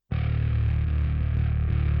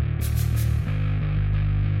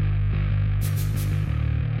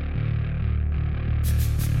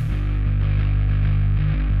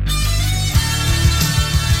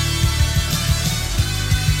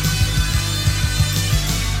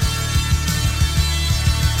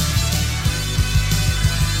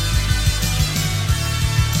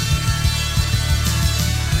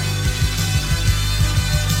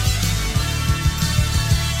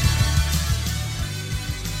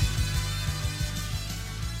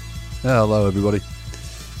Hello everybody,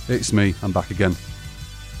 it's me, I'm back again.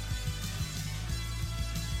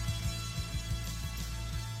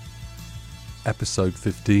 Episode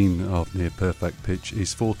 15 of Near Perfect Pitch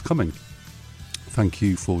is forthcoming. Thank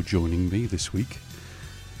you for joining me this week.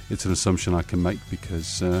 It's an assumption I can make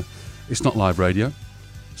because it's not live radio,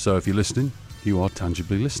 so if you're listening, you are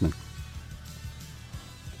tangibly listening.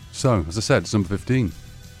 So, as I said, it's number 15.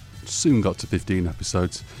 Soon got to 15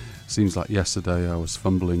 episodes. Seems like yesterday I was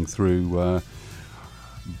fumbling through,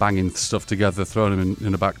 banging stuff together, throwing them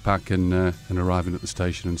in a backpack and arriving at the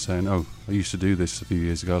station and saying, oh, I used to do this a few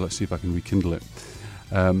years ago, let's see if I can rekindle it.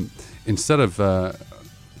 Instead of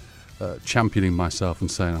championing myself and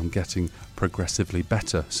saying I'm getting progressively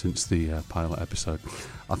better since the pilot episode,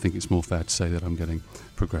 I think it's more fair to say that I'm getting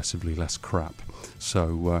progressively less crap.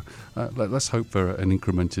 So let's hope for an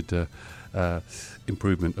incremented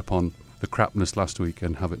improvement upon the crapness last week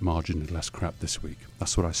and have it marginally less crap this week.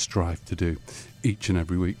 That's what I strive to do each and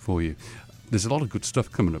every week for you. There's a lot of good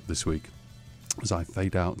stuff coming up this week. As I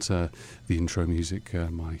fade out the intro music,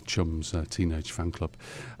 my chum's teenage fan club.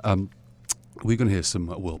 We're going to hear some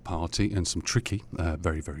World Party and some Tricky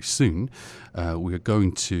very, very soon. We are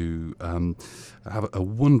going to have a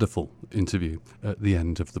wonderful interview at the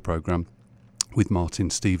end of the programme with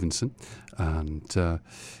Martin Stevenson, and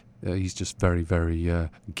he's just very, very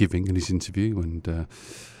giving in his interview, and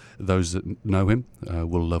those that know him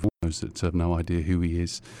will love him. Those that have no idea who he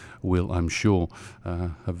is will, I'm sure,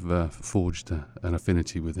 have forged an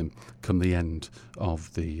affinity with him. Come the end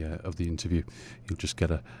of the interview, you'll just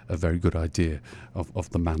get a very good idea of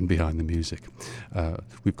the man behind the music.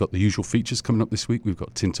 We've got the usual features coming up this week. We've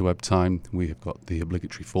got Tinterweb Time. We have got the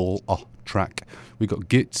obligatory Fall track. We've got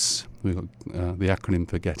GITS. We've got the acronym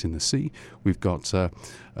for Get in the Sea. We've got a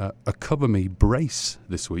Cover Me brace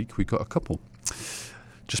this week. We've got a couple.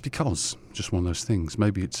 Just because, just one of those things.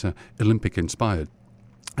 Maybe it's Olympic inspired.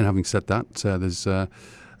 And having said that, there's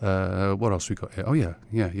what else we got here? Oh yeah.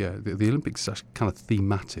 The Olympics are kind of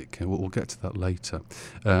thematic. We'll get to that later.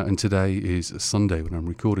 And today is Sunday when I'm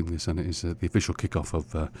recording this, and it is the official kickoff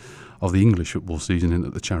of the English football season. In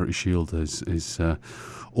that the Charity Shield is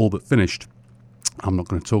all but finished. I'm not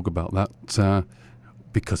going to talk about that.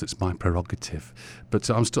 Because it's my prerogative. But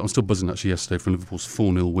I'm still buzzing actually yesterday from Liverpool's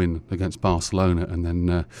 4-0 win against Barcelona, and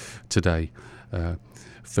then today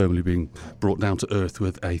firmly being brought down to earth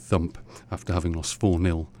with a thump after having lost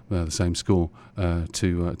 4-0, the same score,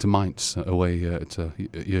 to Mainz away at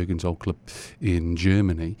Jürgen's old club in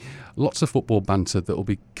Germany. Lots of football banter that will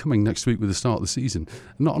be coming next week with the start of the season.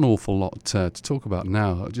 Not an awful lot to talk about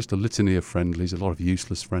now, just a litany of friendlies, a lot of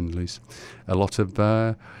useless friendlies, a lot of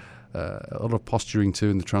posturing too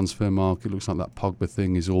in the transfer market. Looks like that Pogba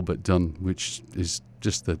thing is all but done, which is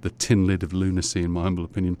just the tin lid of lunacy, in my humble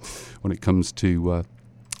opinion, when it comes to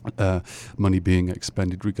money being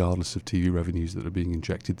expended regardless of TV revenues that are being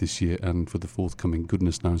injected this year and for the forthcoming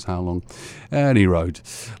goodness knows how long. Any road,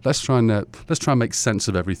 let's try and make sense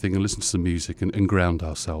of everything and listen to some music and ground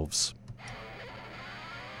ourselves.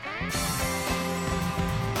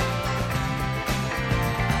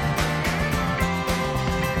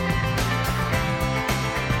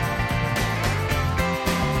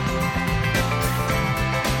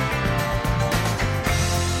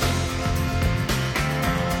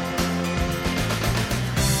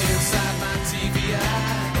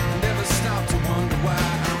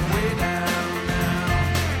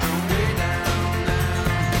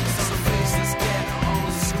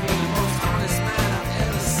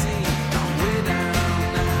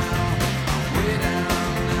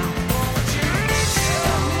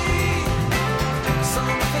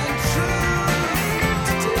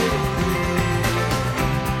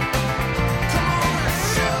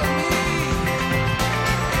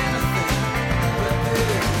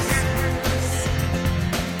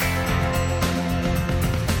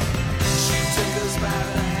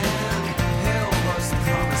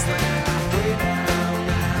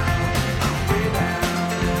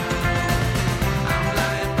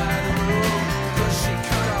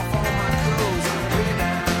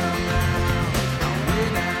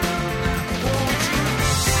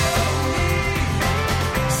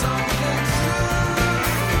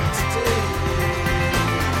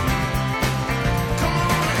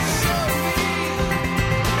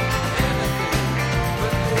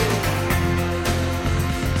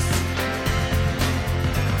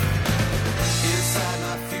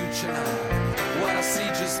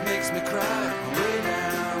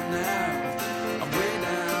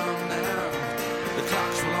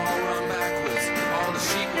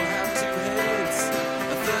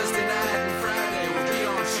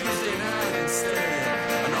 Instead,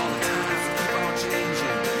 and all the times keep on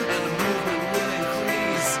changing, and the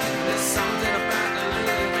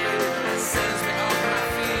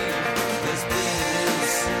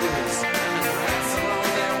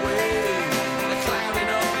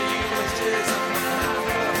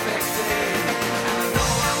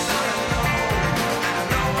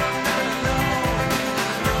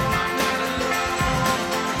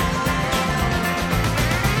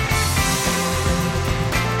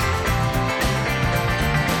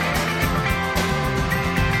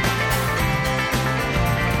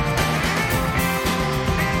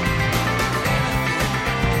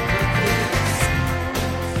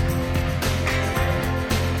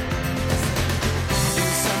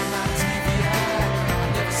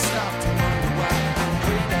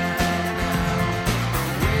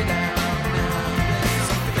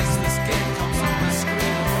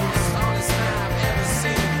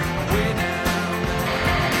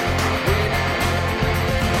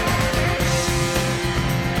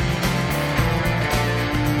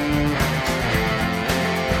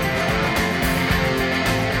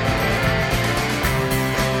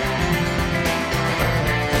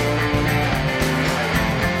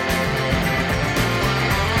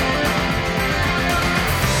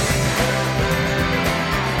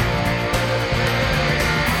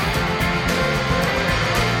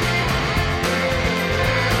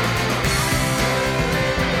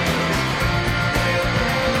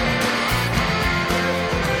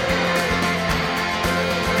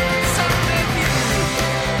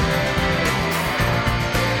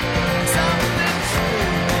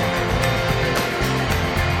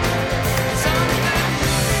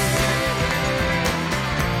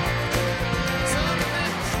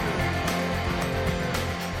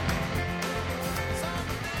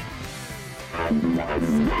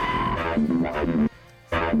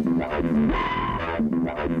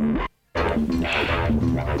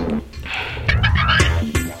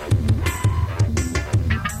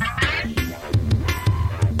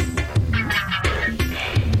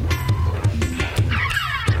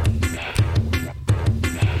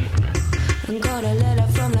Got a letter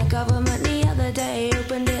from the government the other day.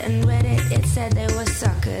 Opened it and read it. It said they were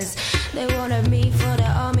suckers. They wanted me for the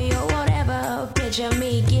army or whatever. Picture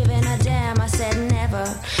me giving a damn. I said never.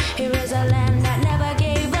 Here is a land that never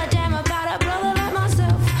gave a damn about a brother like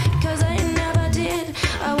myself. Cause I never did.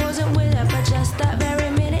 I wasn't with it, but just that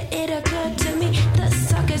very minute it occurred to me that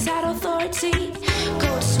suckers had authority.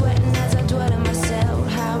 Cold sweating as I dwell in my cell.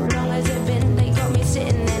 How long has it been? They got me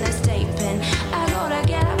sitting in a state pen. I gotta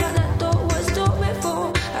get up, but that thought was thought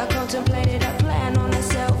before. I contemplated a plan on the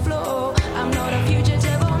cell floor. I'm not a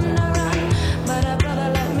fugitive on the run, but a brother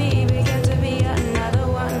like me began to be another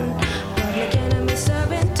one. Public enemy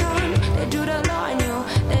serving time. They drew the line, yo.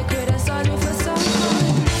 They criticize me for some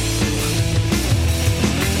crime.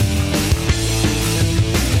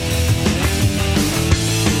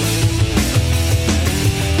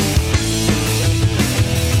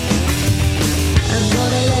 I've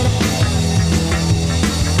got a letter.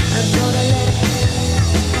 I've got a letter.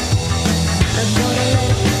 I've got a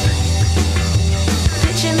letter.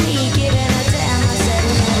 Picture me giving a damn. I said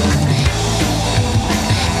never.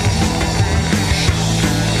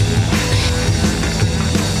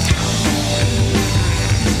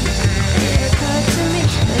 It occurred to me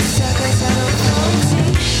that suckers had authority.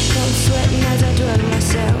 Cold sweating as I dwell in my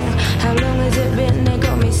cell. How long has it been? They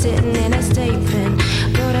got me sitting in a state pen.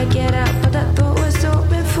 Gotta get out, but that thought was thought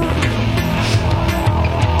before.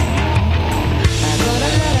 I got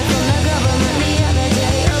a letter from the government the other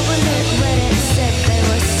day. Opened it, read it, said they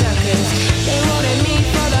were suckers. They wanted me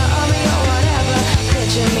for the army or whatever.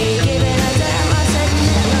 Picture me giving a damn. I said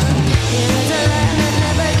never. Here is a land that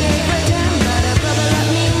never gave a damn about a brother like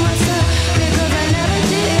me myself. Because I never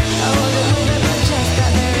did. I wasn't with it, but just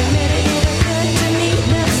that very minute it occurred to me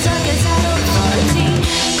that suckers had authority.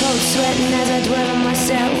 Cold sweating as I dwell on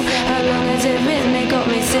myself. How long has it been? They got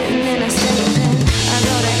me sitting in a state pen. I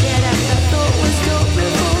gotta get up. That thought was thought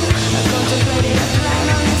before. I contemplated a plan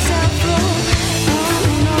on the cell floor. I'm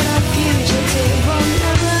not a fugitive on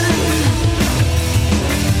the run.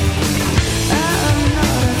 I'm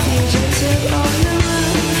not a fugitive on the run.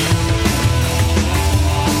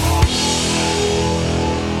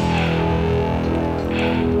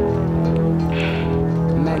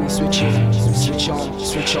 Many switching, switch on,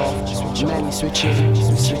 switch off. Many switching,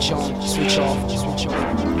 switch on, switch off, switch on.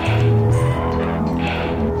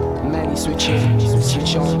 Many switching,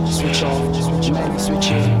 switch on, switch off. Many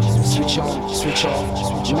switching, switch on, switch off.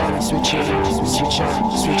 Many switching, switch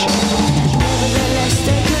on, switch off. Nevertheless,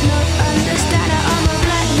 they could not understand that I'm a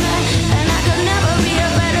black man, and I could never be a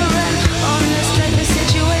veteran. On the strength, the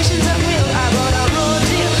situations are real. I got a raw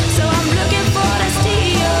deal, so I'm looking for the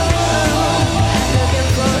steal. Looking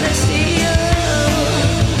for the steal.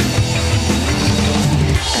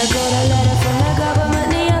 I got a letter from the government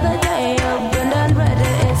the other day. Opened and read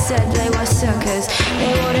it. It said they were suckers.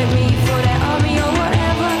 They wanted me for their army or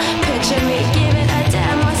whatever. Picture me giving a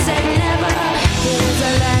damn. I said never. Here is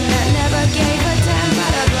a land that never gave a damn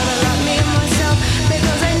about a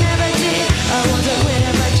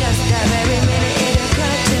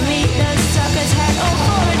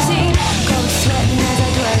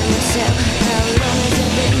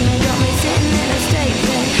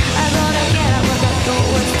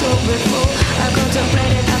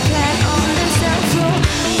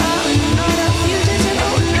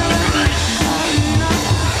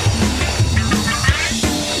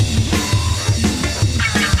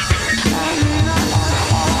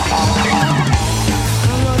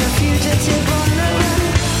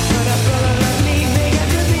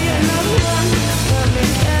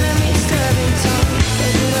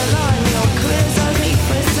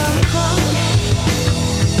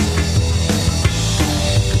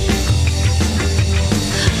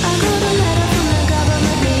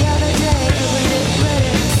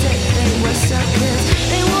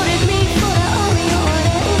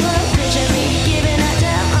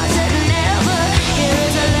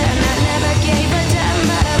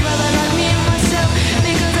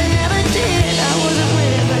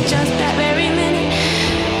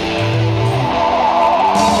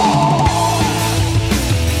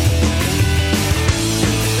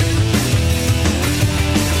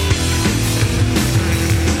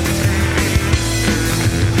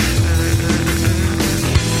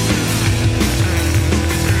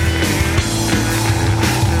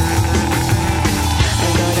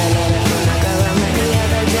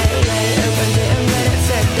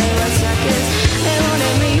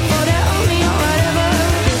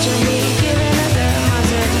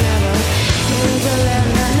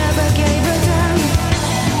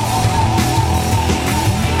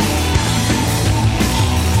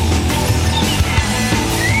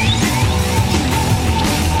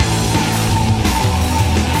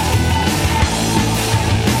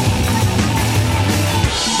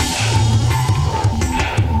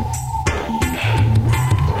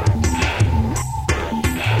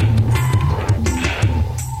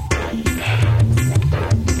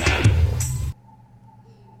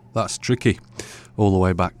That's Tricky, all the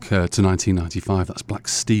way back to 1995. That's Black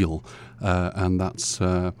Steel, and that's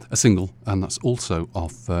a single, and that's also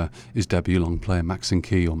off his debut long play, Maxine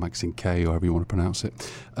Key, or Maxine K, however you want to pronounce it.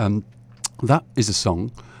 That is a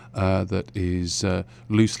song that is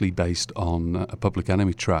loosely based on a Public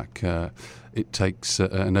Enemy track. It takes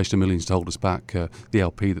a Nation of Millions to Hold Us Back, the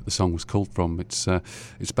LP that the song was called from. It's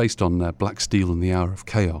based on Black Steel and the Hour of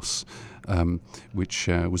Chaos, which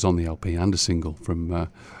was on the LP, and a single from...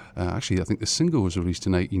 actually, I think the single was released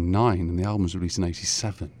in '89 and the album was released in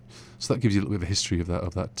 '87. So that gives you a little bit of a history of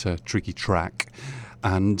that tricky track.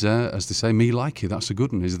 And as they say, me like it, that's a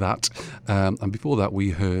good one, is that. And before that, we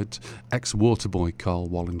heard ex-Waterboy Carl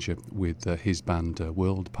Wallinger with his band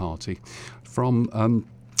World Party from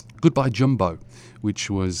Goodbye Jumbo, which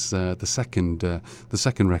was the second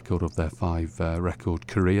record of their 5-record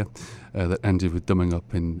career that ended with Dumbing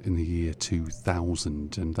Up in the year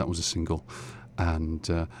 2000, and that was a single and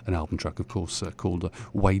an album track, of course, called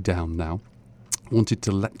Way Down Now. Wanted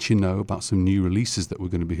to let you know about some new releases that we're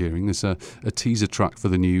going to be hearing. There's a teaser track for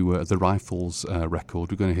the new The Rifles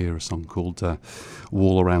record. We're going to hear a song called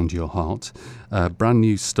Wall Around Your Heart. Brand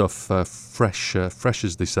new stuff, fresh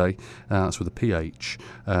as they say. That's with a PH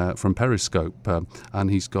from Periscope.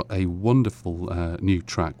 And he's got a wonderful new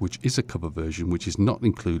track, which is a cover version, which is not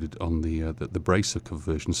included on the Bracer cover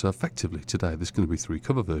version. So effectively today there's going to be 3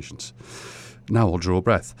 cover versions. Now I'll draw a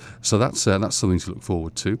breath. So that's something to look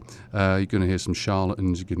forward to. You're going to hear some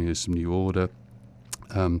Charlatans, you're going to hear some New Order.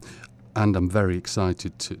 And I'm very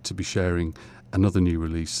excited to be sharing another new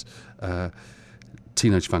release.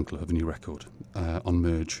 Teenage Fanclub have a new record on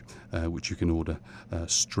Merge, which you can order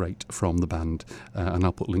straight from the band. And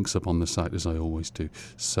I'll put links up on the site, as I always do.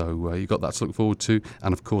 So you've got that to look forward to.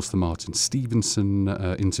 And of course the Martin Stevenson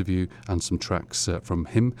interview and some tracks from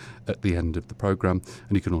him at the end of the programme.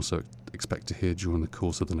 And you can also expect to hear during the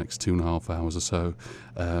course of the next 2.5 hours or so.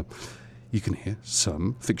 You can hear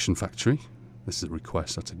some Fiction Factory. This is a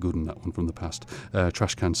request, that's a good one, that one from the past.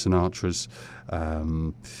 Trash Can Sinatra's.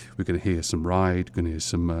 We're going to hear some Ride, going to hear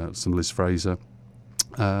some Liz Fraser.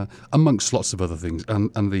 Amongst lots of other things,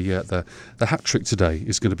 and the hat trick today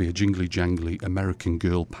is going to be a jingly jangly American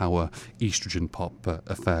girl power estrogen pop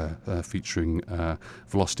affair featuring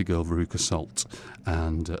Velocity Girl Veruca Salt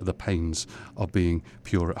and The Pains of Being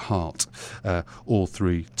Pure at Heart, all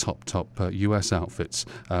 3 top US outfits.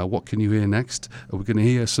 What can you hear next? We're going to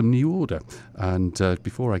hear some New Order, and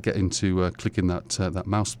before I get into clicking that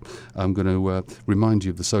mouse, I'm going to remind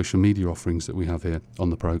you of the social media offerings that we have here on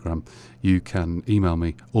the programme. You can email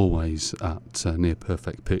me always at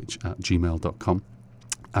nearperfectpitch@gmail.com,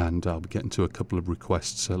 and I'll be getting to a couple of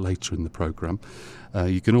requests later in the programme.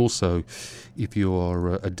 You can also, if you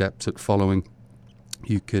are adept at following,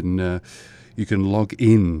 you can log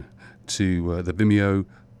in to the Vimeo,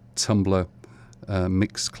 Tumblr,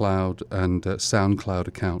 Mixcloud and SoundCloud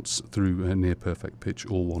accounts through Near Perfect Pitch,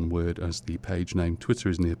 all one word as the page name. Twitter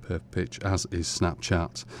is Near Perfect Pitch, as is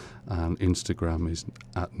Snapchat, and Instagram is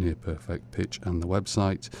at Near Perfect Pitch, and the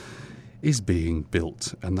website is being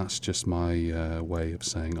built, and that's just my way of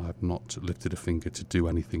saying I've not lifted a finger to do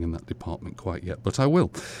anything in that department quite yet, but I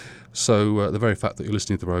will. So the very fact that you're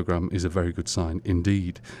listening to the programme is a very good sign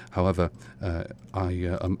indeed. However, I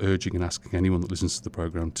am urging and asking anyone that listens to the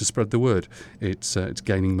programme to spread the word. It's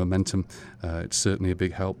gaining momentum. It's certainly a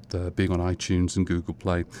big help being on iTunes and Google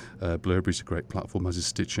Play. Blurberry's a great platform, as is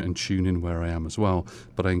Stitcher and TuneIn, where I am as well.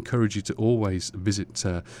 But I encourage you to always visit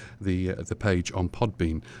the page on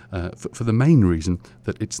Podbean for the main reason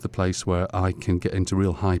that it's the place where I can get into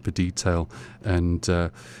real hyper detail and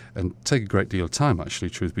take a great deal of time, actually,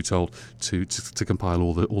 truth be told, to compile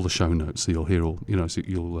all the show notes. So you'll hear all, so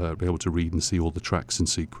you'll be able to read and see all the tracks in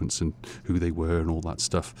sequence and who they were and all that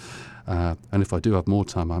stuff. And if I do have more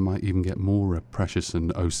time, I might even get more precious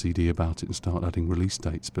and OCD about it and start adding release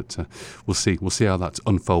dates. But we'll see. We'll see how that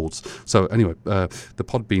unfolds. So anyway, the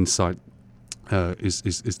Podbean site is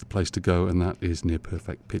the place to go, and that is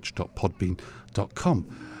nearperfectpitch.podbean.com.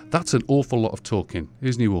 That's an awful lot of talking.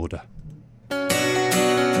 Here's New Order.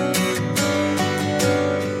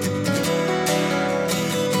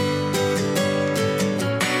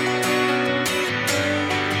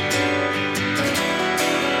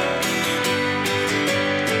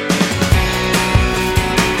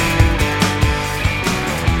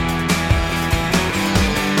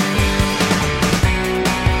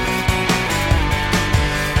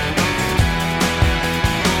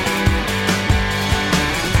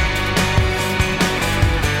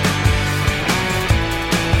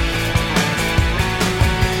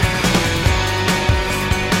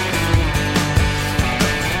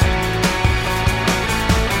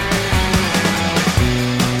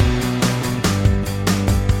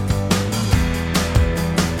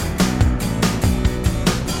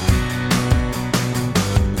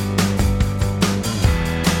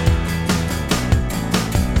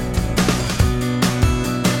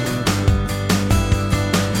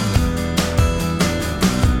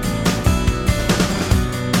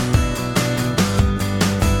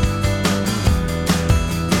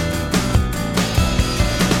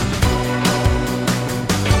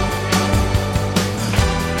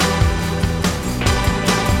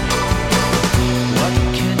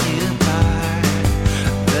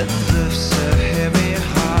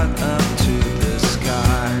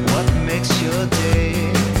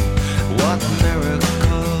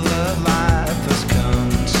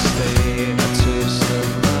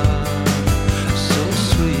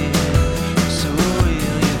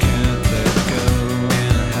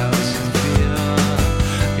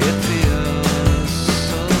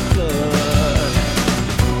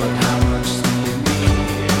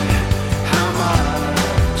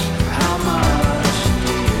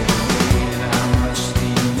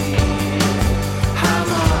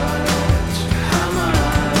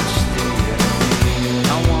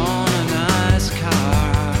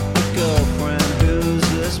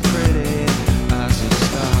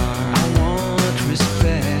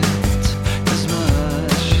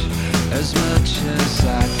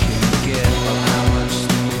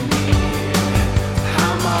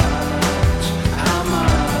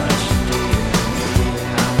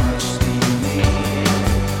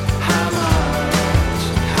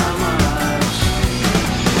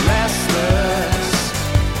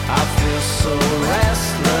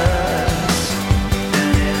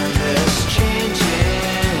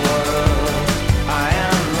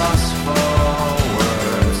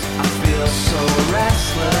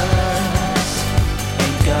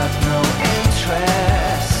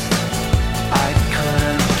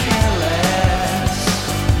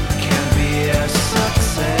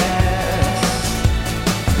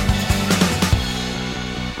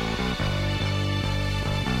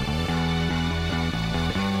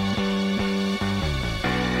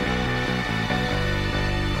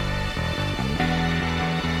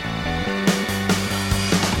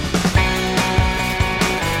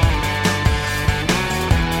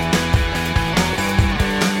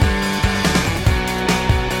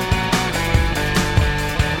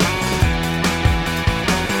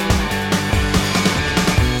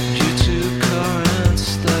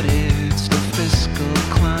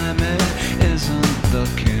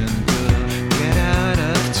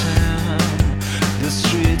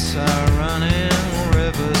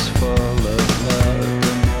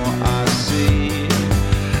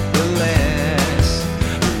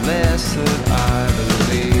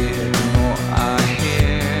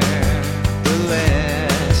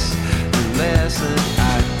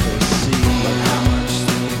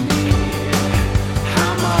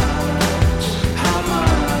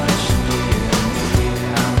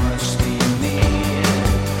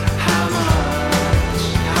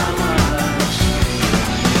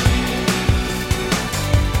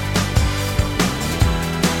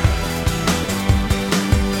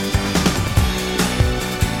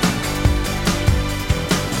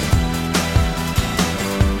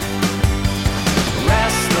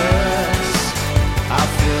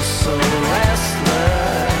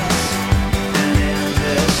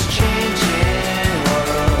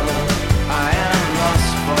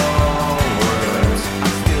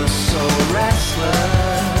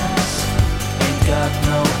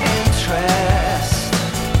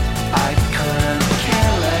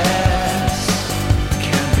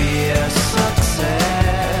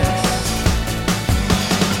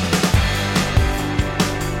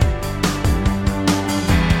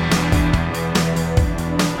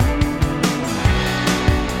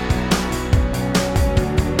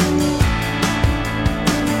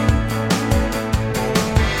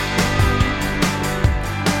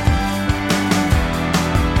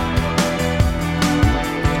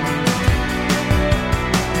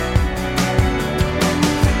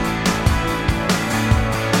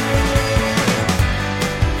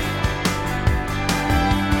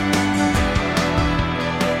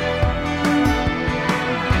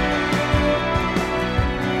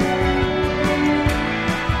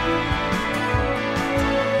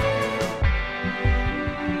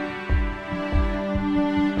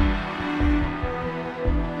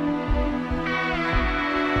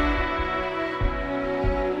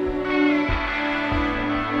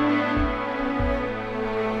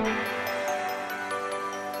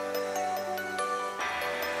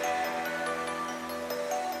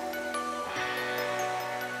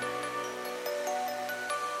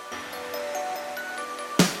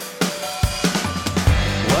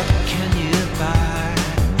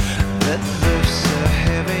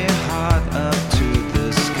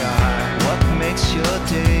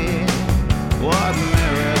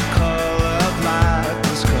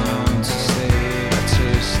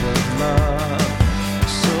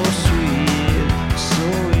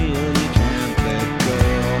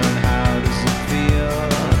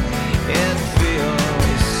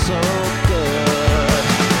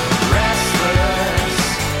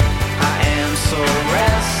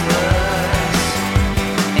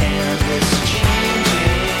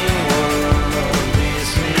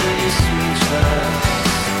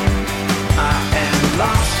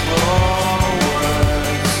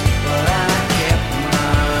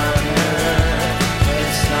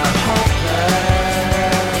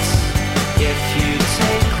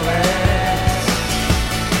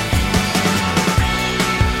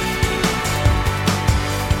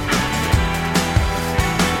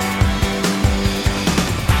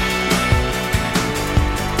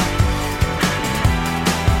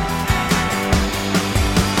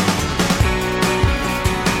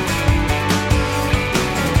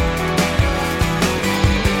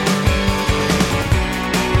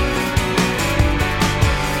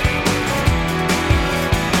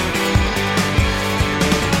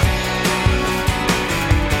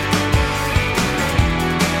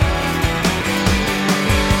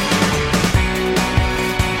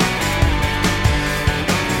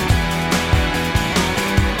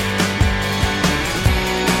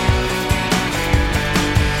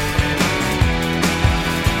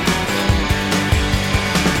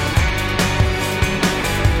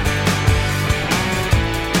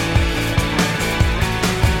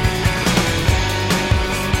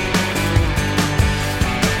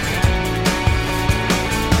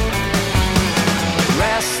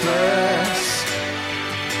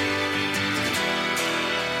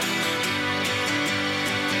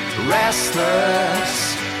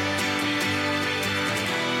 restless.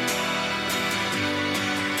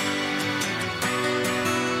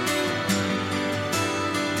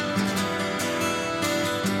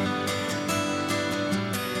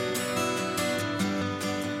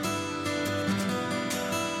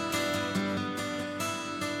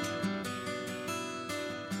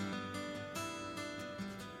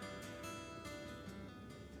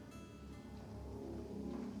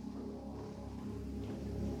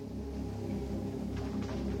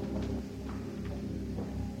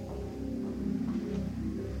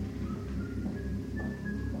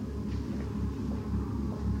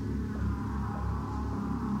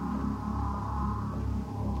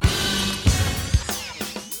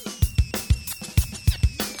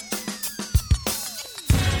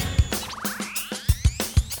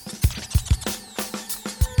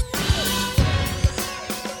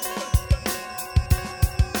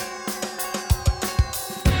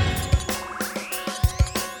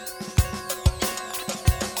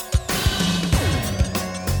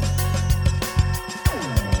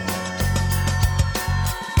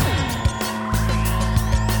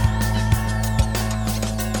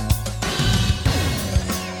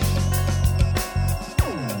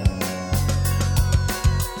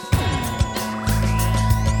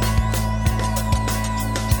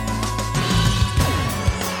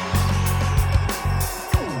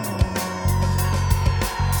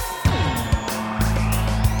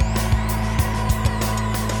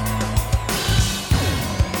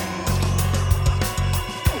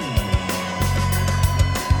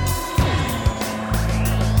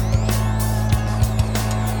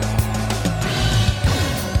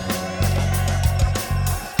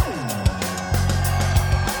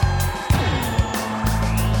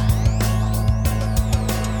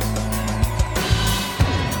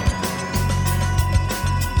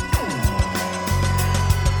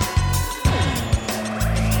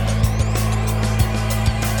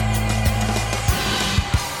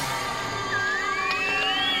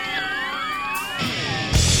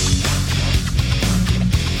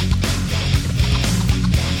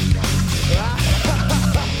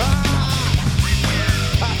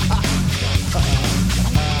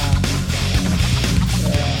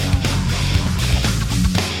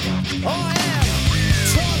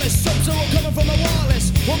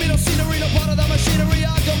 me no scenery, no part of the machinery.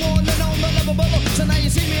 I go on and on the level below. So now you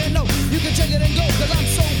see me and know you can check it and go. Cause I'm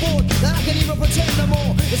so bored that I can even pretend no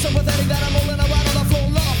more. It's so pathetic that I'm rolling around on the floor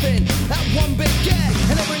laughing at one big gag.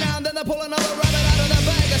 And every now and then they pull another rabbit out of their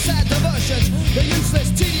bag of sad diversions. The useless,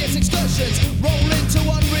 tedious excursions roll into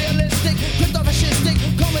unrealistic, crypto-fascistic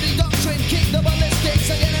comedy doctrine. Kick the ballistics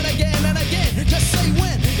again and again and again. Just say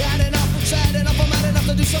when you had enough, sad enough, I'm mad enough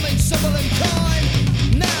to do something civil and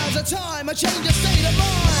kind. Now's the time, a change of state of mind.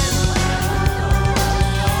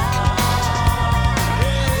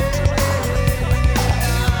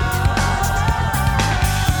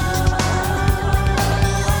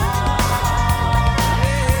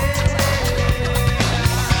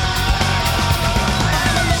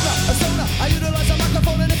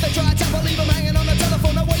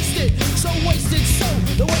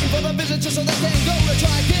 Just so they can go to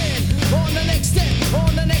try again. On the next step,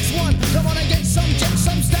 on the next one. Come on and get some jet,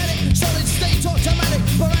 some static. Solid state, automatic,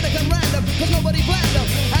 sporadic and random. Cause nobody planned them.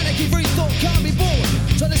 Anarchy, free thought, can't be bored.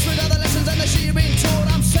 So disregard the lessons and the shit you've been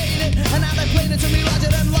taught. I'm saying it, and now they're playing it to me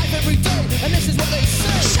larger than life every day. And this is what they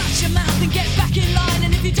say. Shut your mouth and get back in line.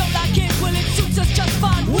 And if you don't like it, well, it suits us just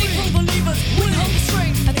fine. We pull the levers, we hold the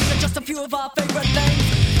strings. And these are just a few of our favourite things.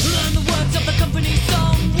 Learn the words of the company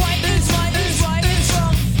song. Right is right, is right, is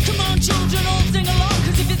wrong. Come on, children, all sing along.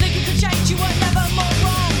 Cause if you think you can change, you were never more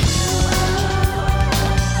wrong.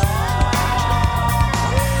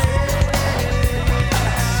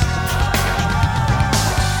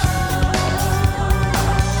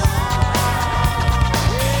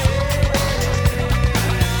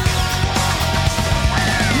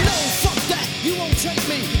 No, fuck that, you won't take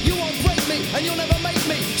me, you won't break me, and you'll never make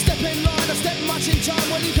me step in line or step much in time.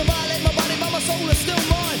 When you can violate my body, but my soul is still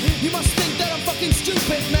mine. You must think that I'm fucking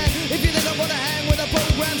stupid, man. If you think I'm gonna hang with a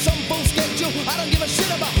program, some full schedule, I don't give a shit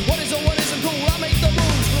about what is or what isn't cool. I make the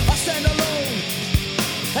rules, I stand alone.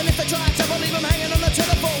 And if they try to believe I'm hanging on the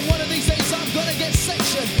telephone, one of these days I'm gonna get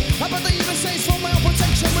sectioned. I bet they even say it's for my own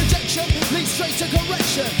protection. Rejection leads straight to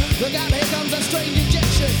correction. Look out, here comes a strange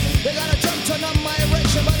injection. They got a drug to numb my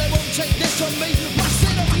erection, but they won't take this from me. My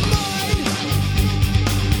state of mind,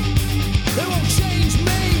 they won't change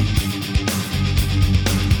me.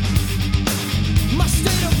 My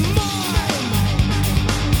state of mind.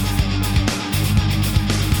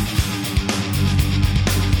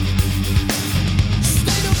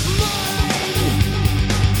 State of mind.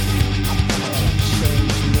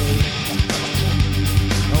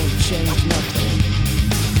 Don't change nothing.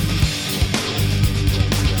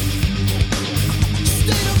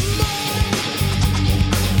 State of mind.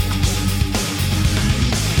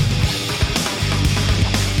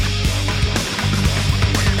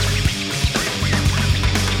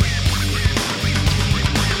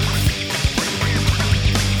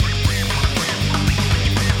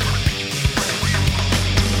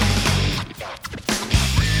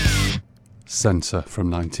 Centre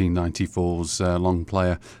from 1994's long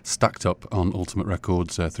player, stacked up on Ultimate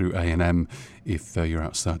Records through A&M if you're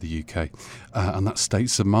outside the UK. And that's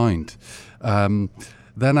States of Mind. They're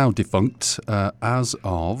now defunct as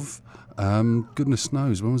of, goodness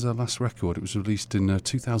knows, when was their last record? It was released in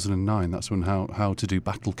 2009. That's when How to Do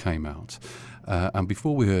Battle came out. And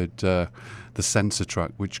before we heard the Censor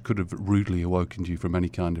track, which could have rudely awoken you from any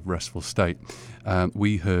kind of restful state,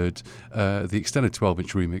 we heard the extended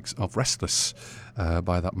 12-inch remix of Restless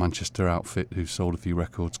by that Manchester outfit who sold a few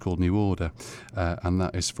records called New Order, and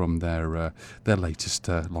that is from their latest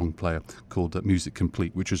long player called Music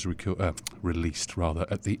Complete, which was released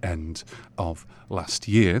at the end of last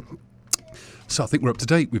year. So I think we're up to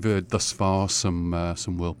date. We've heard thus far some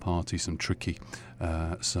World Party, some Tricky,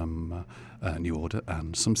 some New Order,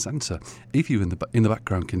 and some Censor. If you in the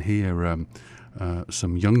background can hear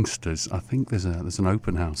some youngsters, I think there's an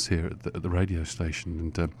open house here at the radio station,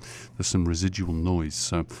 and there's some residual noise.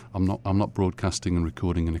 So I'm not broadcasting and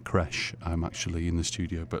recording in a creche. I'm actually in the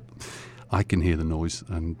studio, but I can hear the noise,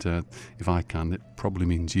 and if I can, it probably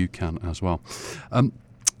means you can as well. I'm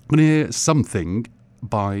going to hear something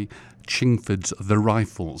by Chingford's The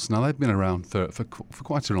Rifles. Now they've been around for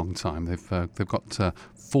quite a long time. They've got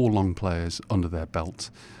 4 long players under their belt,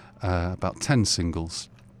 about 10 singles,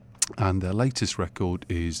 and their latest record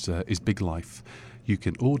is Big Life. You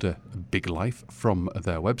can order Big Life from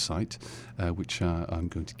their website, which I'm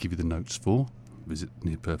going to give you the notes for. visit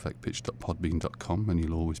nearperfectpitch.podbean.com and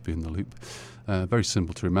you'll always be in the loop. Very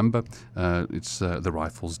simple to remember. It's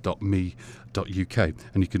therifles.me.uk,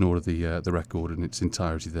 and you can order the record in its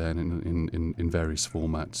entirety there in various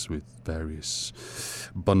formats with various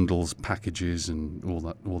bundles, packages, and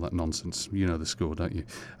all that nonsense. You know the score, don't you?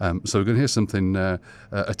 So we're going to hear something, a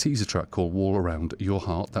teaser track called Wall Around Your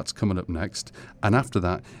Heart. That's coming up next, and after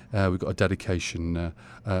that we've got a dedication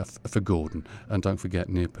for Gordon. And don't forget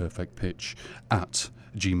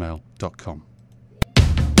nearperfectpitch@gmail.com.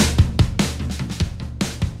 Thank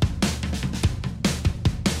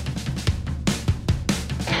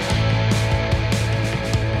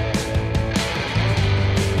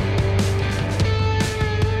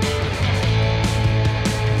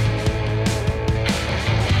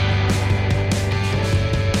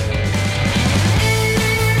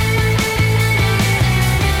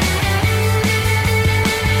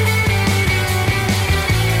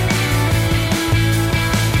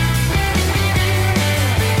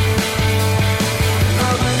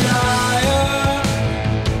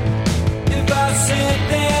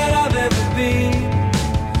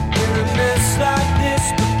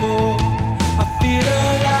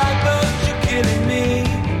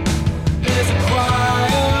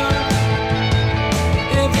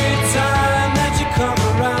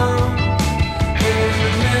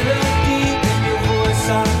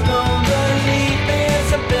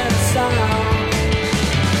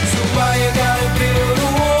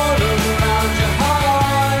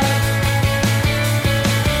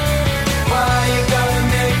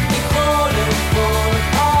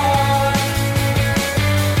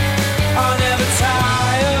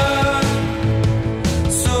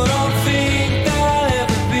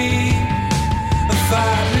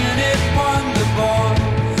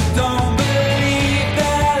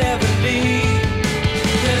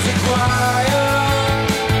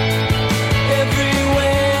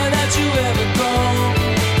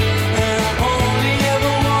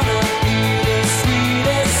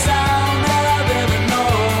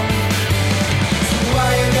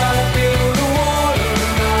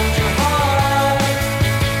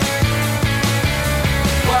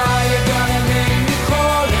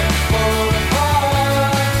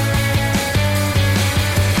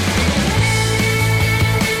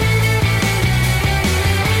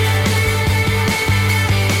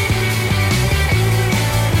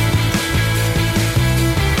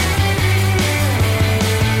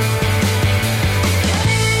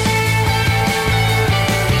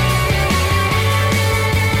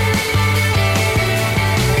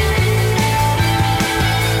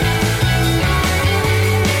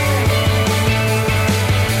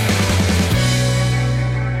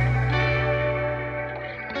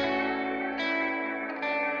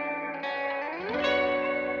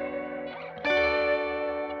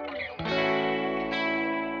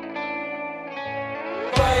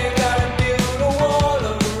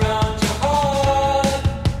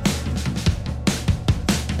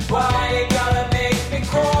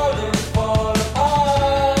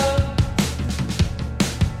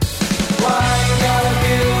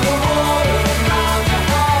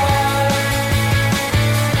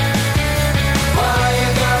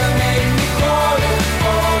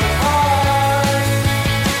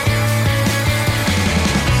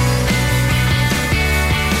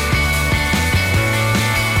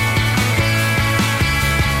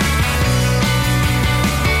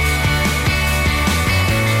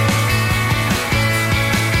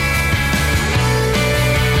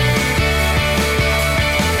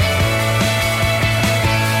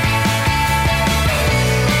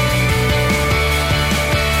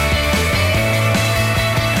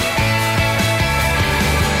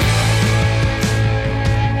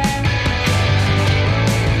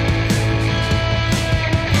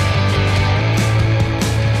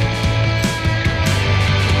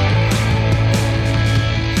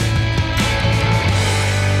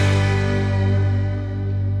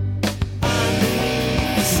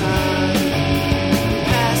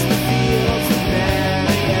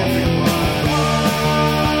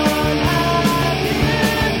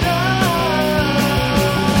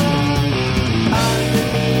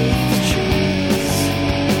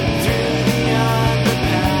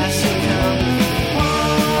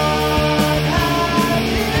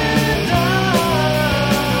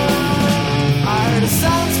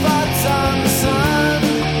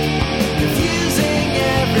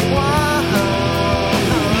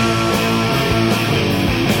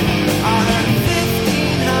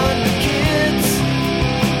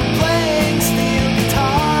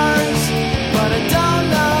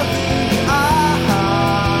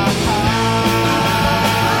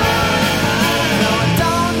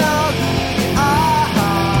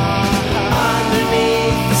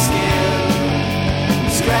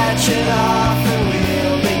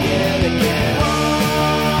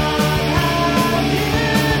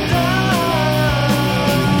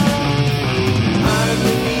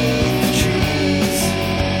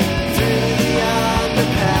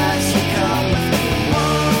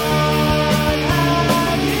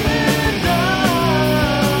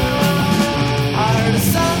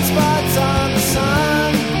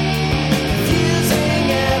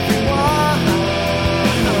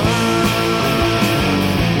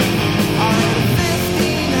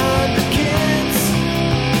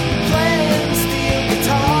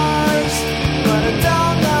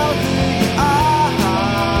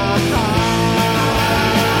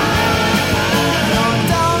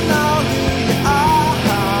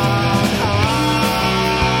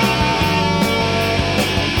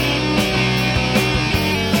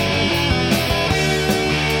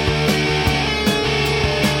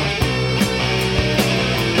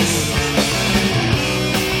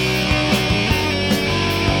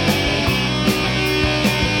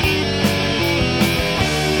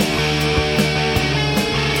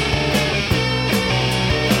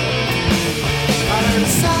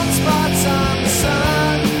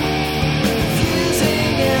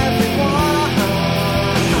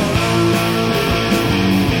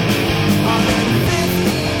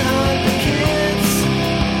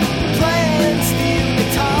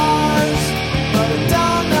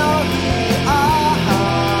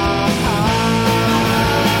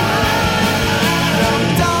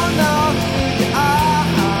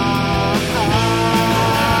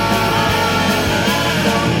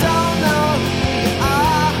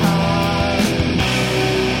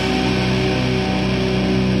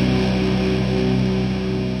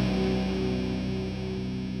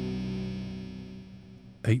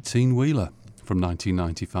 18-wheeler from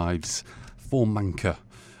 1995's Formanca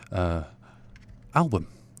album,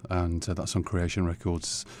 and that's on Creation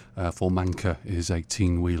Records. Formanca is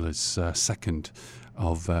 18-wheeler's second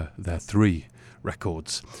of their 3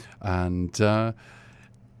 records, and they're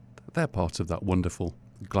part of that wonderful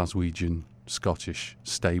Glaswegian Scottish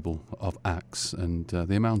stable of acts, and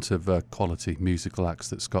the amount of quality musical acts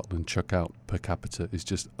that Scotland chuck out per capita is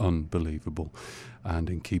just unbelievable. And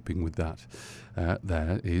in keeping with that,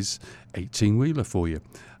 there is 18-wheeler for you.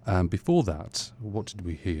 Before that, what did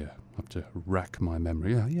we hear? I have to rack my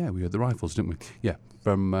memory. Yeah, we heard the Rifles, didn't we? Yeah,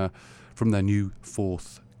 from their new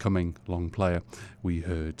forthcoming long player, we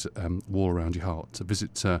heard Wall Around Your Heart.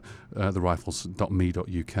 Visit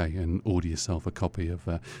therifles.me.uk and order yourself a copy of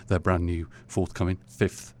their brand new forthcoming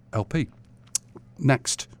 5th LP.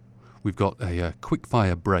 Next, we've got a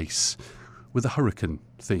quickfire brace with a hurricane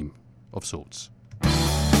theme of sorts.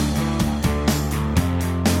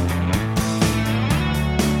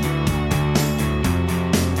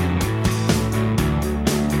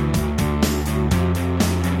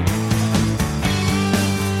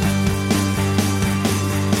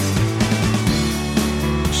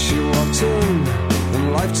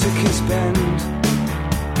 And life took its bend,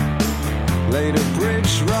 laid a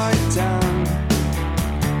bridge right down.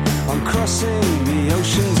 I'm crossing the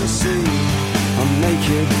oceans of sea. I'm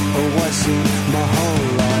naked, a white suit, my whole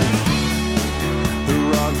life. The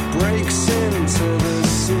rock breaks into the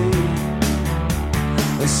sea,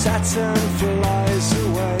 and Saturn flies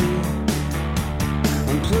away,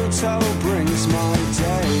 and Pluto brings my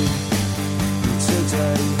day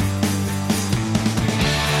today.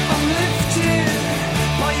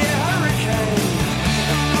 By a hurricane,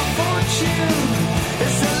 and my fortune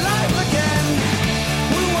is alive again.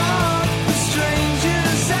 We walk with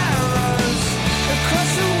strangers' arrows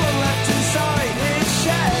across the world, left inside its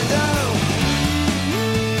shadow.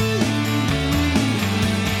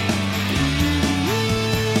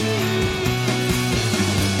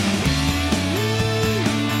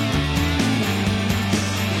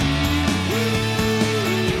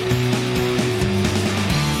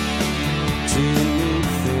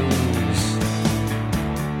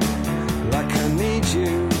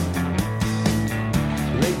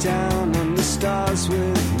 Down on the stars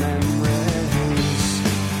with memories.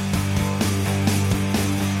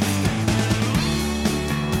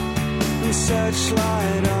 And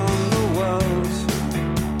searchlight on the world.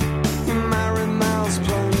 Married miles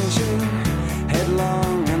plunging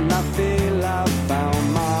headlong, and I feel I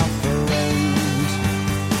found my friend.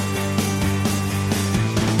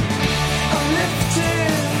 I'm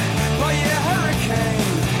lifted by a hurricane,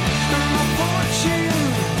 and my fortune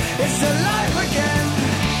is alive again.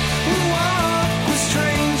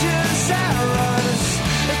 Strangers' arrows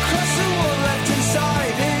across the wall, left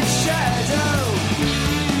inside its shadow.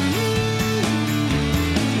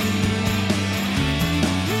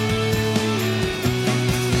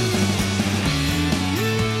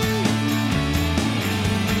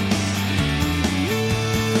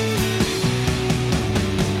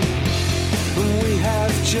 We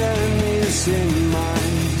have journeys in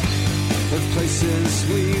mind of places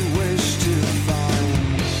we wish to find.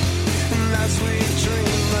 As we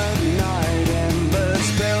dream at night, embers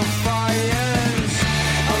build fires.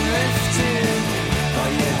 I'm lifted by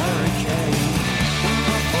a hurricane, and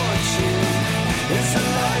my fortune is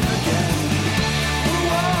alive again. We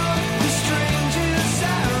walk with strangers'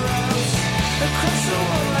 arrows across the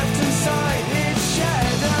wall, left inside its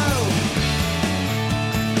shadow.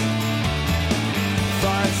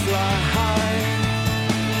 Firefly high,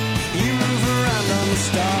 you move around on the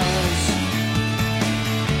stars.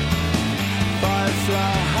 Fly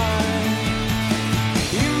high,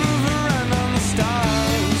 you move around on the stars.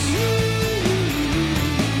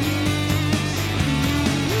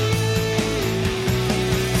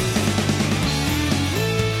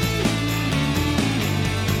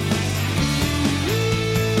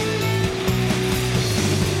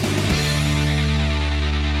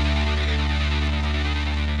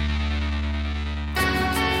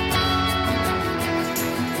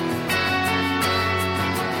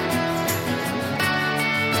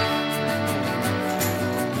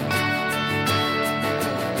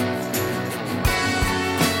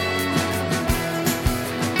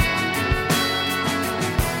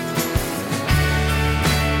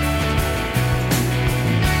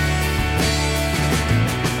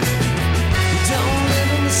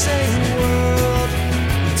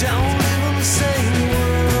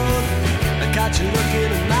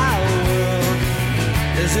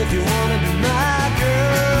 As if you wanna be my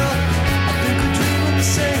girl. I think we're dreaming the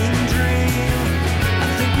same dream. I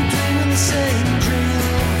think we're dreaming the same dream.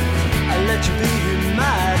 I let you be in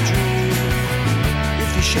my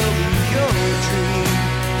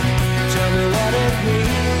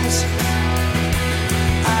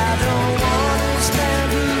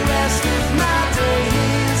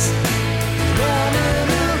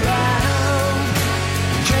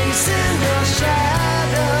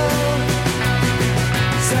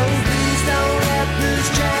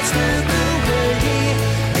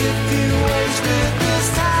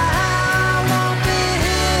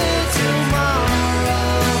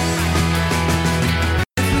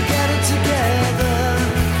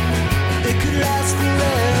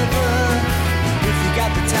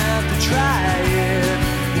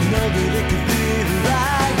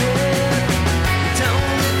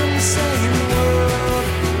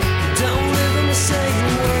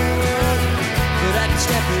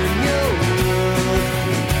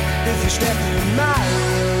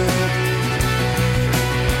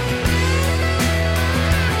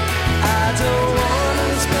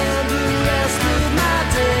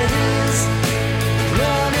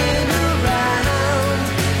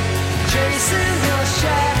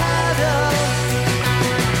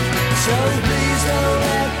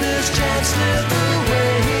slip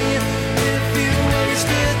away. If you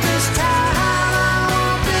wasted this time, I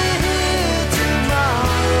won't be here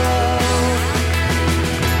tomorrow.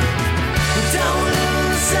 We don't live in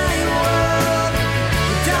the same world.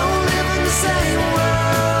 We don't live in the same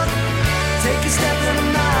world. Take a step into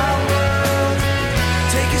my world.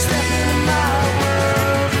 Take a step into my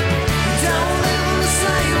world. We don't live in the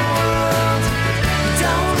same world. We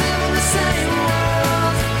don't live in the same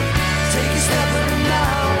world. Take a step into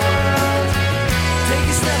my world. Take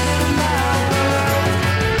a step into my world.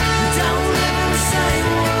 We don't live in the same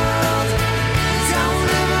world. We don't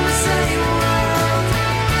live in the same world.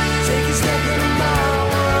 Take a step into my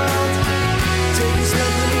world. Take a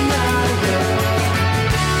step into my world.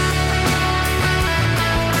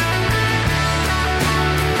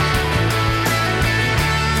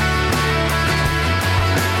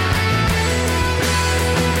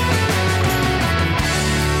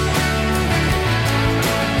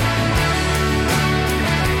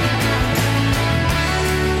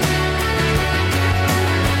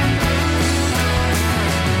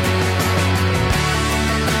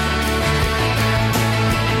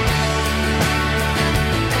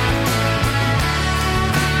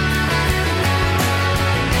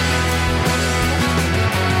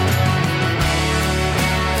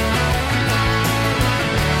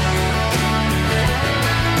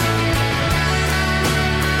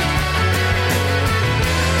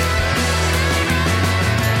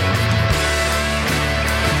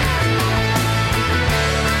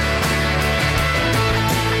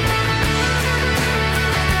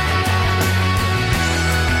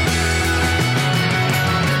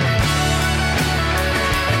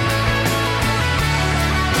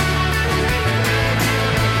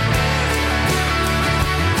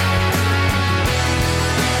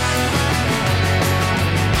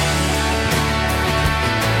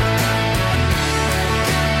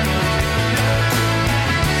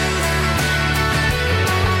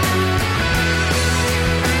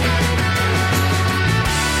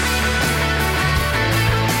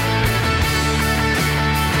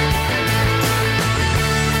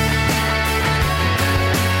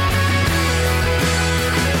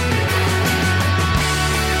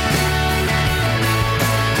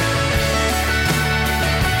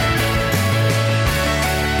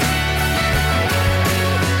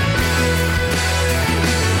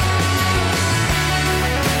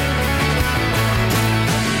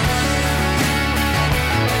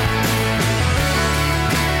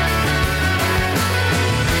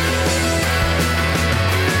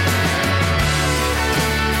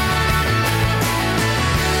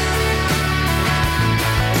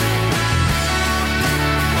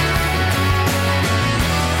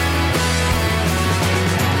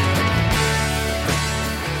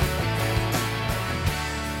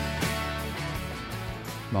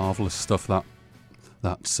 Marvellous stuff,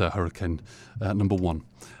 that's Hurricane number one.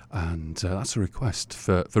 And that's a request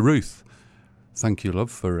for Ruth. Thank you,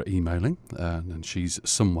 love, for emailing. And she's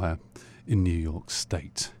somewhere in New York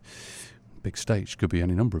State. Big state, could be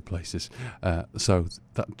any number of places. So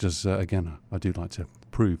that does, again, I do like to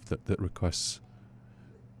prove that requests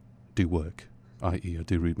do work, i.e. I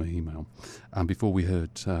do read my email. And before we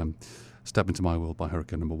heard Step Into My World by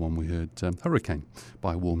Hurricane number one, we heard Hurricane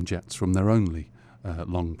by Warm Jets from their only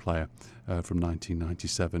long player from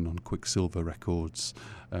 1997 on Quicksilver Records.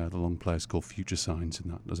 The long player is called Future Signs,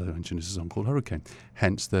 and that, as I mentioned, is a song called Hurricane.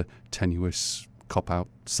 Hence the tenuous cop-out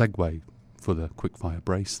segue for the quickfire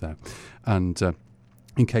brace there. And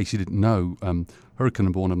in case you didn't know, Hurricane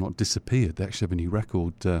number one have not disappeared. They actually have a new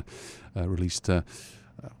record released a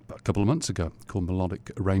couple of months ago called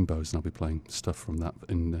Melodic Rainbows, and I'll be playing stuff from that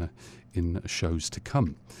in shows to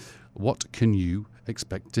come. What can you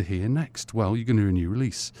expect to hear next? Well, you're going to hear a new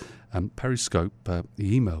release. Periscope,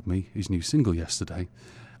 he emailed me his new single yesterday,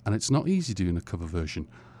 and it's not easy doing a cover version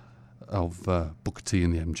of Booker T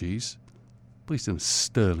and the MGs, but he's done a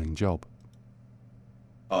sterling job.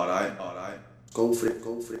 All right. Go for it.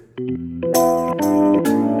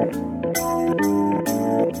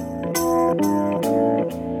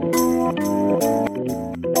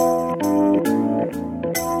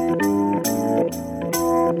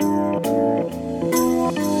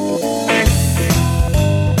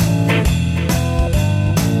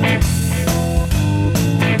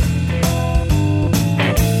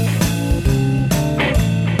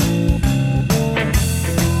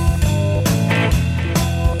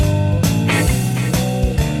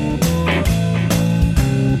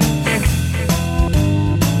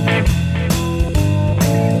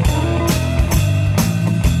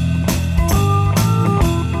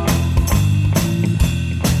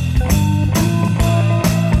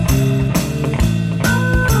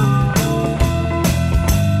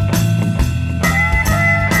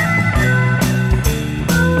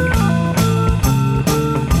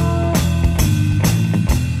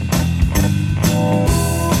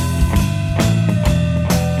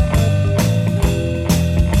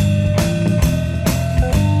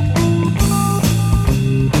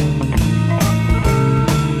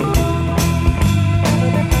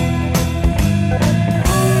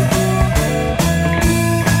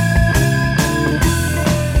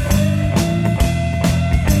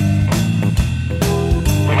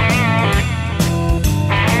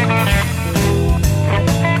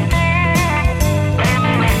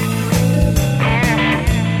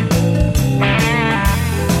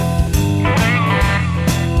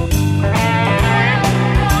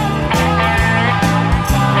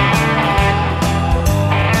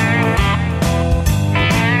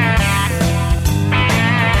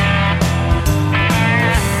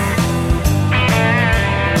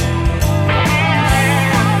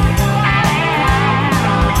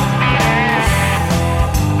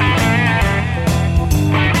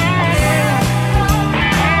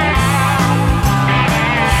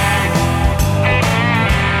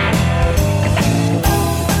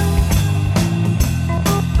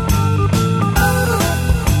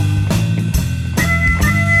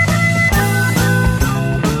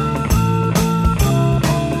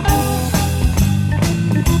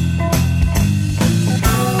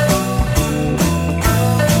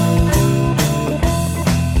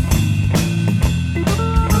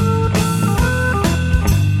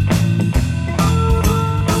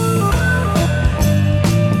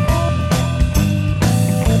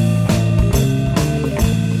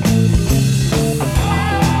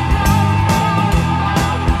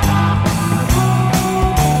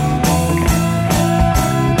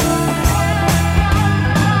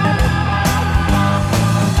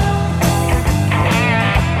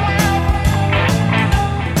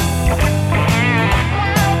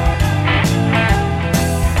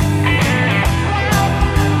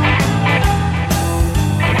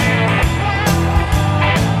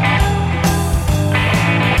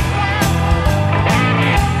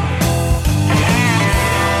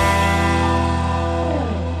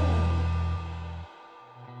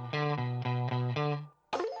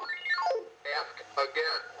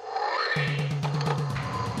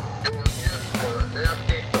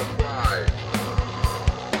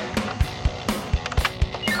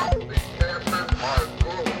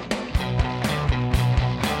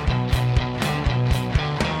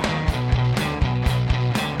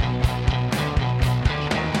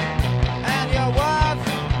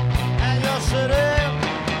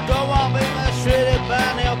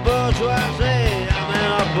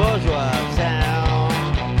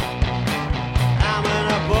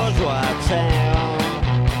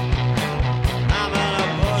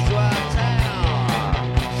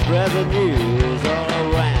 spread the news all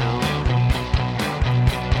around.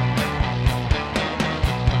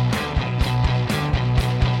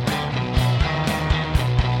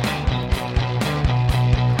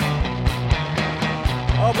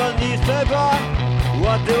 Open newspaper,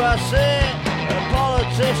 what do I see? A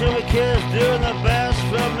politician with kids doing the best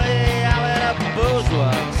for me. I'm in a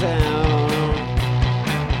bourgeois town.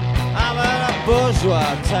 I'm in a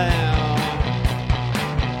bourgeois town.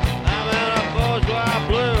 I'm in a bourgeois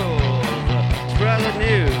blues. Spread the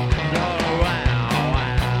news all around.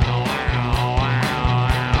 Wow, wow, wow,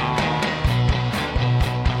 wow.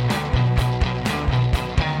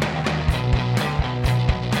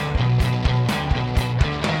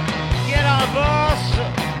 Get on the bus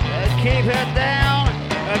and keep it down.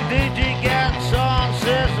 A DJ gets on,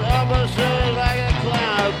 sits opposite like a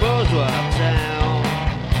clown. Bourgeois town.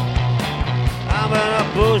 I'm in a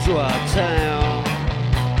bourgeois town.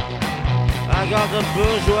 I got the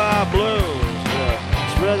bourgeois blues.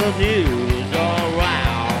 Spread the news all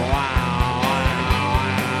around. Wow, wow,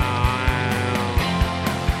 wow.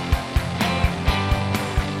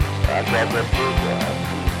 I got the bourgeois.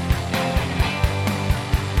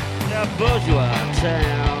 The bourgeois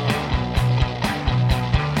town.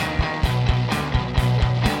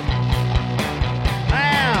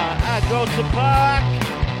 Now I go to park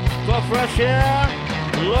for fresh air.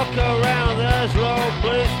 Look around, there's low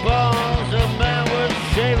police bars, a man with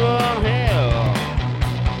shaven hair.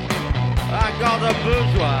 I got the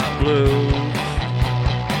bourgeois blues.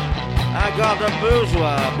 I got the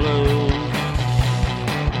bourgeois blues.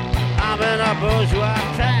 I'm in a bourgeois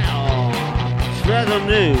town. Spread the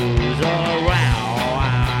news all around.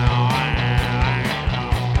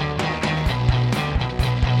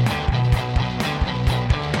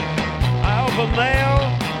 I open mail.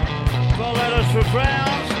 Letters for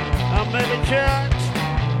Browns, and maybe checks.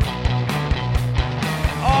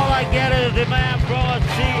 All I get is a demand from a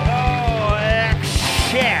TOX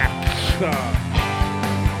check.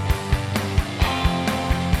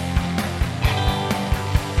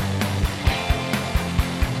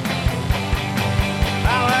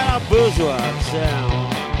 I'm in a bourgeois town.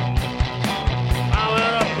 I'm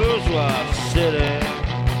in a bourgeois city.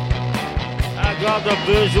 I got the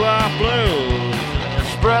bourgeois blues.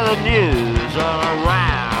 Spread the news all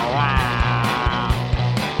around. Wow.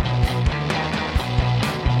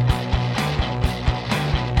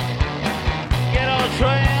 Get on the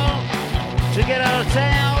train to get out of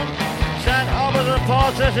town. Stand over the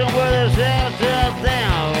politician with his head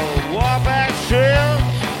down. Walk back streets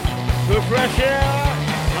for fresh air.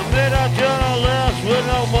 Amid a journalist with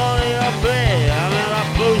no money to pay. I'm in a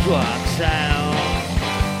bourgeois town.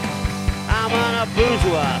 I'm in a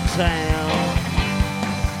bourgeois town.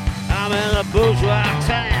 I'm in a bourgeois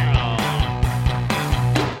town.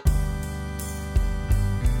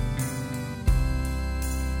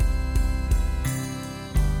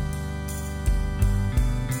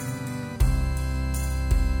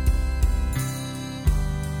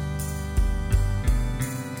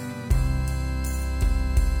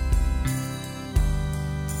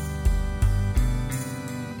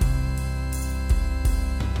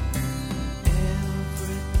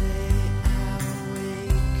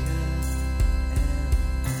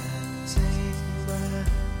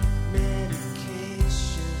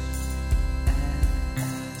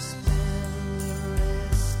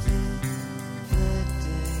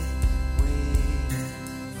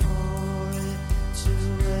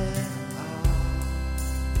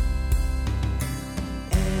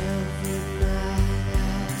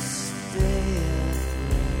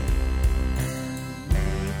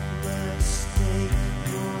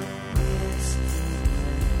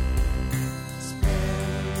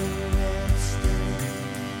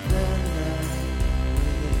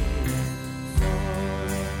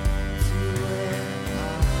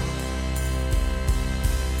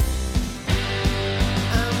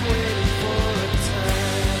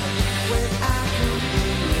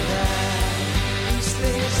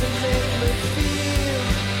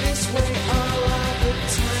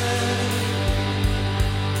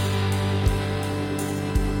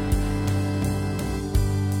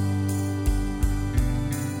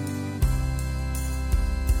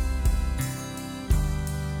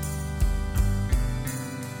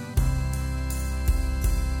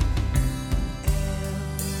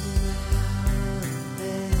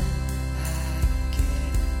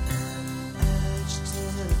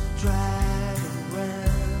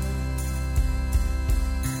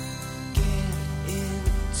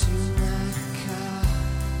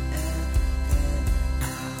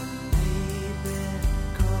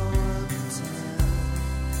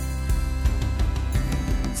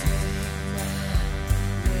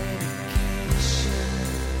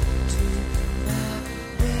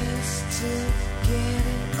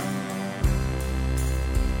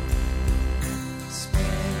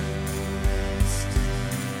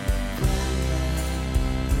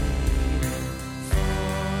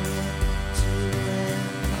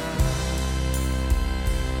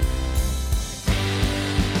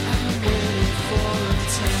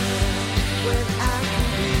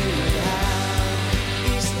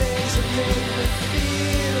 me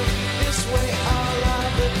feel this way all of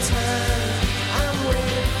the time. I'm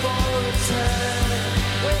waiting for a time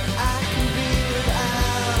when I can be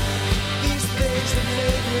without these things that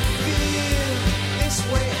make me feel this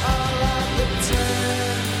way all of the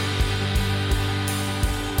time.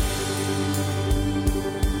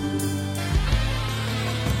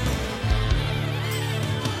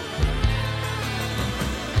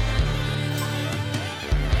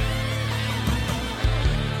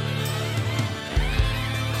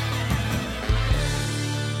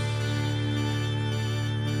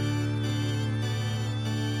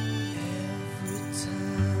 Every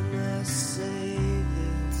time I say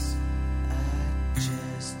this, I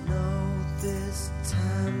just know this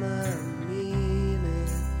time I mean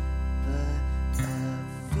it, but I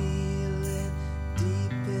feel it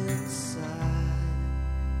deep inside.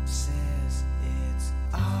 Says it's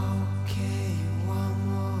okay one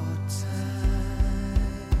more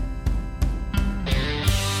time.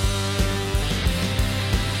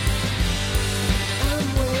 I'm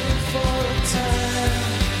waiting for a time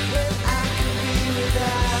when I can be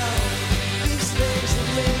without these things that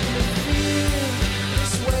make me feel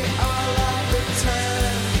this way all of the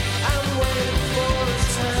time.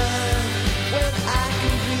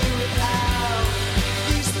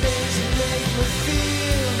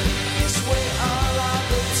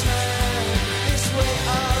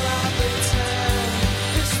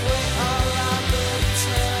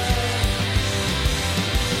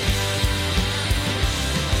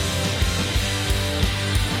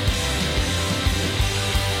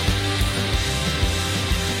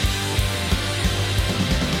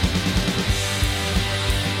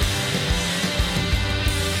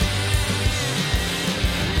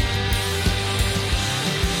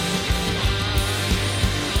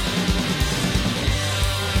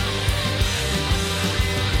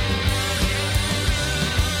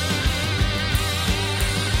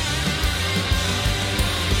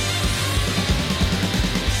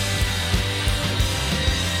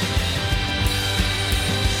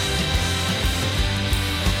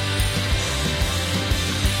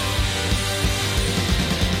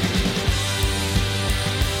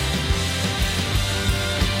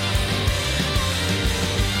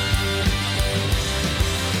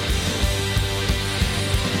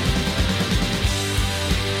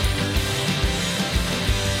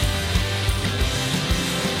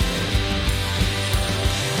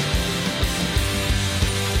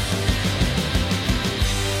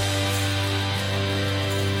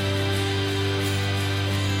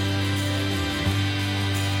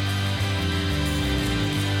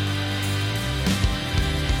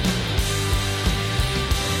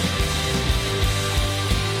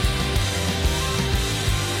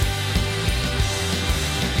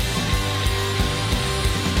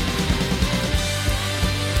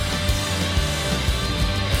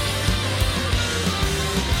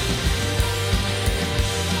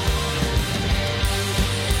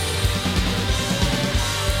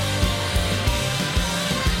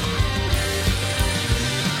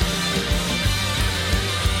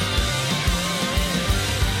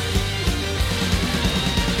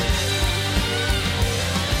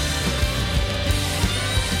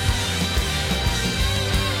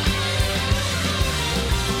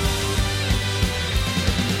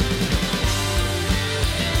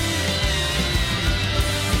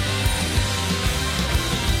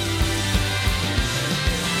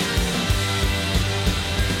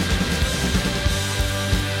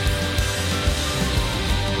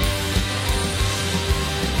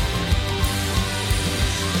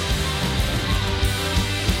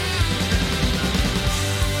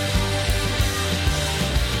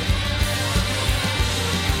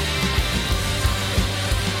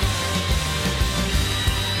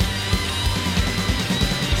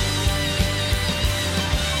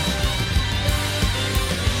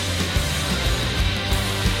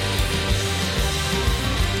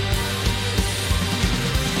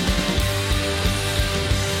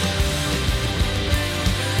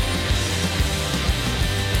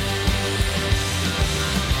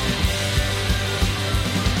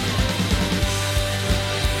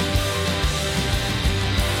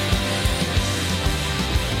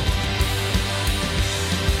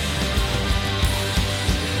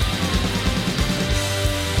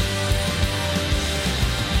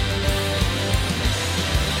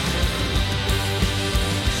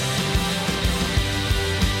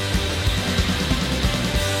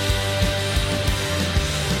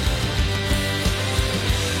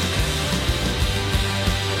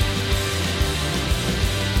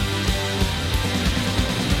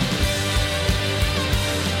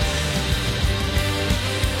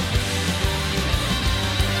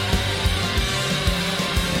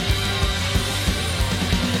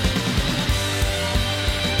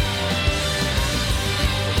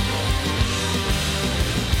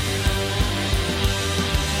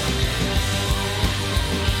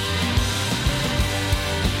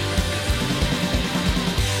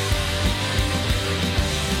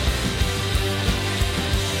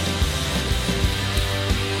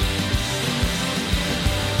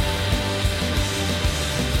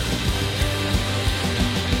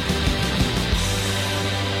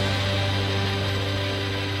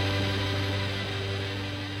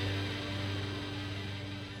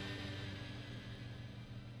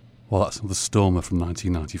 Well, that's The Stormer from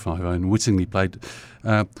 1995. I unwittingly played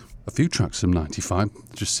a few tracks from 95.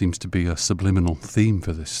 It just seems to be a subliminal theme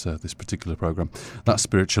for this particular programme. That's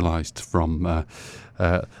Spiritualised from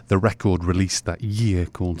the record released that year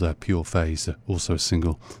called Pure Phase, also a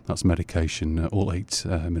single. That's Medication, all 8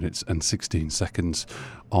 minutes and 16 seconds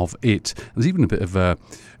of it. There's even a bit of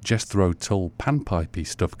Jethro Tull panpipey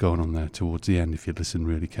stuff going on there towards the end if you listen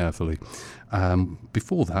really carefully.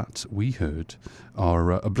 Before that, we heard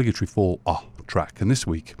our obligatory fall track, and this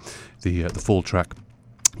week the fall track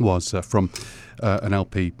was from an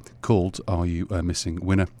LP called Are You a Missing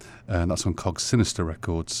Winner? And that's on Cog Sinister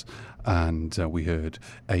Records, and we heard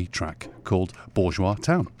a track called Bourgeois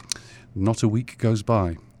Town. Not a week goes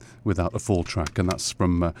by without a fall track, and that's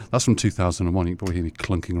from 2001. You can probably hear me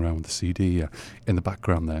clunking around with the CD in the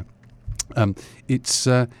background there. It's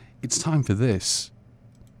time for this.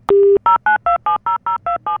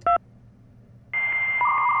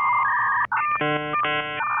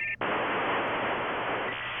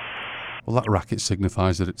 Well, that racket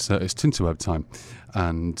signifies that it's Tinterweb time,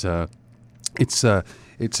 and it's a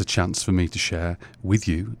chance for me to share with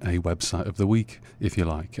you a website of the week, if you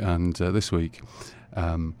like. And this week,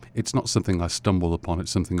 it's not something I stumbled upon.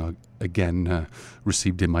 It's something I again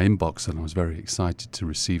received in my inbox, and I was very excited to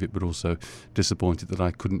receive it, but also disappointed that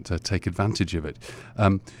I couldn't take advantage of it.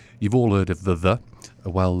 You've all heard of the.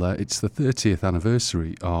 Well, it's the 30th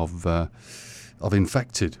anniversary of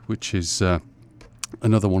Infected, which is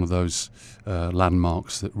another one of those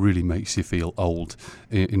landmarks that really makes you feel old.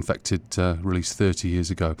 Infected released 30 years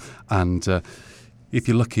ago, and if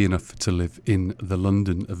you're lucky enough to live in the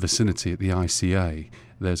London vicinity at the ICA,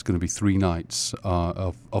 there's going to be 3 nights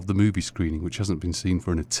of the movie screening, which hasn't been seen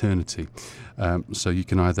for an eternity. So you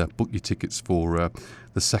can either book your tickets for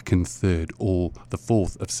the 2nd, 3rd or the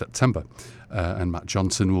 4th of September. And Matt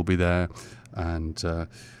Johnson will be there, and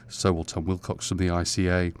so will Tom Wilcox from the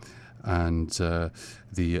ICA, and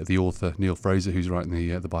the author Neil Fraser, who's writing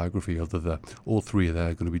the biography of the. All 3 are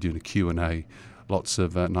there, going to be doing a Q&A. Lots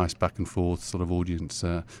of nice back and forth sort of audience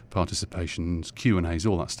participations, Q&As,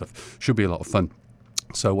 all that stuff. Should be a lot of fun.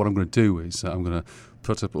 So what I'm going to do is I'm going to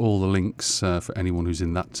put up all the links for anyone who's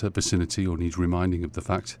in that vicinity or needs reminding of the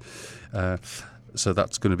fact. So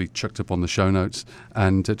that's going to be chucked up on the show notes.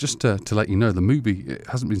 And just to let you know, the movie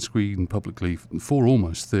hasn't been screened publicly for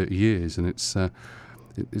almost 30 years, and it's the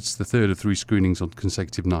 3rd of 3 screenings on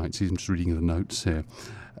consecutive nights. I'm just reading the notes here.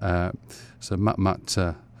 So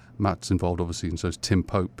Matt's involved, obviously, and so is Tim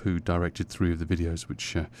Pope, who directed 3 of the videos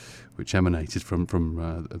which emanated from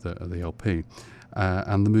the LP.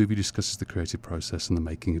 And the movie discusses the creative process and the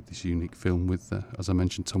making of this unique film with, as I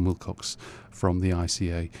mentioned, Tom Wilcox from the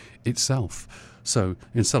ICA itself. So,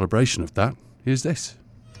 in celebration of that, here's this.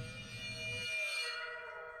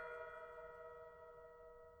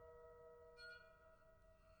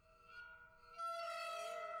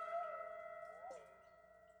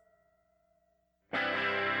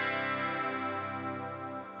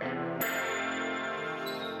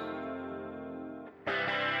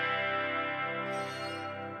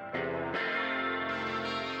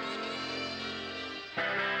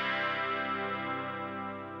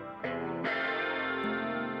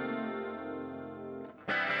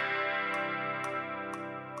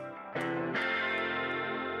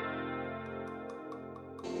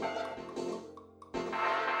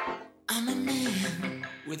 I'm a man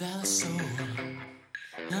without a soul,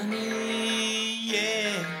 honey,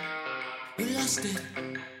 yeah. We lost it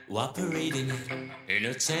while parading it in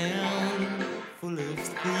a town full of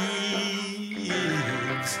thieves.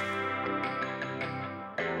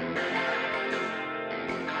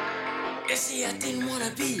 You see, I didn't want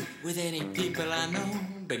to be with any people I know,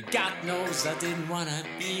 but God knows I didn't want to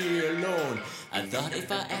be alone. I thought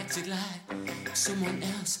if I acted like someone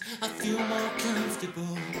else, I'd feel more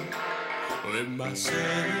comfortable with myself.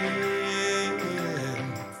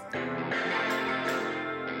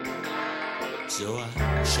 So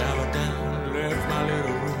I showered down, left my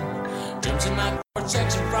little room, jumped in my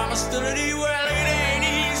protection from hostility. Well, it ain't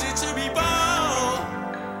easy to be born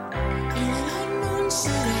in an unknown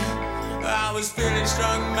city. I was feeling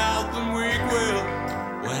strong-mouthed and weak-willed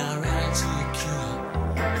when I ran to the cure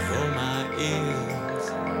for my ills.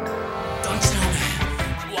 Don't tell me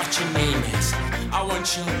what your name is. I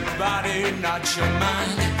want your body, not your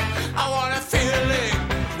mind. I want a feeling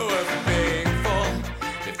worth paying for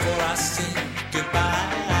before I say goodbye.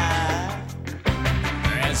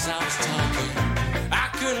 As I was talking, I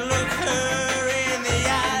could look her in the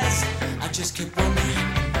eyes. I just kept wondering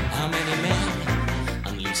how many men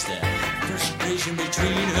unleashed their frustration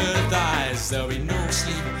between her thighs. There'll be no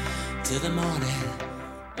sleep till the morning.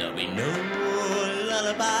 There'll be no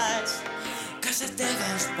lullabies the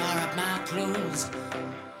devil's borrowed my clothes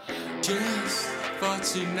just for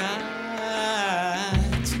tonight.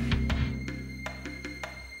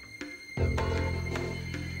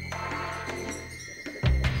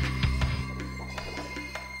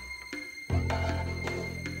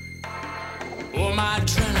 Oh, my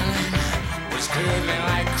adrenaline was curdling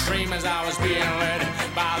like cream as I was being led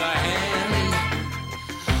by the hand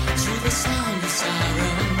through the sound of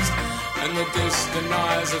sirens and the distant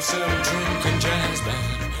noise of some drunken jazz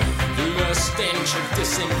band, through the stench of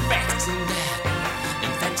disinfectant that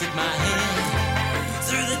infected my head,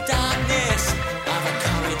 through the darkness of a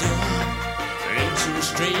corridor into a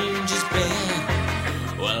stranger's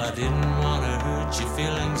bed. Well, I didn't want to hurt your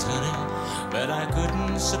feelings, honey, but I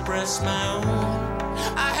couldn't suppress my own.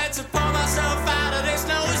 I had to pull myself out of this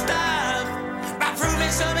nosedive by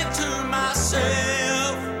proving something to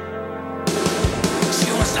myself. She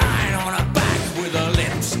was lying on her back with her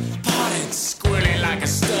lips parted, squealing like a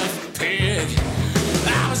stuffed pig.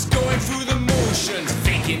 I was going through the motions,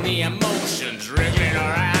 faking the emotions, wriggling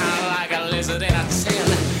around like a lizard in a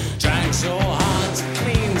tin, trying so hard to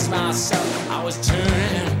cleanse myself. I was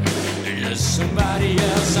turning into somebody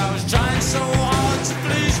else. I was trying so hard to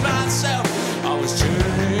please myself. I was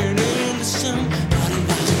turning into somebody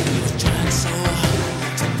else. I was trying so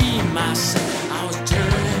hard to be myself. I was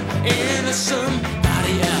turning into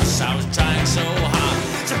somebody else. I was trying so hard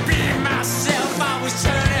to be myself. I was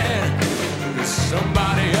turning into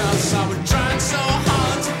somebody else. I was trying so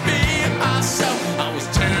hard to be myself. I was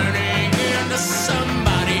turning into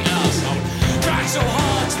somebody else. I was trying so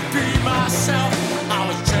hard to be myself. I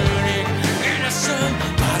was turning into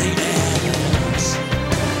somebody else.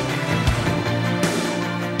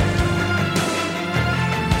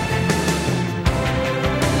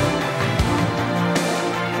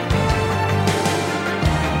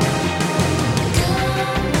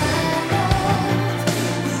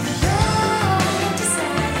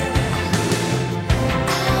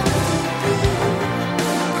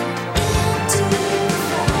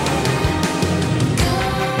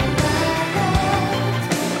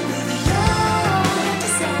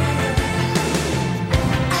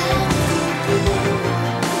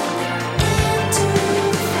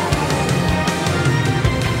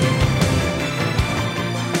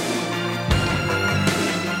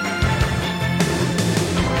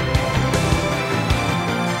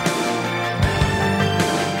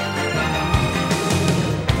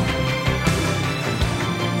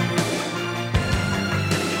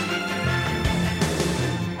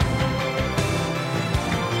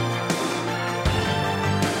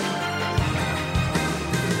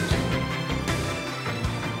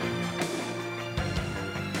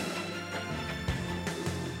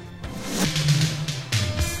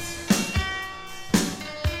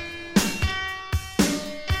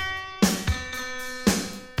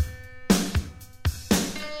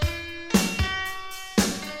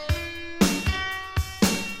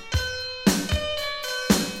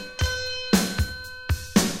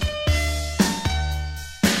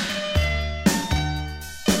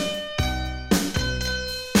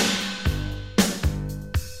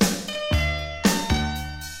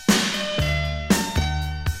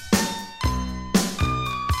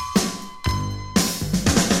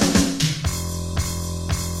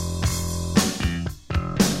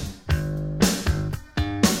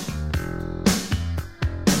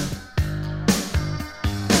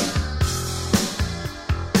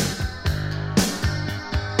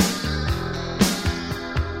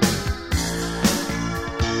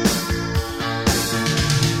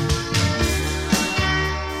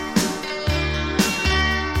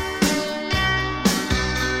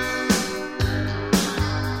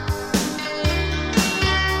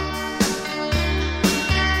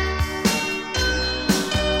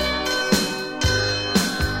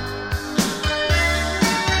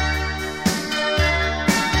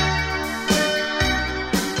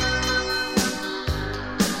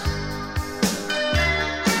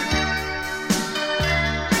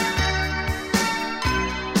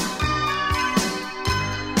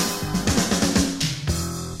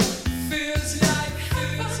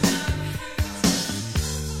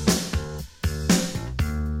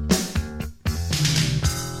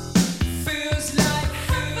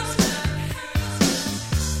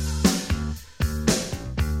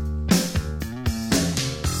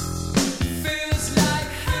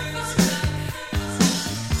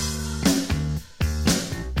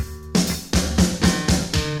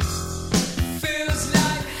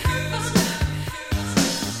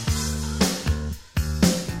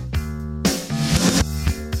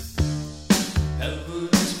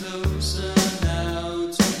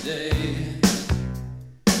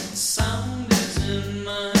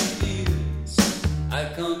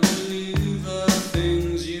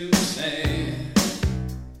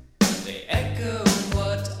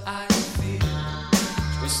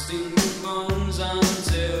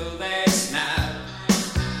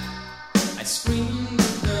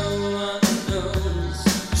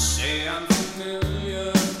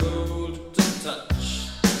 familiar cold to touch,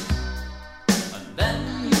 and then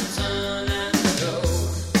you turn and go.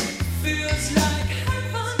 Feels like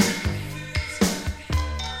heaven.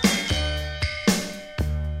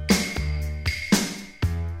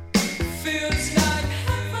 Feels like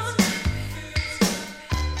heaven.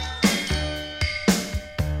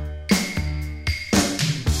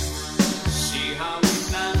 See how we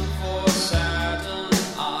plan for Saturn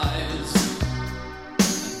eyes,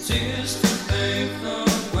 and tears to pave the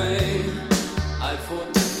way. I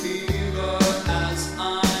fought the fever as I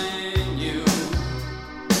knew.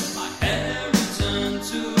 My hair returned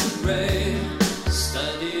to gray.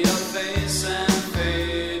 Study your face and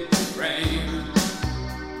fade the rain.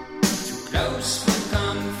 Too close for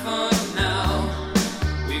comfort now.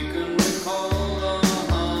 We can recall the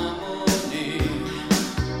harmony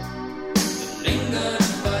that lingered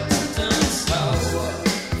but turned slow.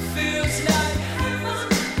 Feels like heaven.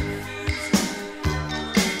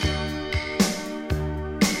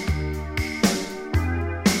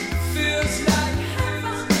 Feels like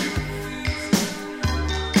heaven.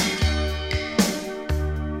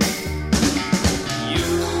 You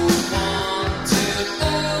wanted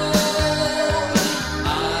all I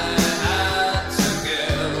had to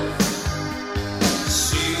give.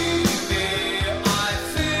 See me, I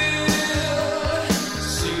feel.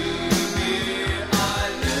 See me, I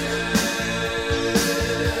live.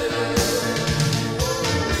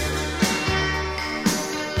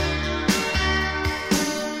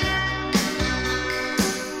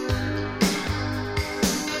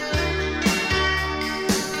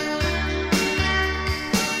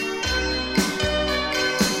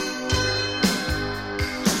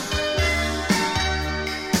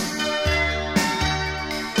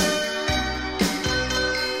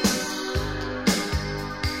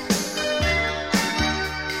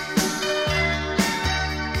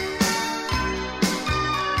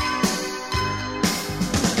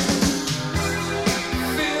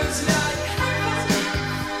 Feels like feels like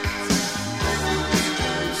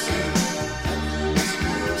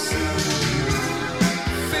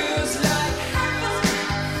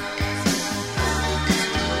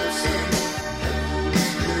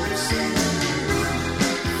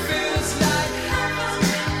feels like feels like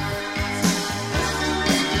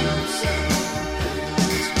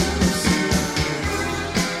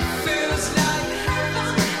feels like feels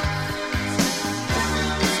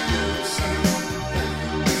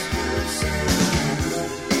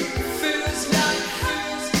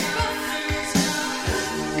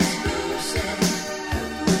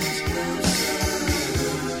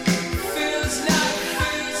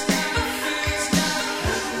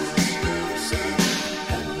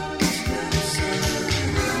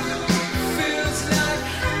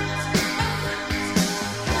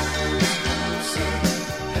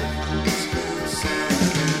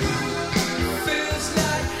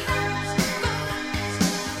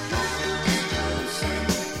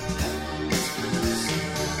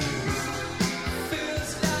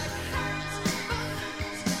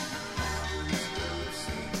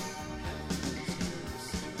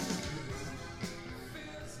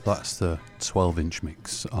That's the 12-inch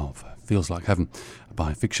mix of Feels Like Heaven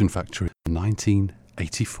by Fiction Factory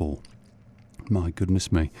 1984. My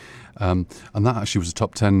goodness me. And that actually was a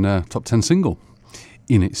top 10 single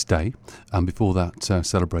in its day. And before that,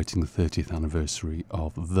 celebrating the 30th anniversary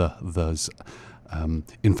of The's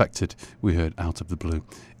Infected, we heard Out of the Blue,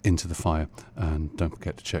 Into the Fire. And don't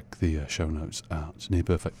forget to check the show notes out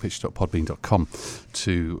nearperfectpitch.podbean.com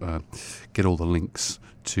to get all the links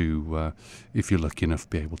to, if you're lucky enough,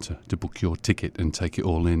 be able to book your ticket and take it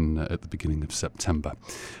all in at the beginning of September.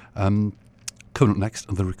 Coming up next,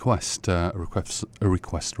 the request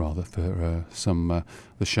rather for some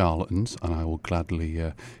the Charlatans, and I will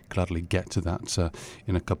gladly get to that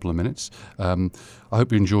in a couple of minutes. I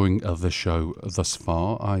hope you're enjoying the show thus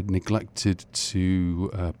far. I neglected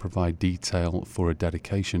to provide detail for a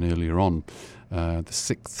dedication earlier on. The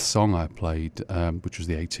sixth song I played, which was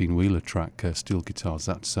the 18-wheeler track, Steel Guitars,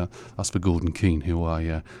 that's for Gordon Keane, who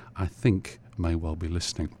I think may well be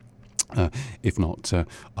listening. If not,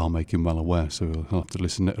 I'll make him well aware, so he'll have to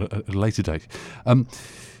listen at a later date.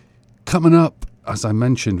 Coming up, as I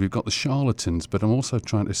mentioned, we've got the Charlatans, but I'm also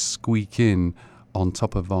trying to squeak in on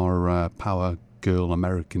top of our Power Girl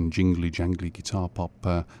American jingly jangly guitar pop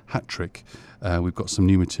hat trick. We've got some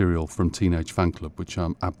new material from Teenage Fanclub, which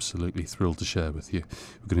I'm absolutely thrilled to share with you.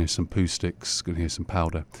 We're going to hear some Pooh Sticks, going to hear some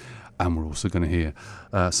Powder, and we're also going to hear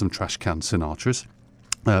some Trash Can Sinatras.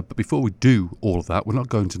 But before we do all of that, we're not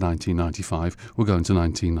going to 1995, we're going to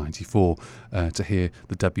 1994 to hear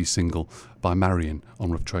the debut single by Marion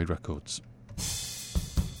on Rough Trade Records.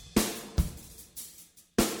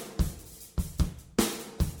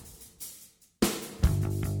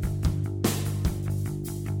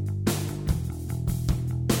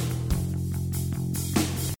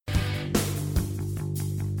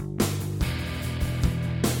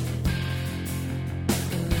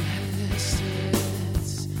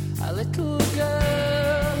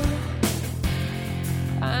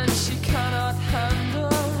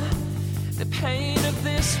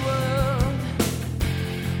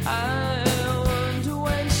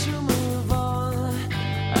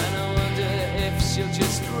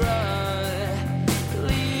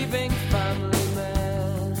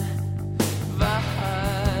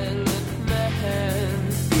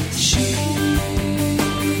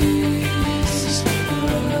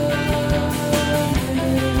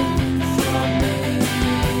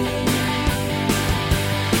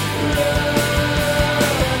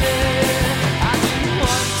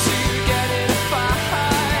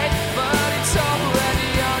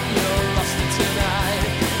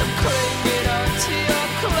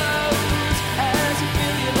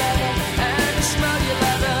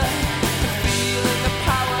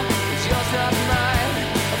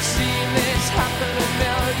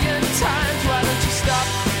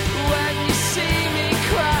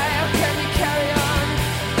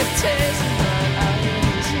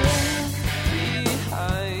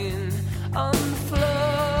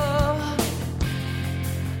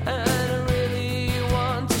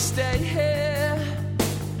 stay here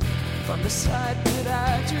from the side that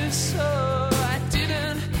I just saw. I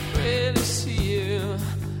didn't really see you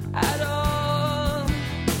at all,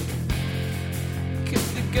 'cause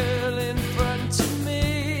the girl in front of me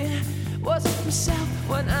wasn't herself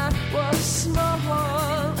when I was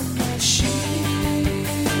small. And now she's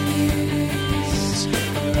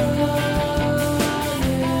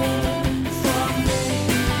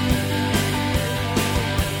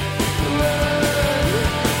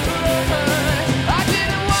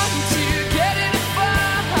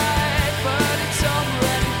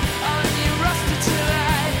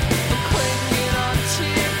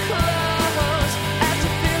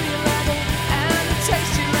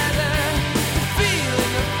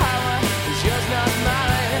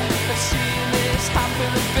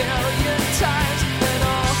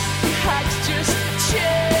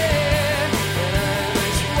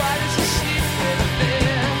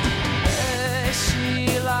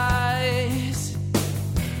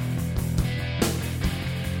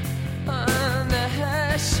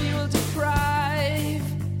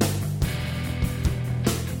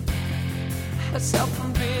herself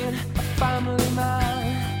from being a family man,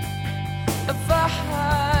 a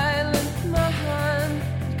violent man,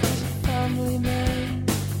 because a family man,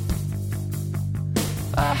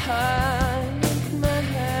 violent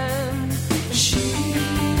man. She's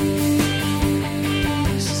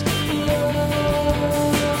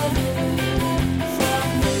running from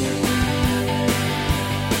me.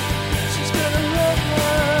 She's gonna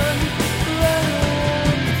run from me.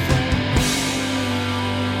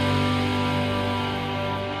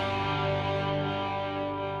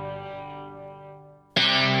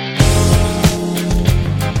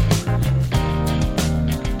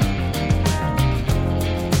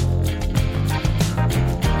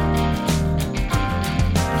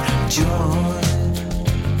 Joy,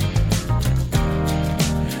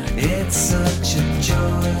 it's such a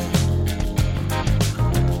joy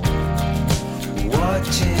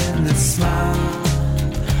watching the smile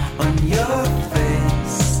on your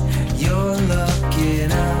face. You're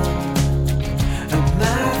looking up at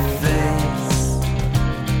my face.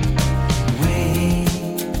 We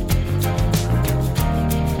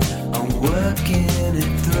are working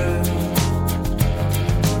it through,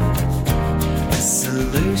 a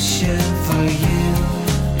solution for you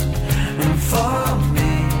and for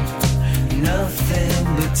me, nothing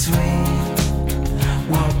between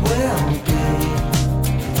what will be.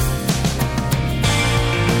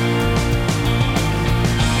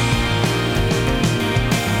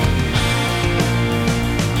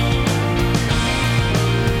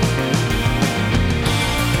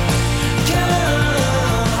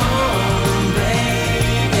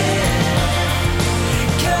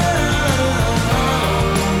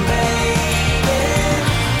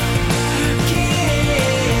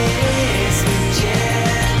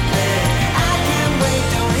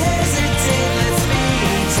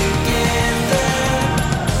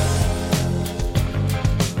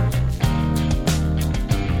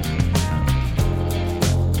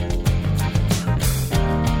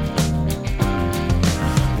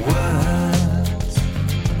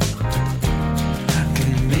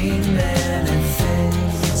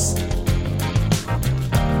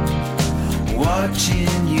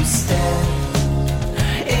 Watching you step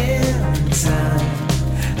in time,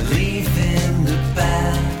 leaving the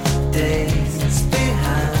bad days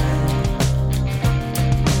behind.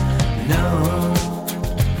 No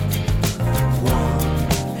one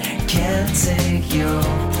can take your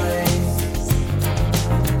place.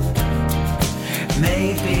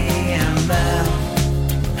 Maybe I'm out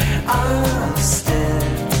of step.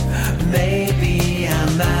 Maybe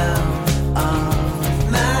I'm out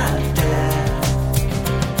of my depth.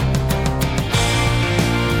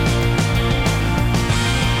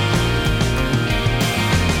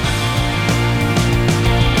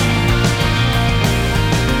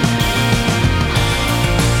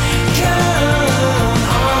 Come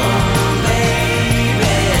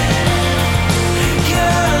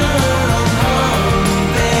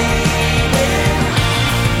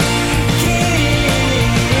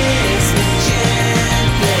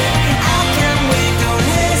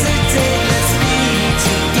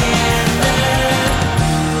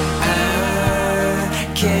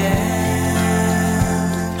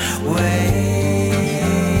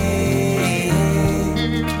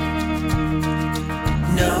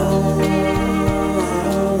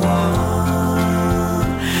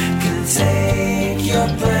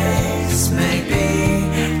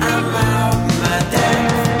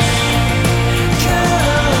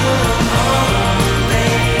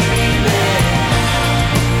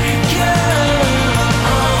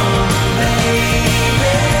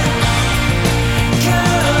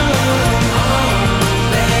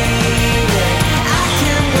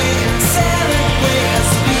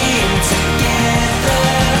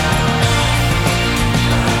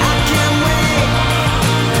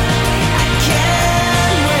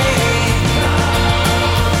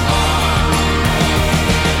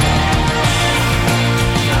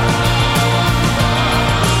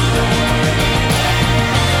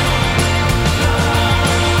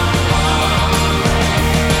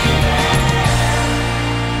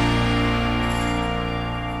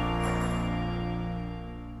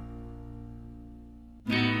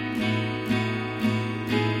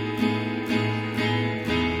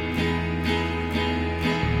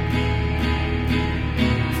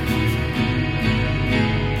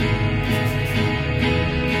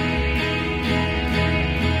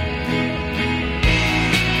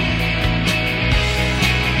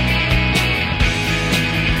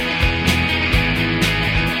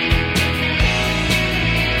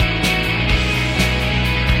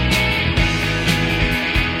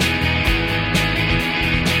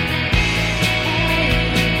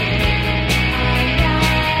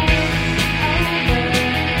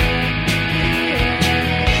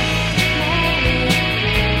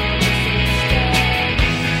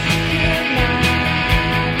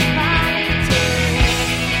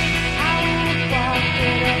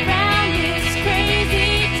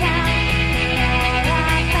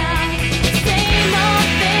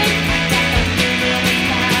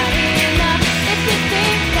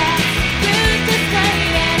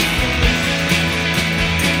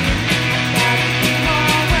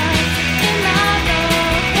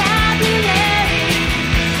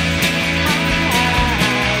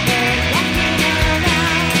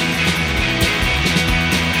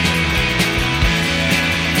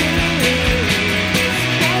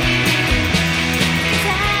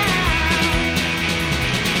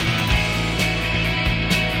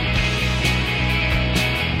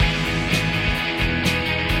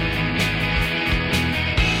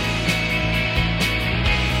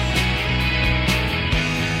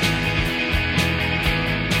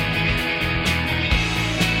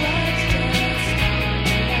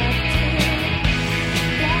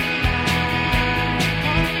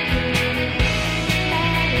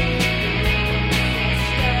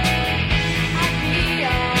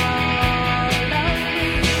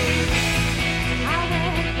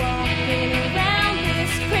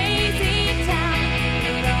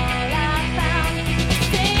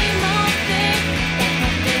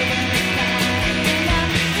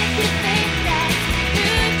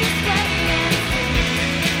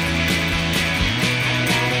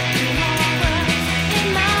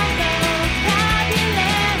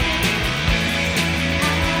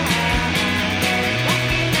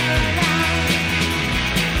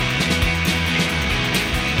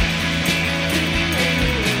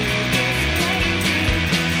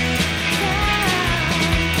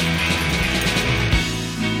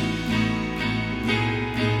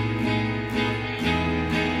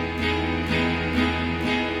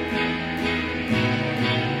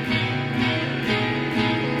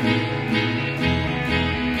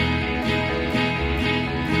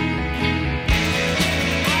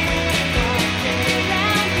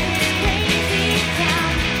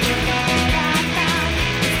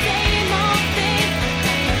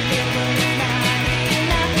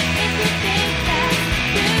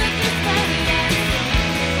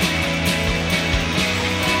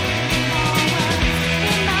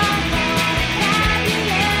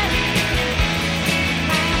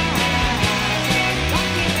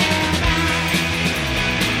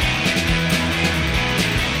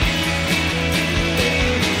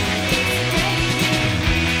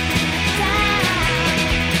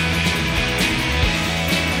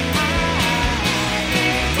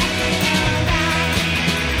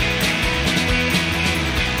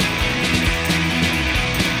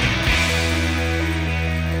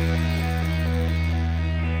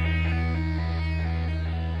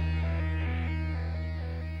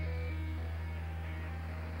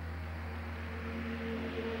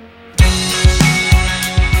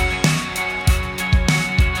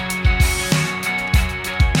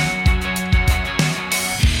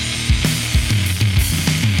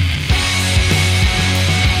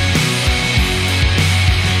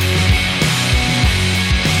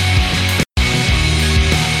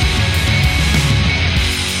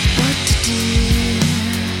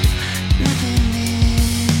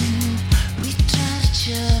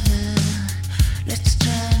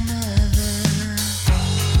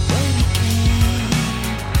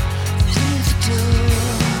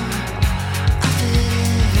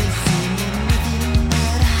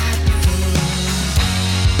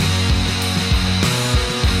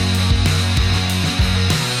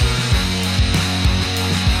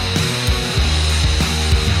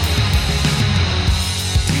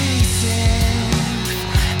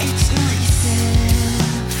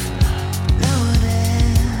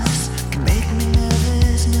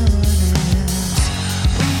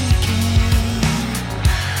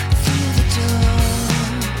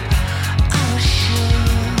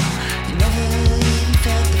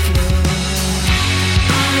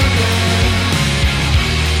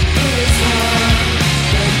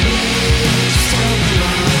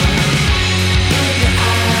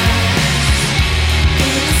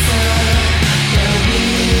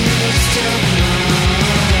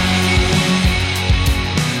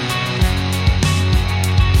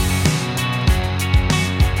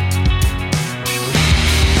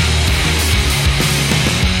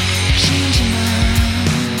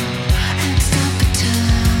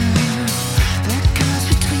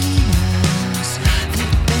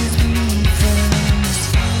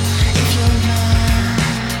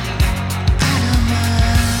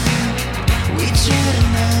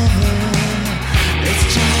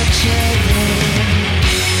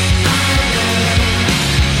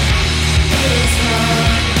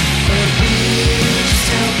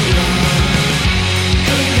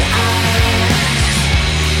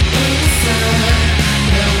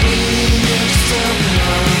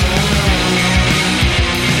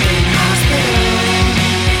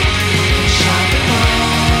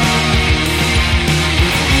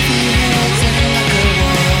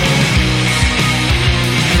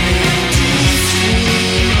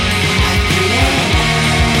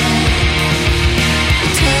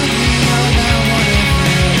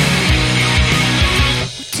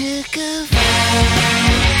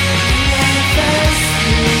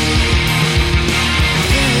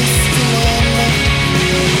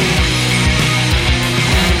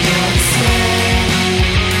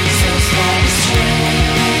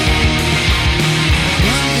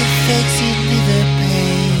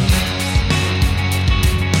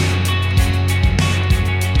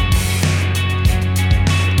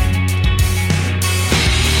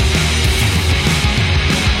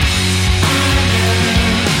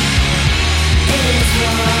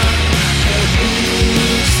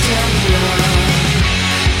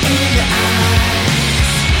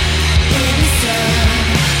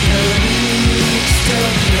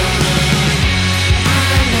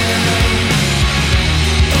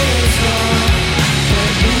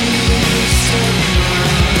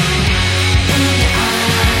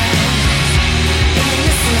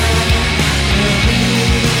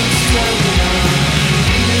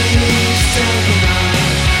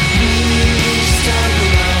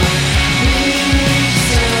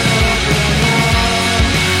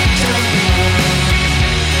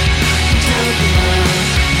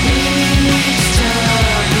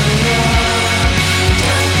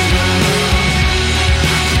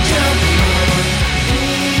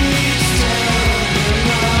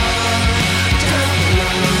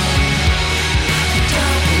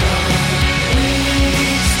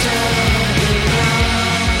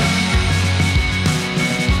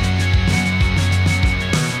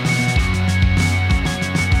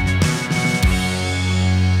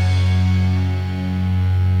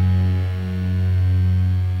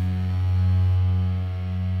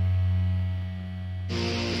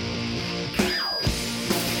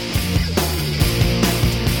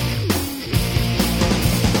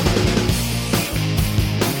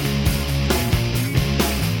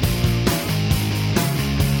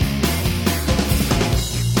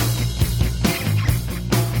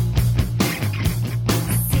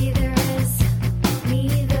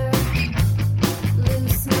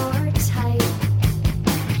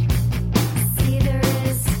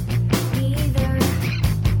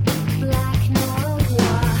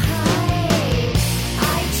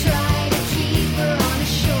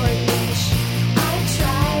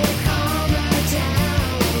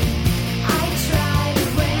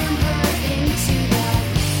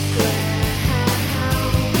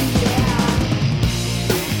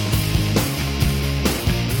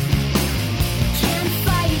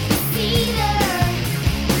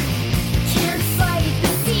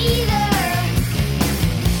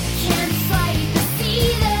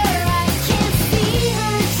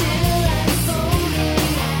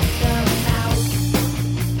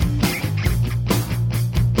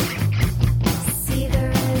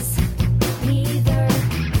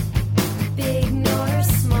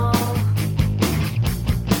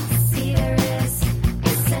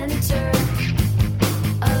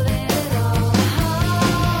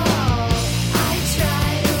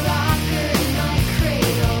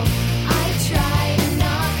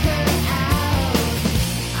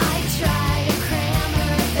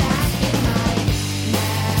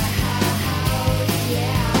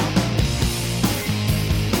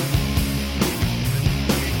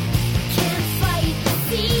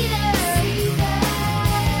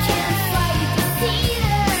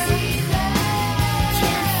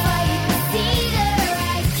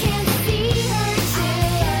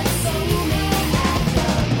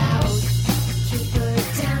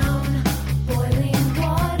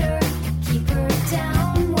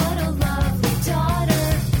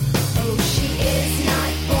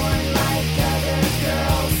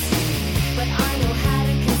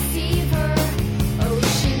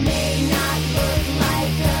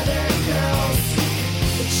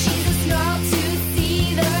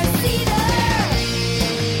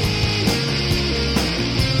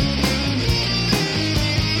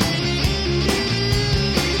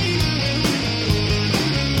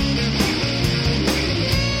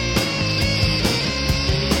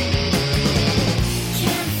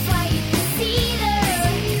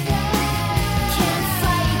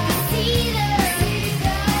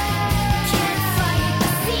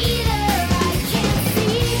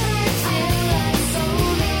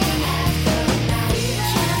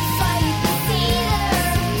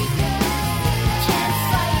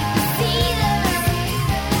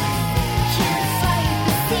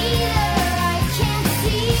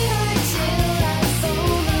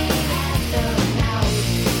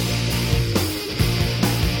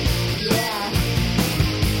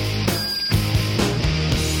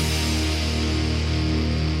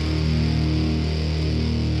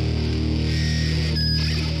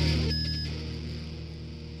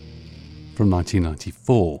from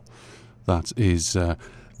 1994. That is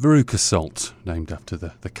Veruca Salt, named after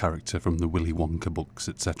the character from the Willy Wonka books,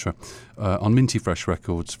 etc. On Minty Fresh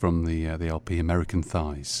Records from the LP American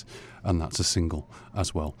Thighs, and that's a single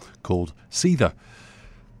as well called Seether.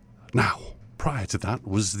 Now, prior to that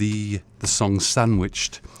was the song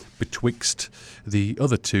Sandwiched betwixt the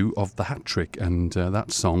other two of the hat trick, and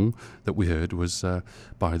that song that we heard was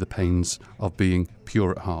by The Pains of Being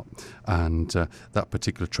Pure at Heart, and that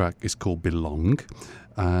particular track is called Belong,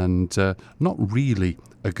 and not really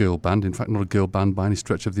a girl band, in fact not a girl band by any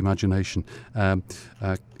stretch of the imagination.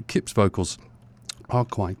 Kip's vocals are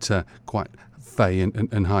quite fey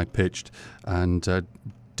and high pitched, and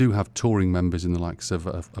do have touring members in the likes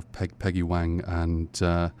of Peggy Wang and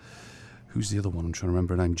who's the other one? I'm trying to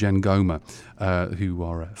remember her name. Jen Gomer, who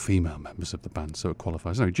are female members of the band, so it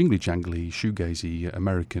qualifies. No, jingly jangly, shoegazy,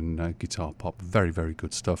 American guitar pop, very, very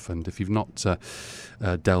good stuff. And if you've not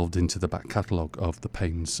delved into the back catalogue of The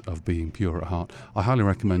Pains of Being Pure at Heart, I highly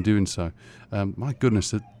recommend doing so. My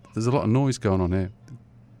goodness, there's a lot of noise going on here.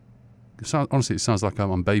 Honestly, it sounds like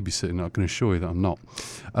I'm babysitting. I can assure you that I'm not.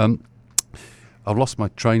 I've lost my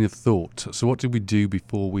train of thought. So what did we do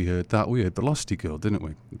before we heard that? We heard Velocity Girl, didn't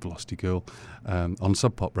we? Velocity Girl on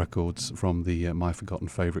Sub Pop Records from the My Forgotten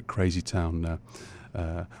Favourite Crazy Town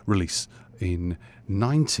release in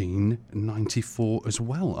 1994 as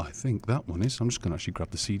well, I think that one is. I'm just going to actually grab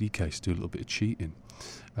the CD case, do a little bit of cheating.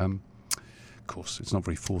 Of course, it's not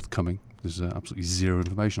very forthcoming. There's absolutely zero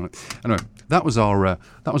information on it. Anyway, that was our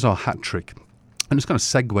hat trick. And it's kind of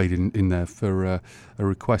segued in there for a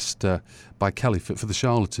request by Kelly for the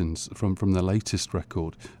Charlatans from their latest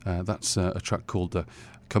record. That's a track called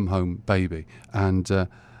Come Home Baby. And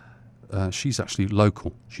she's actually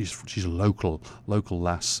local. She's a local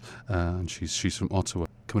lass, and she's from Ottawa.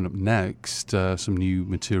 Coming up next, some new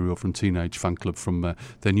material from Teenage Fanclub from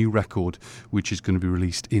their new record, which is going to be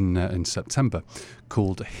released in September,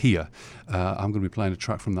 called Here. I'm going to be playing a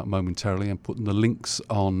track from that momentarily and putting the links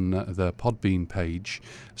on the Podbean page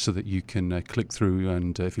so that you can click through.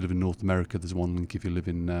 And if you live in North America, there's one link. If you live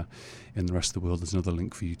in the rest of the world, there's another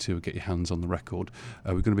link for you to get your hands on the record.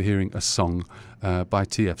 We're going to be hearing a song by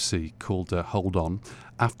TFC called Hold On.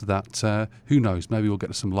 After that, who knows, maybe we'll get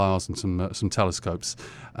to some Lars and some telescopes.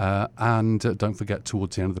 And don't forget,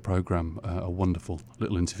 towards the end of the programme, a wonderful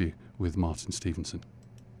little interview with Martin Stevenson.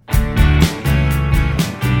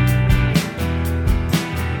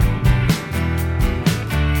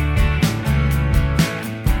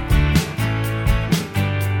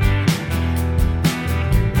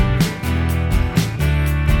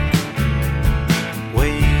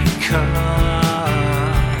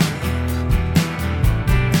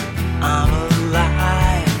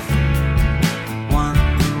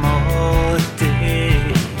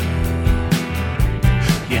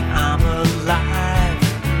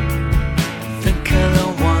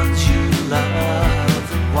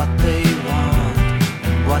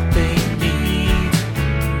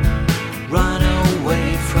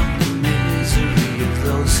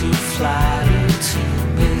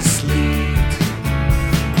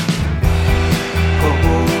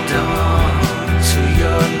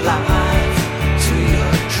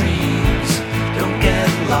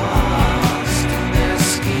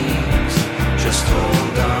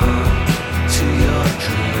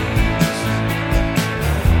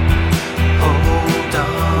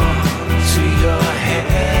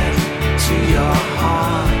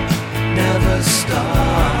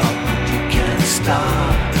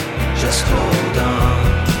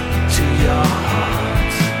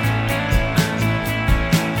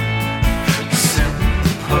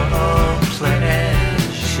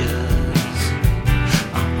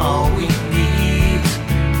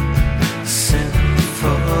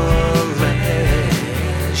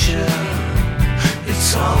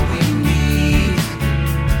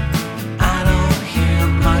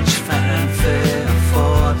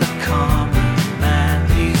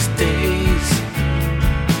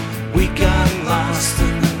 Lost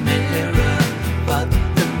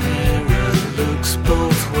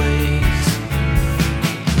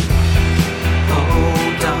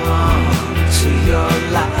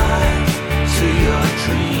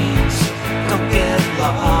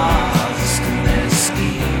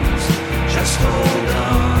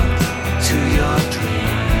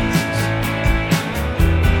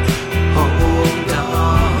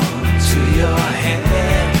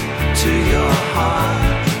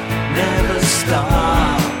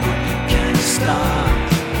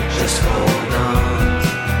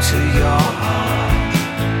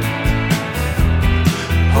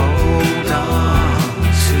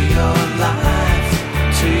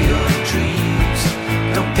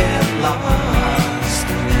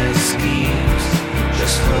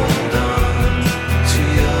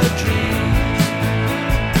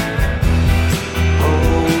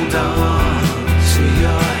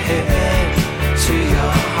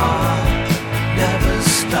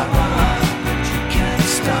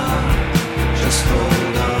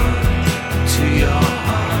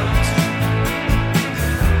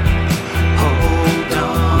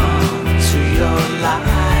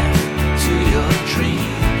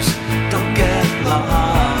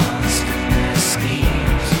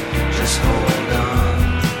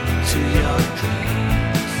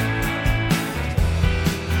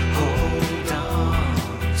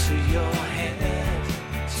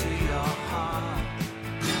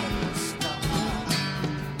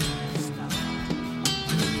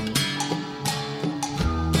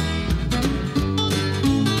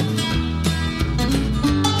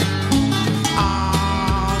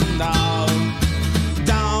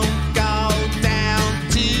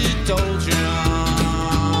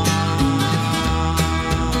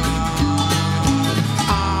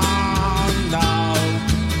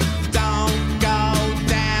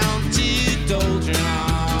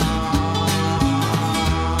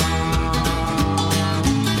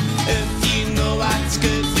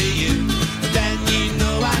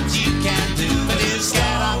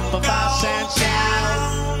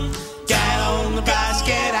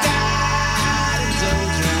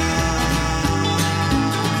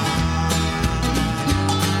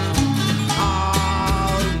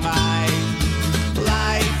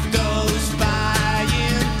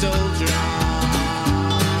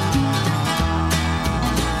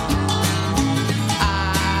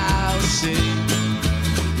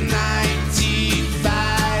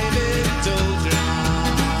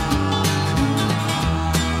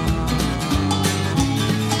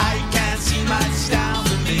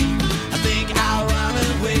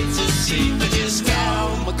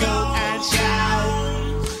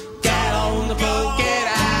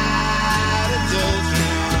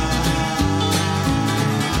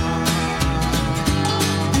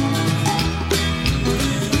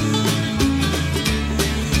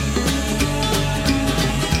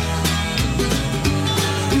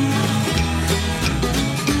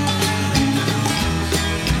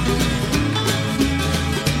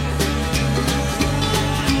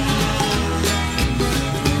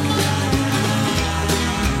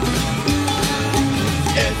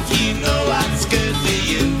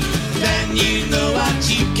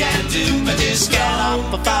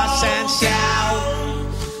a fuss and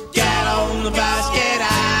shout. Get on the bus, get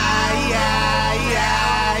out.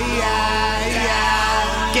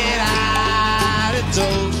 Get out of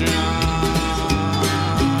Doldrum.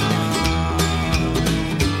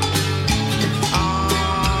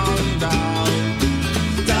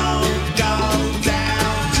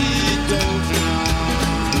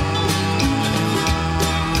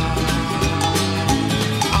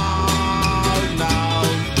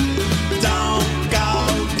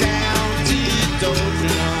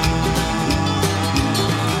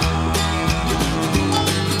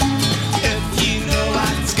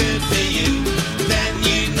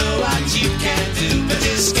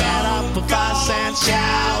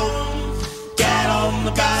 Shout, get on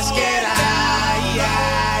the bus, get out.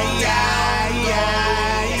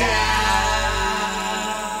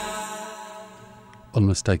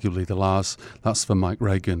 Unmistakably the Lars. That's for Mike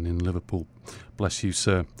Reagan in Liverpool. Bless you,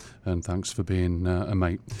 sir, and thanks for being a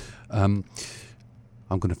mate. I'm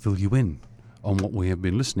going to fill you in on what we have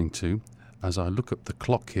been listening to as I look at the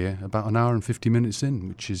clock here, about an hour and 50 minutes in,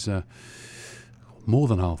 which is more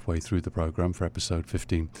than halfway through the programme for episode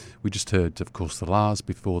 15. We just heard, of course, the Lars.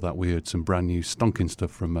 Before that, we heard some brand new stonking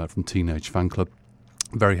stuff from Teenage Fanclub.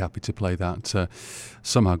 Very happy to play that.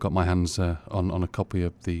 Somehow got my hands on a copy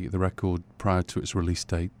of the record prior to its release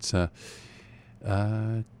date.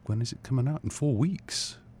 When is it coming out? In 4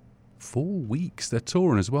 weeks. 4 weeks. They're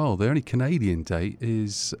touring as well. The only Canadian date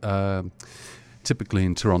is typically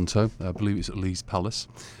in Toronto. I believe it's at Lee's Palace.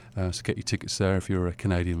 So get your tickets there if you're a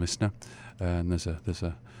Canadian listener. And there's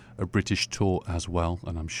a British tour as well,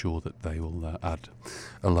 and I'm sure that they will add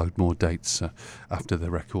a load more dates after the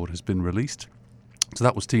record has been released. So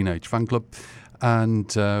that was Teenage Fanclub, and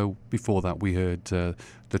before that we heard the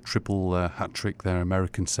triple hat trick, their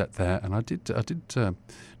American set there. And I did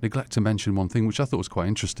neglect to mention one thing which I thought was quite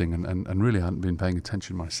interesting, and really hadn't been paying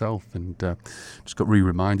attention myself, and just got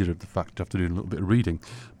re-reminded of the fact after doing a little bit of reading.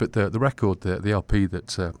 But the record, the LP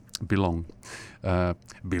that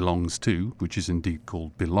belongs to, which is indeed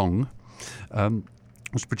called Belong,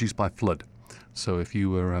 was produced by Flood. So if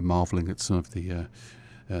you were marvelling at some of the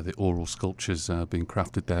oral sculptures being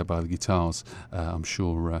crafted there by the guitars, I'm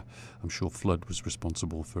sure Flood was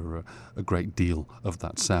responsible for a great deal of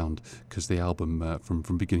that sound, because the album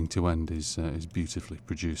from beginning to end is beautifully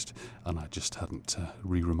produced, and I just hadn't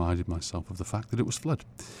re-reminded myself of the fact that it was Flood.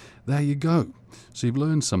 There you go. So you've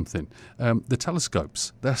learned something. The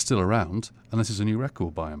Telescopes, they're still around, and this is a new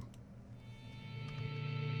record by them.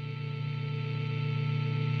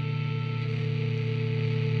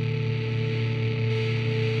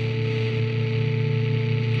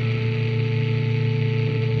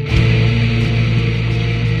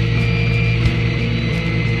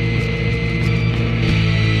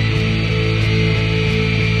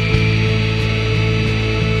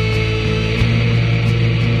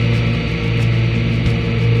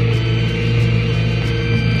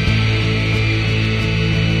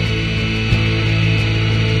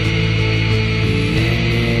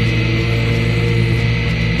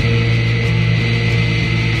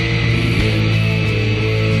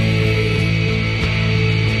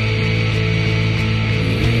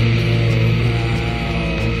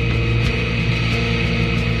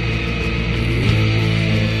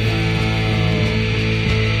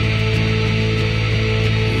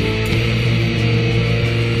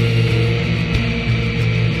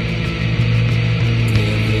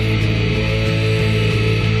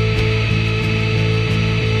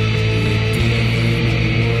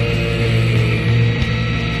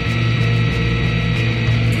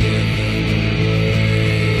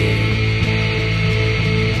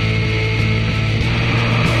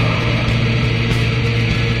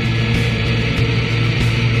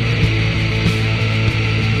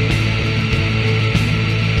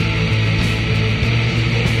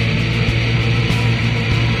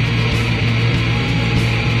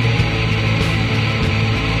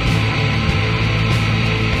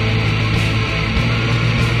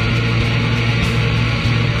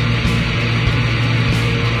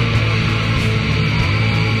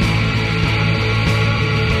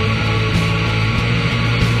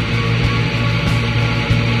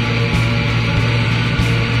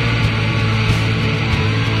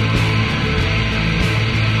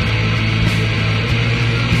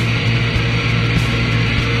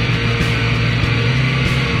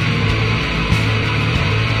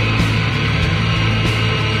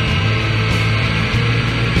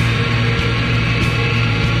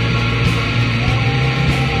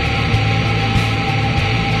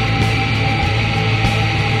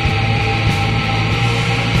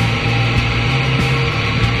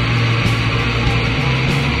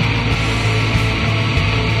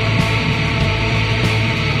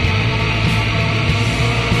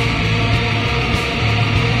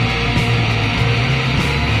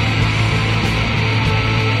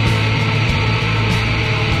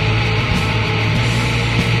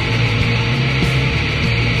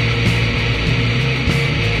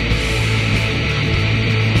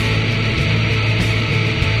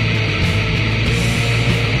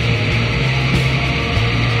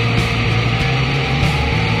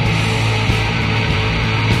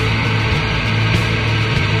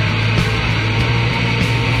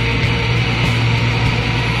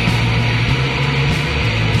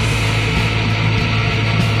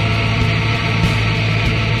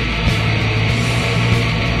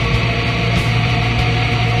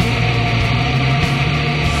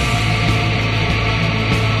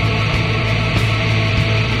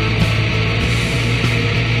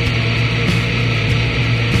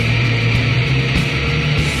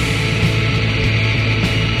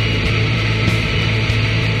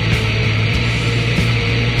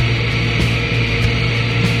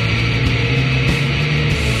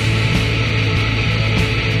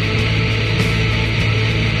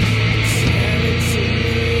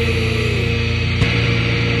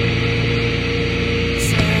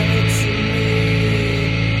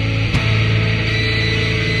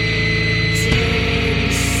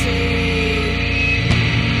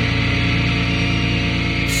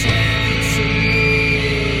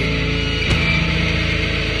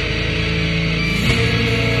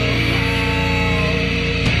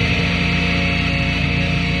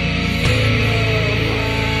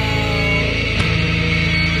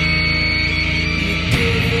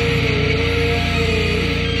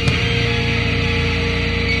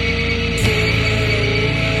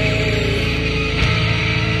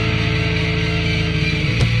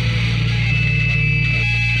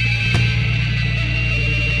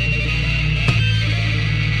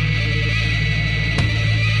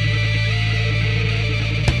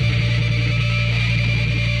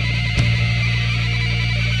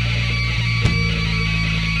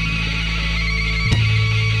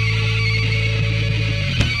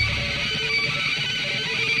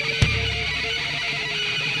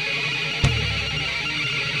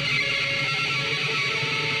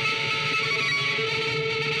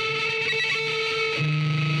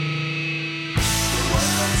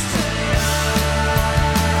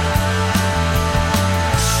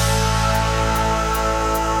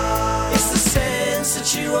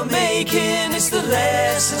 making, it's the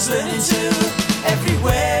lessons learning too.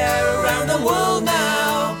 Everywhere around the world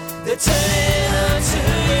now, they're turning on to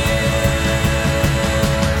you.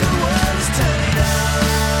 The world is turning on.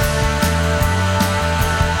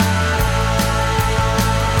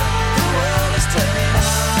 The world is turning on.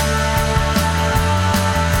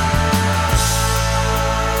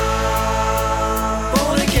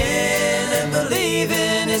 Born again and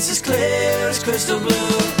believing, it's as clear as crystal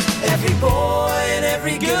blue. Every boy and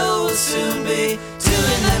every girl will soon be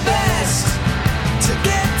doing their best to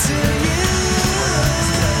get to you.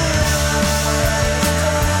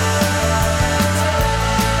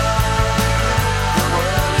 The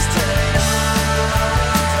world is turning on.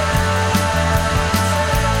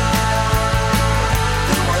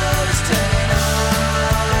 The world is turning on.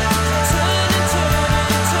 Turning,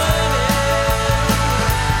 turning, turning.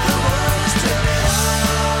 The world is turning on.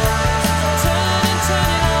 Turning,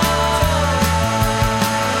 turning on.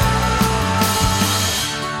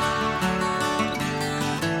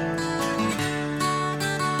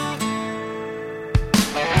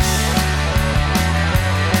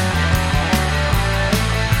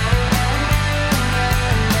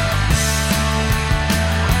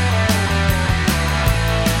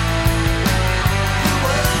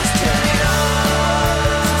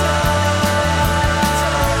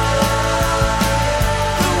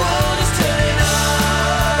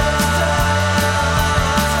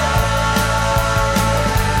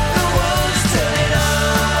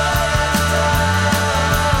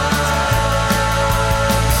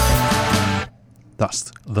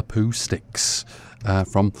 That's the Pooh Sticks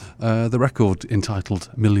from the record entitled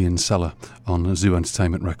Million Seller on Zoo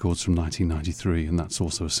Entertainment Records from 1993, and that's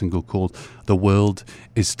also a single called The World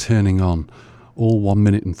Is Turning On. All 1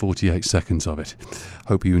 minute and 48 seconds of it.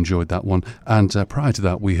 Hope you enjoyed that one. And prior to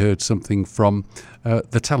that, we heard something from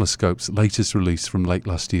the Telescope's latest release from late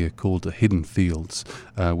last year called Hidden Fields.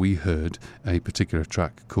 We heard a particular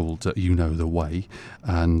track called You Know the Way,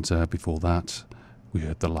 and before that, we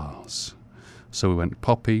heard the Lars. So we went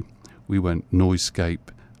Poppy, we went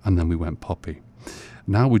Noisescape, and then we went Poppy.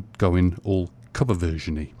 Now we're going all cover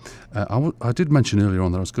version-y. I did mention earlier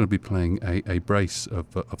on that I was going to be playing a brace of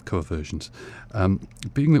cover versions.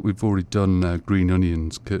 Being that we've already done Green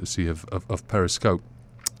Onions courtesy of Periscope,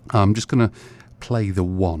 I'm just going to play the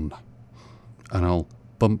one, and I'll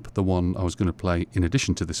bump the one I was going to play in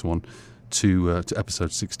addition to this one to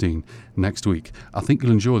episode 16 next week. I think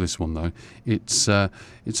you'll enjoy this one though. It's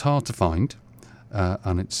hard to find,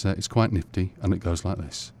 and it's quite nifty, and it goes like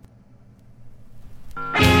this.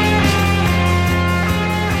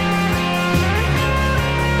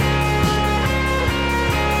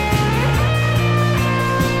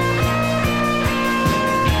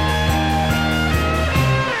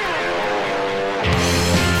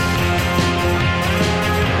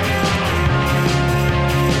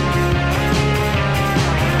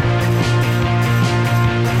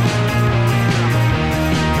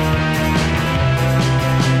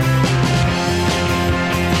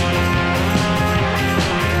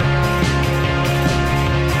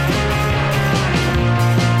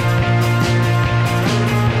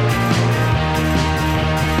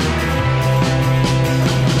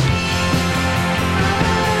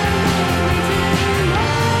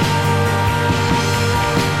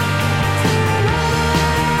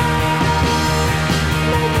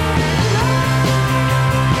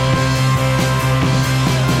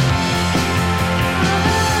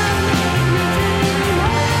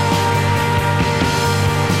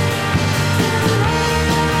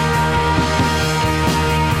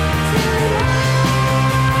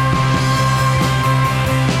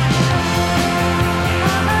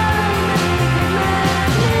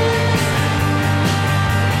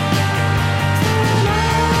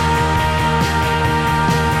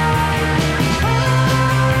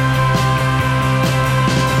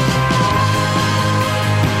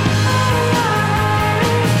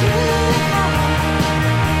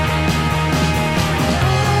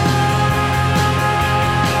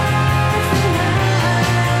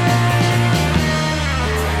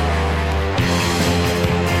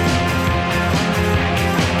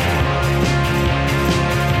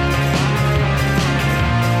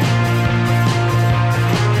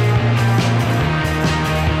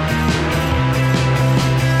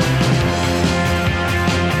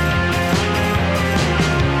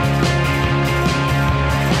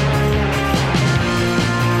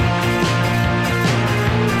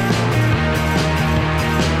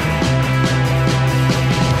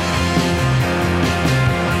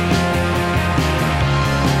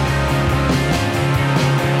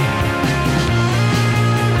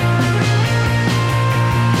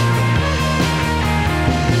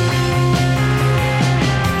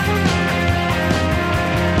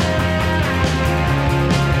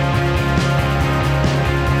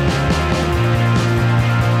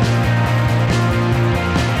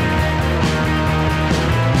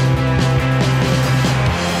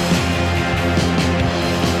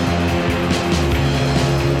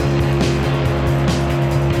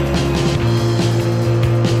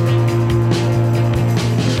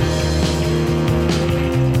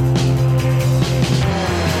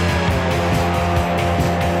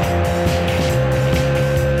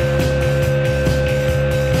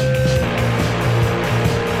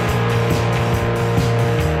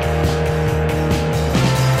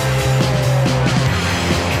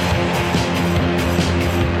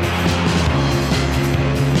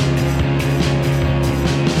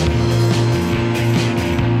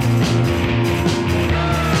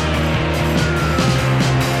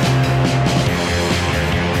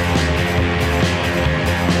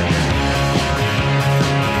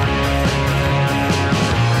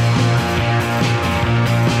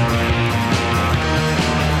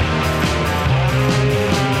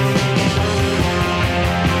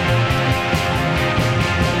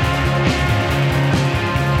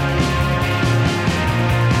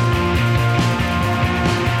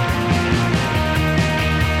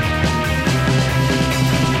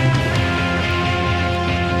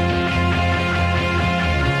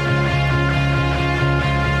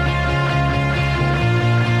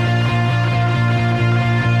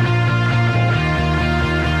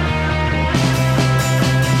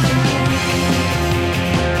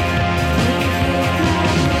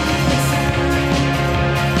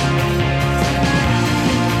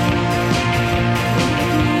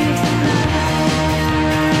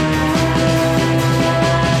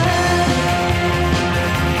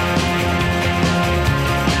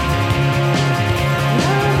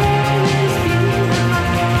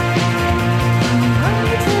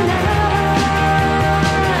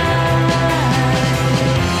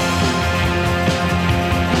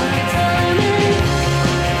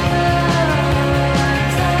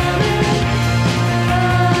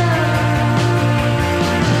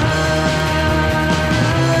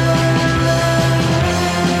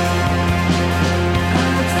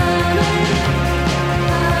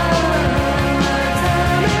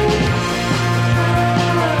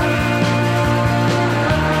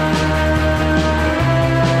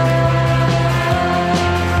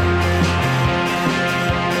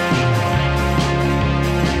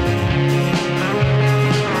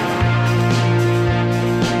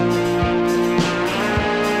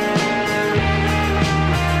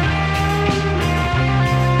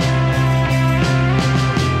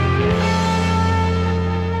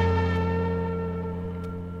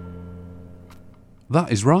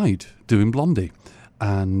 that is Ride doing Blondie.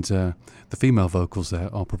 And the female vocals there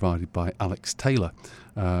are provided by Alex Taylor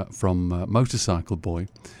from Motorcycle Boy.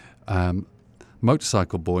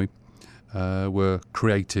 Motorcycle Boy were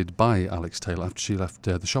created by Alex Taylor after she left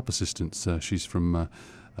the Shop Assistants. She's from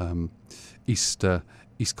East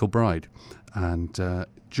Kilbride. And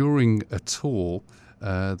during a tour,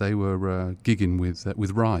 they were gigging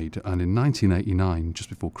with Ride, and in 1989, just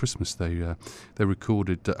before Christmas, they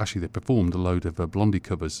recorded. Actually, they performed a load of Blondie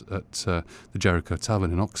covers at the Jericho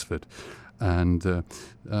Tavern in Oxford, and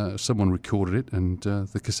someone recorded it, and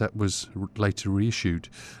the cassette was later reissued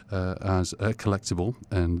as a collectible,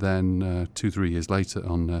 and then 2-3 years later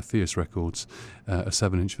on Fierce Records, a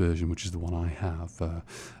 7-inch version, which is the one I have,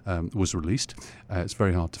 was released. It's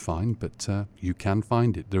very hard to find, but you can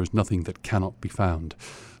find it. There is nothing that cannot be found.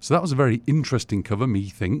 So that was a very interesting cover,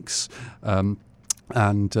 methinks. And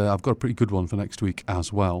I've got a pretty good one for next week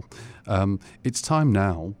as well. It's time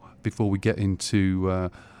now, before we get into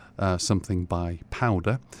something by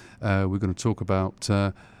Powder. We're going to talk about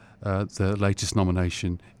the latest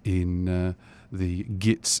nomination in the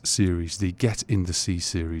GITS series, the Get in the Sea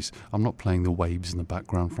series. I'm not playing the waves in the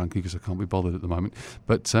background, frankly, because I can't be bothered at the moment.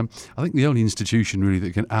 But I think the only institution really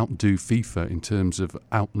that can outdo FIFA in terms of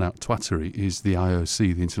out-and-out twattery is the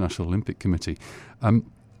IOC, the International Olympic Committee. I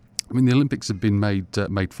mean, the Olympics have been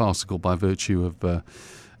made farcical by virtue of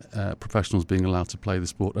professionals being allowed to play the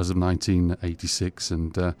sport as of 1986,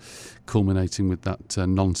 and culminating with that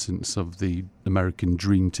nonsense of the American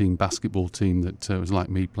Dream Team basketball team that was like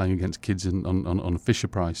me playing against kids on a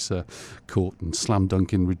Fisher-Price court and slam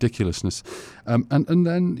dunking ridiculousness. And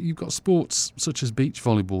then you've got sports such as beach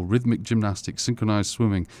volleyball, rhythmic gymnastics, synchronized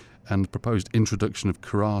swimming, and the proposed introduction of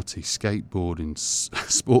karate, skateboarding,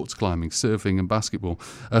 sports climbing, surfing and baseball,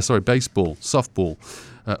 softball.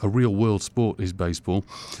 A real-world sport is baseball.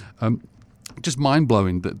 Just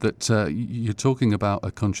mind-blowing that you're talking about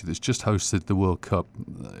a country that's just hosted the World Cup,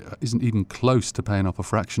 isn't even close to paying off a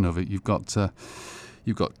fraction of it. You've got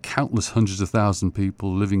countless hundreds of thousands of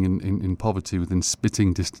people living in poverty within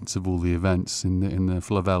spitting distance of all the events in the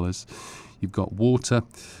favelas. You've got water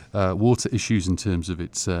issues in terms of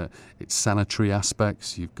its sanitary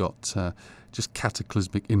aspects. You've got just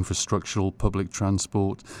cataclysmic infrastructural public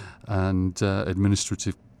transport and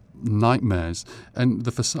administrative nightmares. And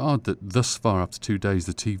the facade that thus far, after 2 days,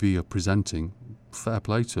 the TV are presenting, fair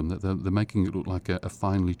play to them, that they're making it look like a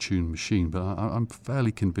finely tuned machine. But I'm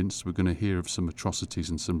fairly convinced we're going to hear of some atrocities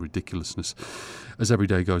and some ridiculousness as every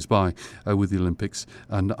day goes by with the Olympics.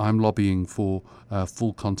 And I'm lobbying for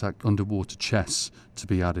full contact underwater chess to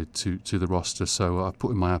be added to the roster. So I've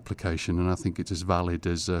put in my application, and I think it's as valid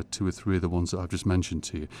as 2 or 3 of the ones that I've just mentioned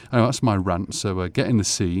to you. Anyway, that's my rant. So Get in the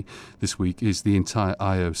Sea this week is the entire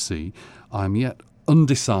IOC. I'm yet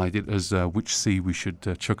undecided as which sea we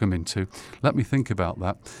should chuck them into. Let me think about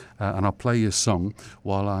that, and I'll play you a song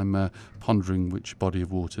while I'm pondering which body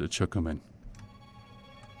of water to chuck them in.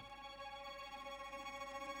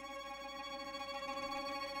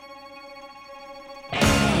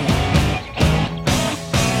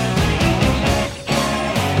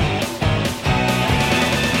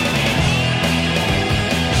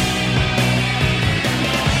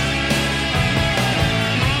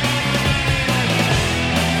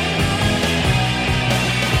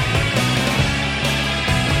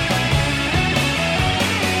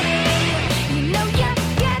 You know you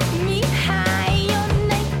get me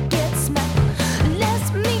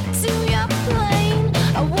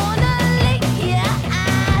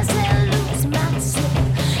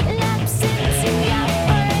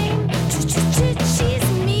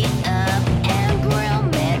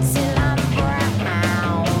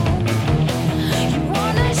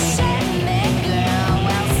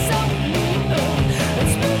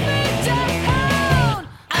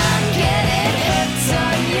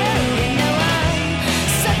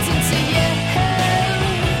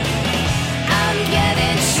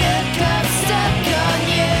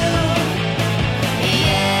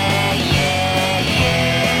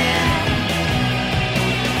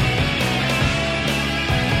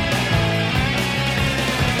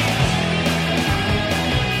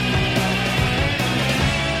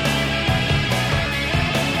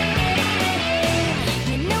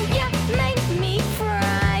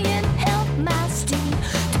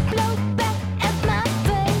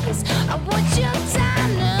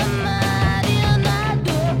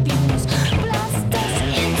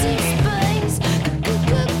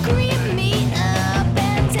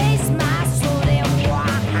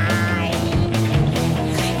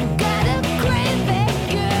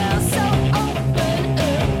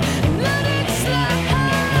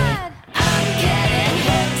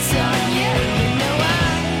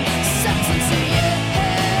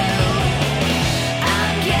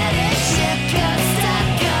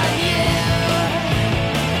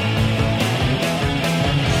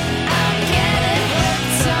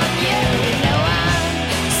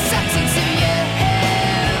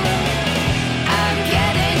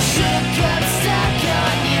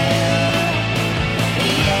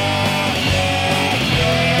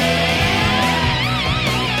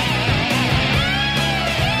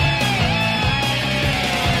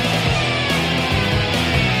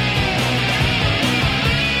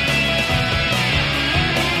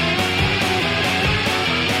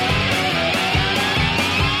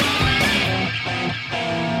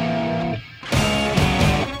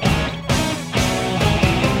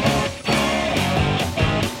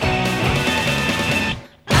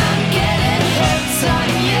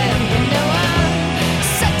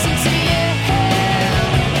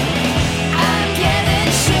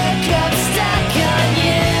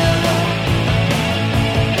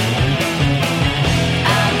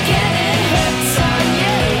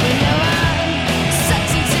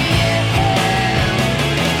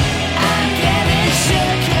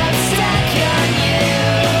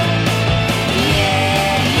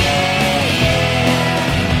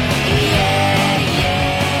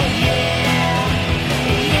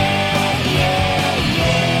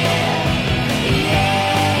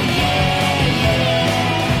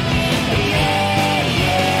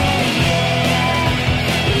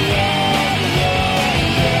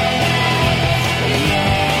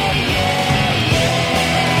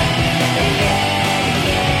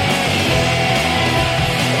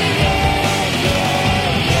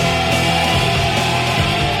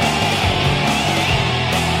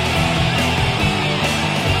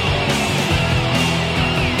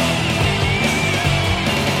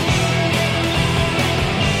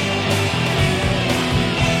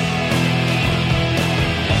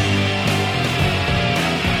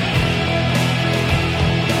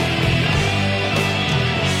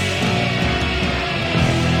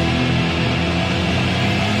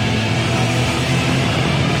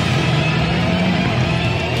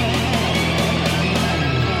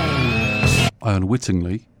I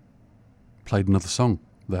unwittingly played another song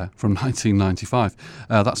there from 1995.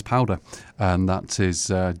 That's Powder, and that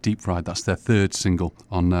is Deep Fried. That's their third single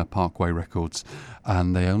on Parkway Records,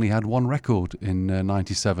 and they only had one record in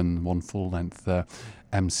 97, one full-length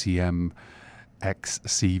MCM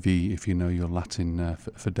XCV, if you know your Latin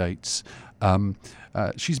for dates.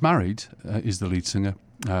 She's married, is the lead singer,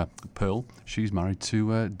 Pearl. She's married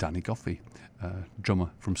to Danny Goffey,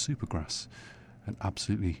 drummer from Supergrass. An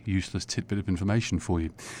absolutely useless tidbit of information for you.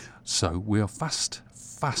 So we are fast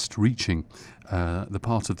reaching the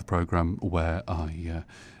part of the programme where I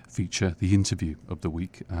feature the interview of the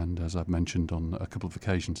week, and as I've mentioned on a couple of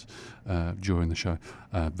occasions during the show,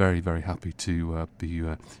 very, very happy to be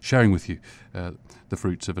sharing with you the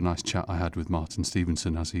fruits of a nice chat I had with Martin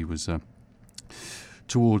Stevenson as he was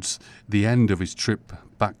towards the end of his trip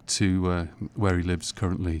back to where he lives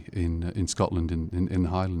currently in Scotland, in the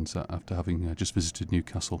Highlands, after having just visited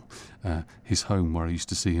Newcastle, his home, where I used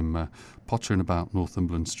to see him pottering about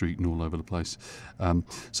Northumberland Street and all over the place.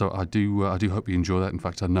 So I do hope you enjoy that. In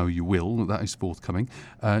fact, I know you will. That is forthcoming.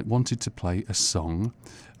 Wanted to play a song.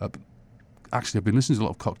 Actually, I've been listening to a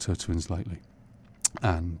lot of Cocteau Twins lately,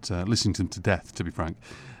 and listening to them to death, to be frank.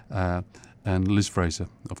 And Liz Fraser,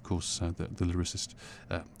 of course, the lyricist,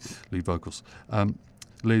 lead vocals.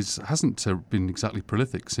 Liz hasn't been exactly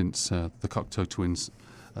prolific since the Cocteau Twins.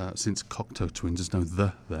 Since Cocteau Twins, there's no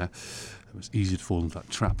 "the" there. It was easy to fall into that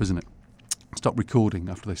trap, isn't it? Stopped recording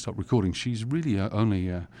after they stopped recording. She's really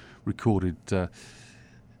only recorded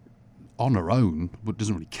on her own, but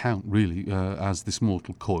doesn't really count really, as This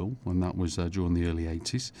Mortal Coil, and that was during the early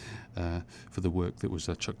 80s for the work that was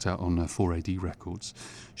chucked out on 4AD Records.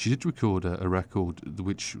 She did record a record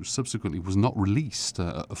which subsequently was not released,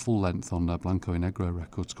 a full length on Blanco y Negro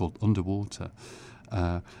Records called Underwater.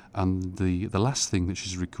 And the last thing that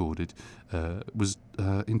she's recorded was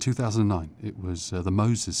in 2009. It was the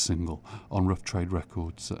Moses single on Rough Trade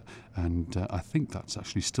Records, and I think that's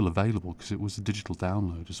actually still available because it was a digital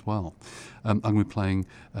download as well. I'm going to be playing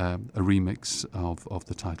a remix of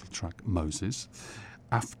the title track Moses.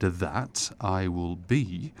 After that, I will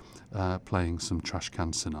be playing some Trash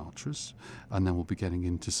Can Sinatras, and then we'll be getting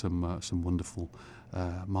into some wonderful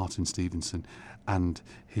Martin Stevenson and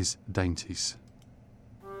his dainties.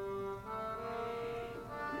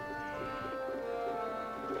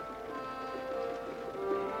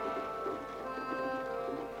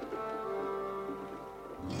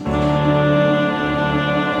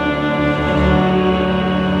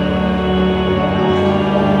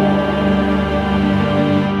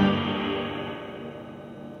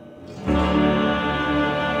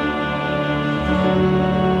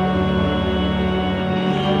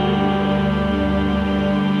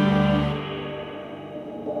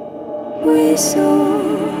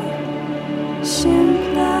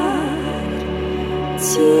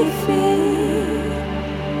 Do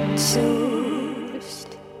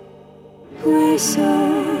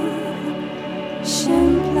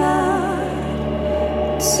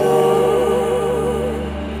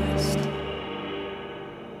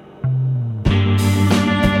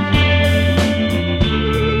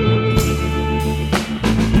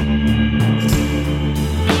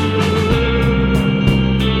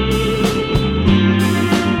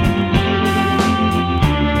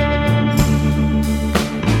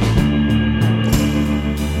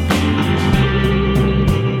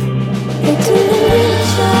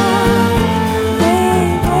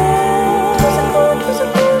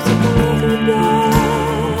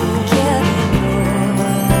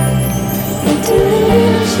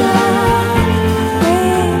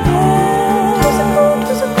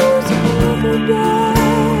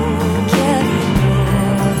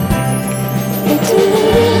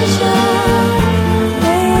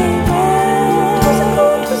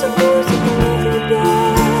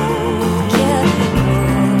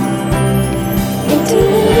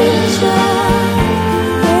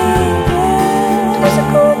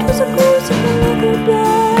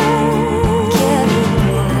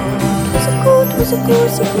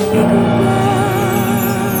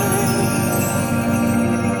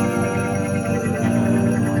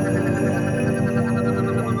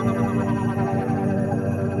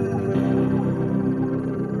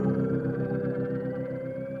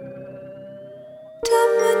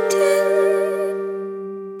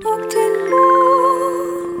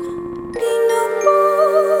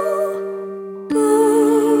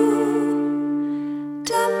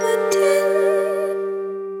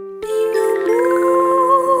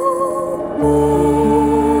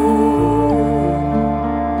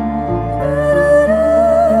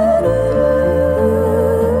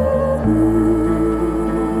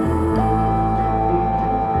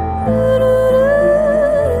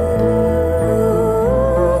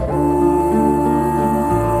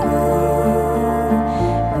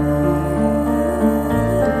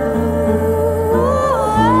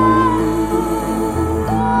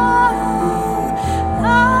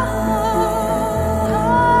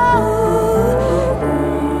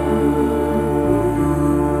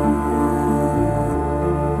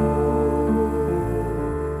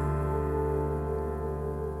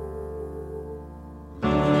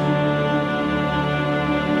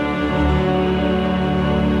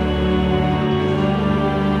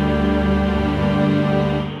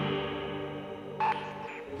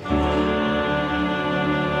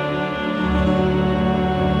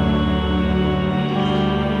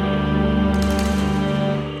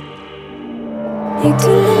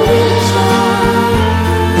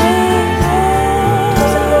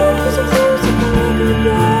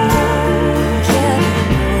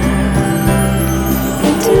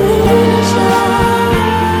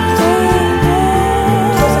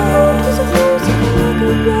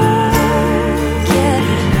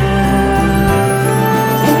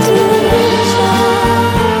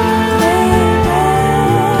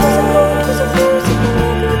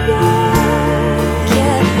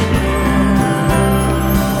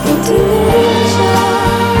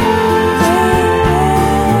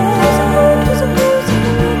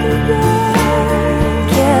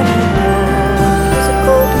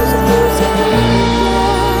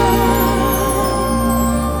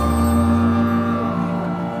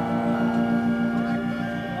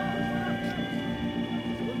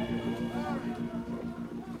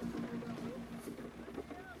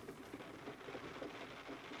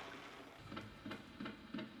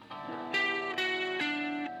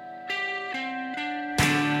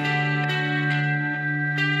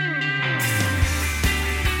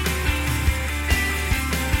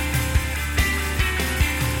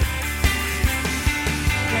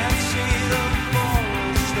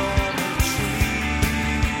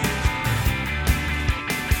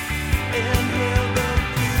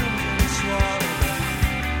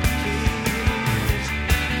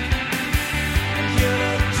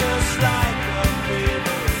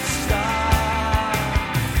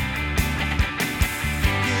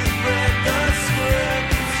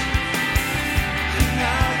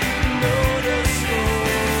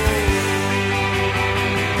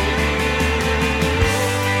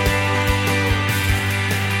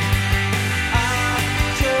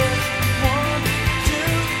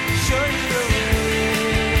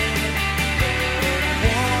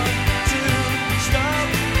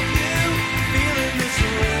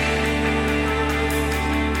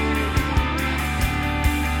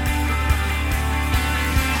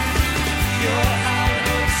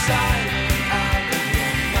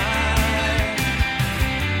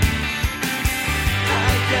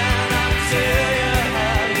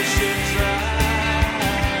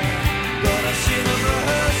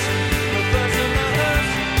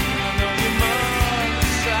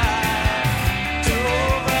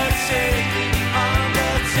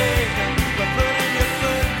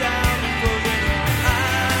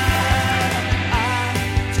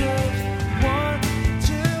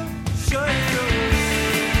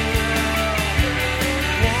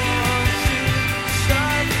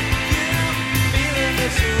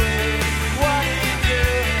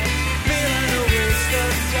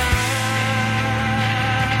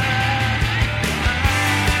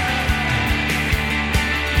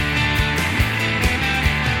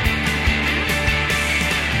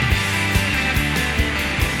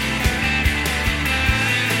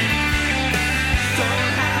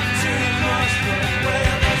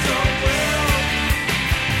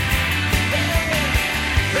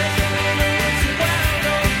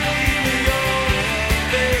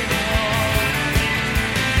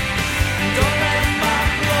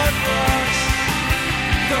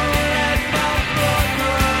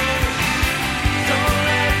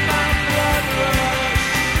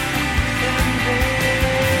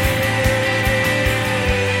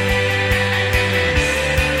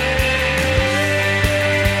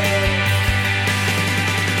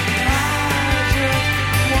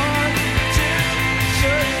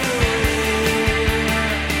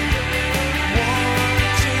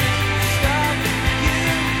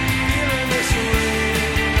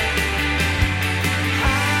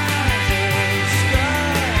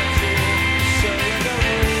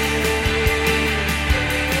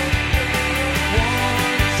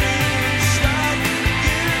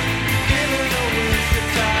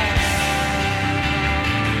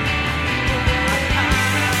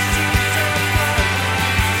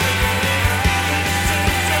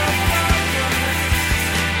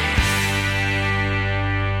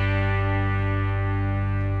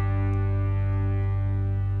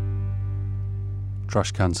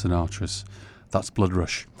Trashcan Sinatra's That's Blood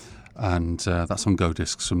Rush, and that's on Go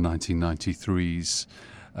Discs from 1993's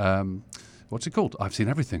what's it called? I've Seen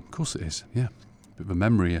Everything. Of course it is. Yeah, bit of a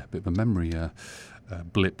memory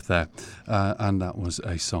blip there, and that was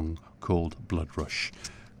a song called Blood Rush.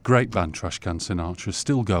 Great band, Trashcan Sinatra,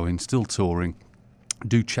 still going, still touring.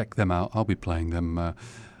 Do check them out. I'll be playing them on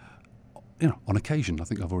occasion. I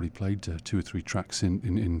think I've already played 2 or 3 tracks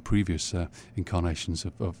in previous incarnations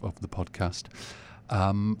of the podcast.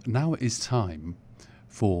 Now it is time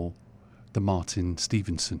for the Martin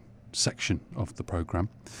Stevenson section of the programme.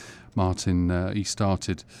 Martin, he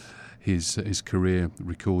started his career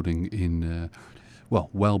recording in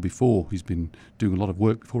well before. He's been doing a lot of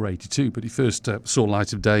work before 82, but he first saw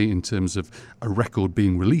light of day in terms of a record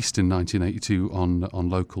being released in 1982 on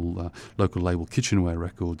local label Kitchenware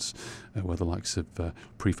Records, where the likes of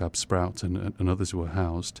Prefab Sprout and others were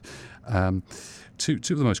housed. Two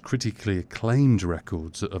of the most critically acclaimed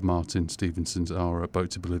records of Martin Stevenson's are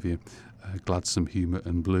Boat to Bolivia, Gladsome Humour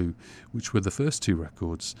and Blue, which were the first two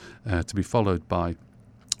records to be followed by,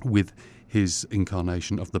 with his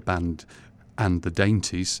incarnation of the band and the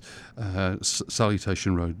Dainties,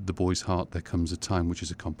 Salutation Road, The Boy's Heart, There Comes a Time, which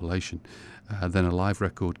is a compilation. Then a live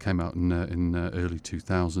record came out in early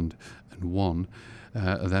 2001.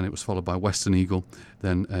 Then it was followed by Western Eagle.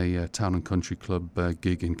 Then a Town and Country Club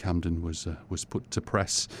gig in Camden was put to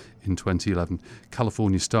press in 2011.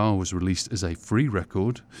 California Star was released as a free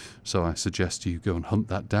record, so I suggest you go and hunt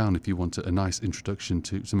that down if you want a nice introduction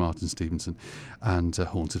to Martin Stevenson. And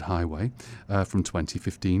Haunted Highway from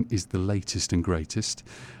 2015 is the latest and greatest.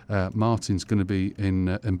 Martin's going to be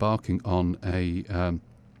embarking on a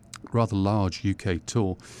rather large UK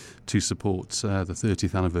tour to support the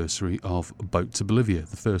 30th anniversary of Boat to Bolivia,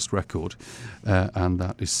 the first record, and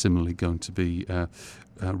that is similarly going to be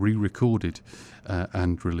re-recorded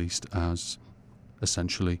and released as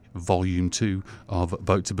essentially Volume 2 of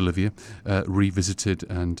Boat to Bolivia, revisited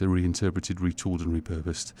and reinterpreted, retooled and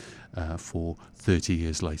repurposed for 30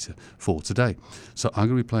 years later for today. So I'm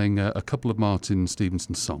going to be playing a couple of Martin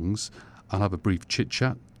Stevenson songs. I'll have a brief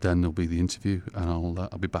chit-chat, then there'll be the interview, and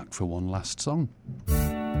I'll be back for one last song.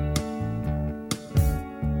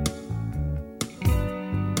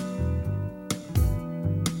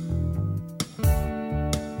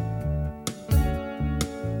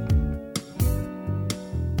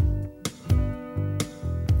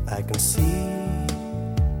 I can see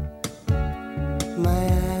my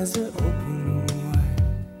eyes are open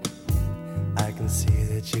wide. I can see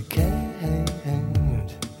that you can't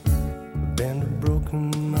bend a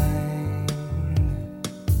broken mind.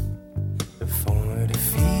 For me to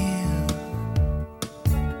feel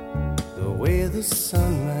the way the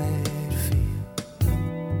sun might feel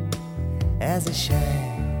as it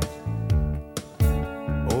shines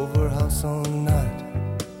over house on night,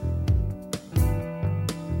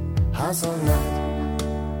 house on night.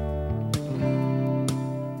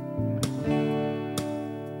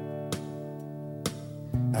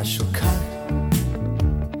 I shall cut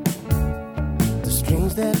the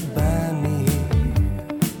strings that bind me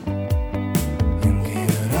and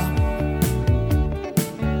get up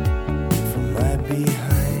from right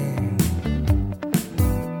behind.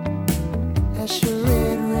 I shall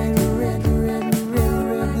red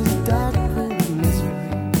this dark misery,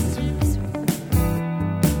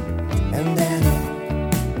 and then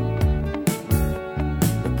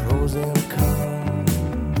the pros and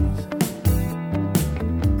cons,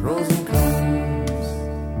 pros and cons.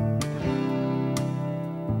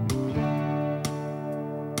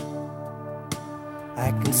 I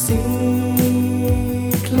can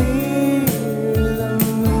see clear the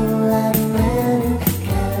moonlight man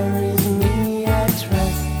carries me, I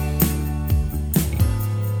trust.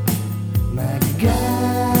 My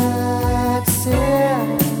God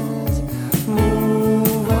says,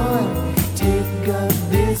 move on, take up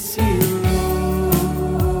this hero.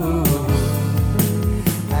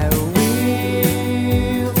 I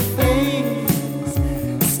will face,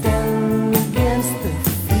 stand against the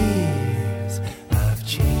fears of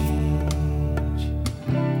change.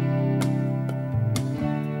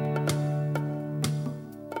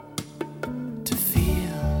 To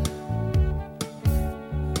feel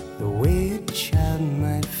the way a child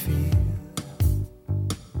might feel,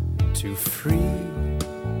 to free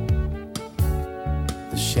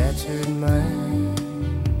the shattered mind,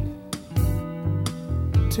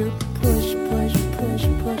 to push,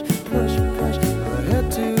 put her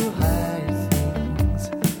to higher things,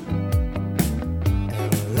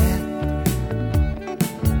 and let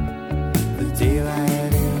the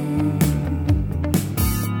daylight in.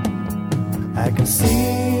 I can see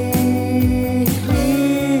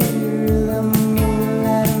clear the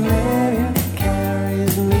moonlight man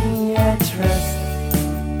carries me, I trust.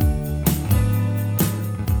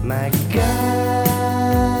 My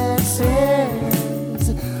God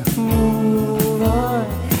says, move on,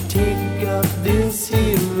 take up this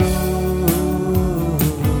hero.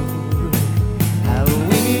 I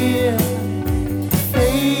will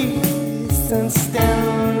face and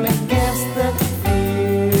stand against the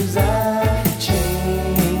fears of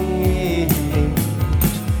change.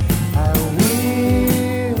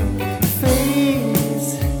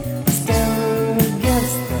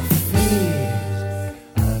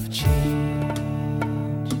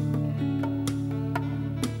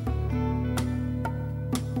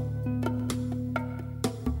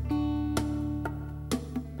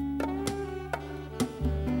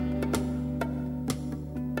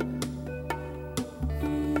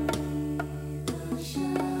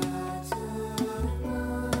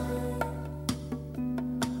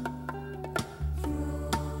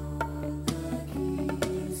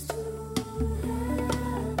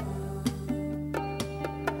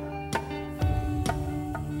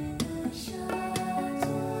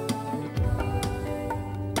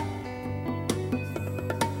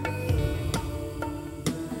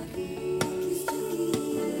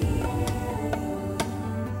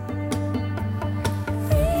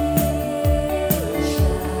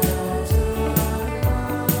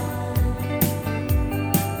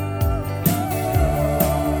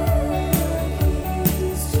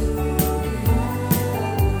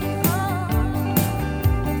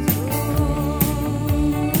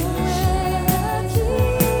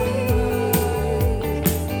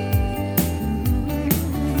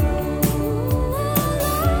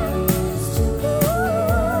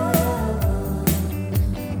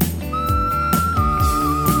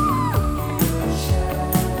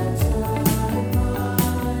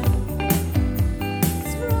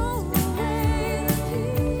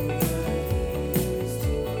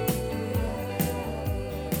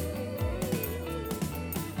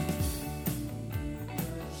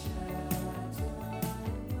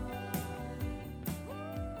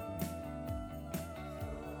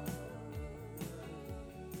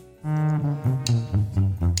 Tell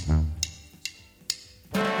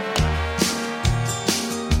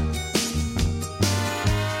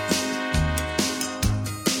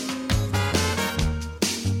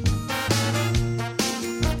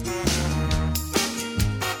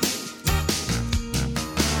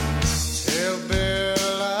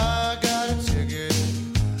Bill I got a ticket.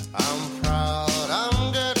 I'm proud,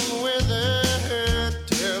 I'm getting with it.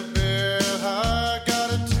 Tell Bill I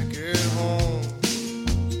got a ticket home.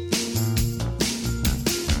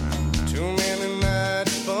 Too many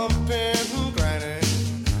nights bumping and grinding.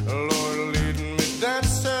 Lord leading me that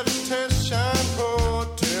salutation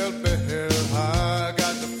road. Tell Bill I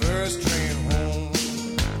got the first train home.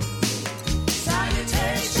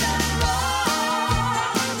 Salutation road, I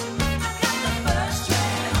got the first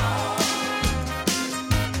train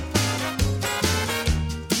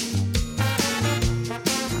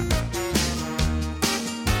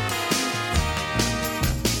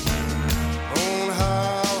Moon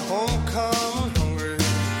how homecoming hungry.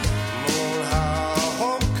 Moon how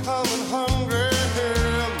homecoming hungry.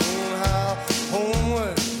 Moon how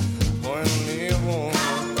homeward point me home.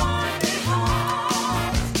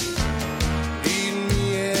 Lead me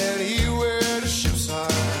anywhere the ships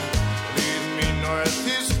are. Lead me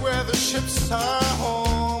northeast where the ships are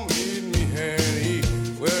home. Lead me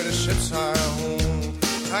anywhere the ships are home.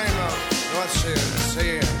 Time out. What's it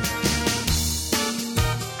saying?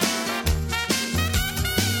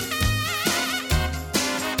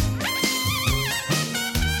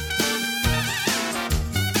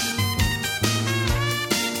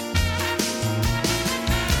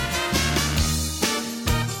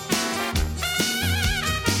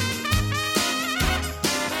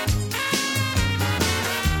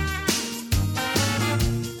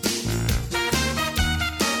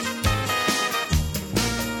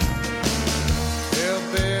 Tell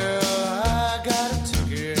Bill I got a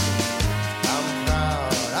ticket. I'm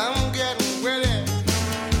proud, I'm getting with it.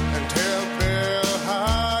 And tell Bill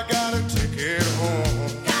I got a ticket home.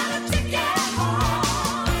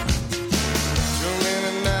 Too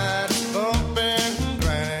many nights bumping and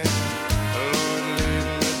grinding. Lord lead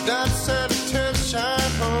me that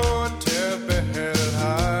salutation road. Tell Bill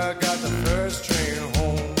I got the first train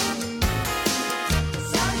home.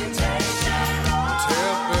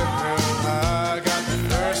 Tell Bill I got the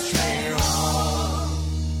first train home.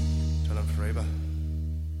 Tell him Fraber.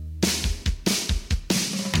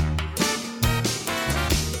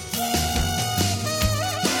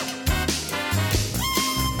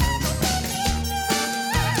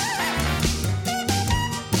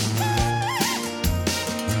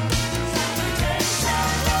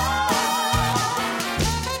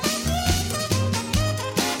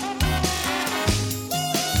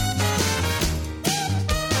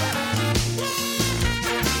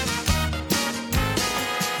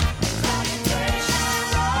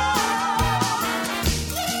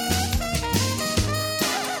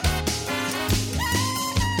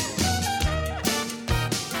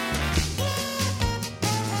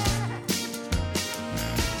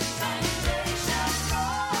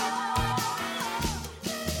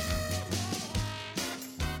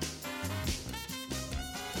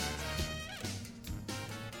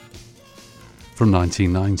 From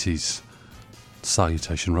 1990s,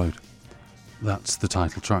 Salutation Road. That's the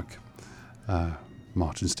title track.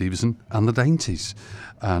 Martin Stevenson and the Dainties.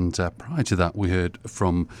 And prior to that, we heard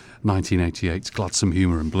from 1988's Gladsome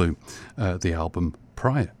Humour and Blue, the album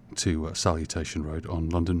prior to Salutation Road on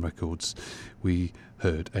London Records. We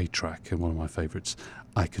heard a track, and one of my favourites,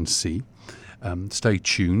 I Can See. Stay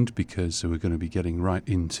tuned because we're going to be getting right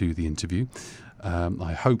into the interview.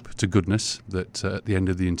 I hope to goodness that at the end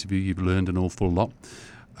of the interview you've learned an awful lot.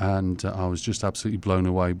 And I was just absolutely blown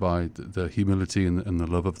away by the humility and the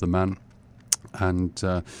love of the man. And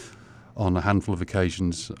on a handful of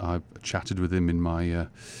occasions, I've chatted with him in my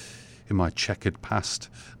checkered past,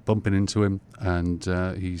 bumping into him, and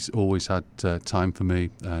he's always had time for me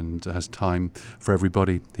and has time for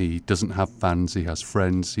everybody. He doesn't have fans, he has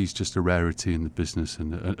friends. He's just a rarity in the business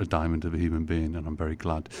and a diamond of a human being, and I'm very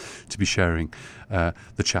glad to be sharing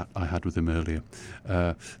the chat I had with him earlier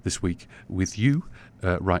this week with you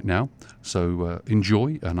right now. So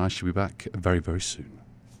enjoy, and I shall be back very, very soon.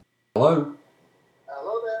 Hello?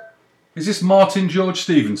 Hello there. Is this Martin George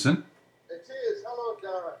Stevenson? It is. Hello,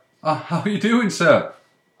 Gareth. How are you doing, sir?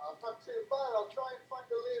 I'm not too bad. I'll try and find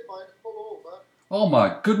a lay-by to pull over. Oh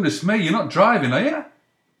my goodness me, you're not driving, are you? Yeah,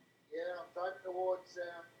 I'm driving towards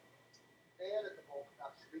Ayr at the moment,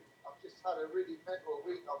 actually. I've just had a really mental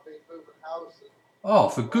week. I've been moving houses. Oh,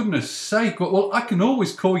 for goodness sake. Well, I can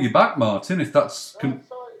always call you back, Martin, if that's... Sorry,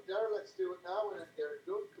 Darryl, let's do it now and then get it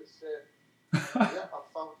done, because yeah,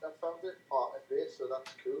 I've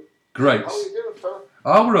Great. How are you doing, Phil?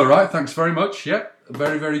 Oh, we're all right. Thanks very much. Yeah,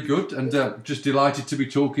 very, very good. And just delighted to be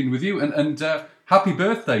talking with you. And happy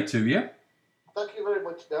birthday to you. Thank you very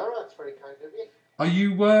much, Dara. That's very kind of you. Are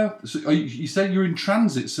you? You said you're in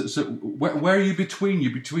transit. So where are you between?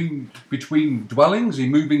 You between dwellings? Are you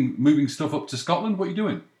moving stuff up to Scotland? What are you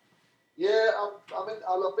doing? Yeah, I've been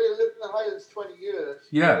living in the Highlands 20 years.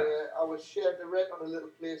 Yeah. I was sharing the rent on a little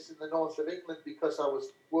place in the north of England because I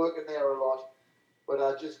was working there a lot. But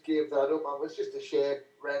I just gave that up. It was just a shared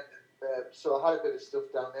rent. So I had a bit of stuff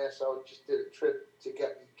down there. So I just did a trip to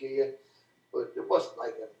get me gear. But it wasn't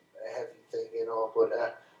like a heavy thing, you know.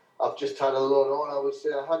 But I've just had a lot on.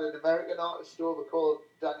 I had an American artist over called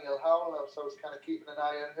Danielle Howell. So I was kind of keeping an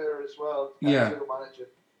eye on her as well. Yeah. Manager.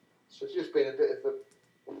 So it's just been a bit of a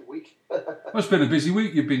week. Well, it's been a busy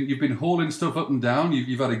week. You've been hauling stuff up and down.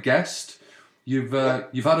 You've had a guest. You've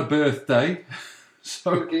had a birthday.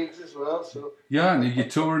 So good gigs as well. So yeah, and you're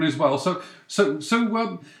touring as well. So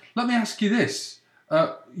let me ask you this: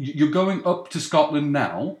 you're going up to Scotland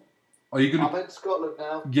now. Are you going? I'm in Scotland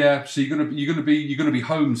now. Yeah. So you're gonna be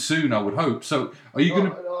home soon, I would hope. So are you gonna?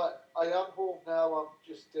 No, I am home now. I'm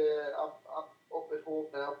just I'm up at home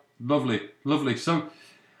now. Lovely. So.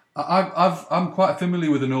 I'm quite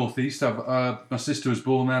familiar with the northeast. My sister was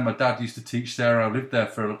born there. My dad used to teach there. I lived there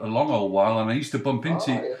for a long old while, and I used to bump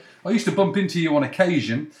into you on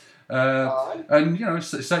occasion, and you know,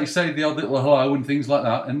 say the odd little hello and things like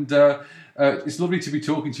that. And it's lovely to be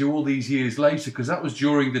talking to you all these years later, because that was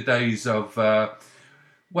during the days of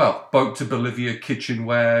Boat to Bolivia,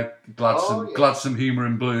 Kitchenware, Gladsome Humour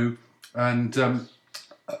and Blue, and.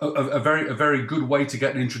 A very good way to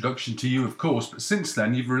get an introduction to you, of course. But since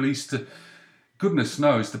then, you've released, goodness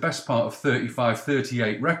knows, the best part of 35,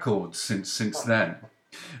 38 records since then.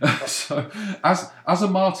 So, as a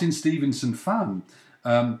Martin Stevenson fan,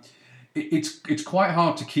 it's quite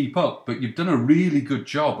hard to keep up. But you've done a really good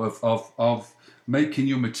job of making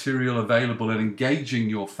your material available and engaging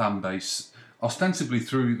your fan base, ostensibly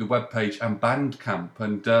through the webpage and Bandcamp.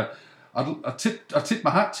 And I tip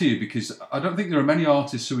my hat to you, because I don't think there are many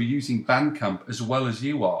artists who are using Bandcamp as well as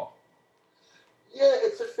you are. Yeah,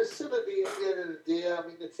 it's a facility at the end of the day. I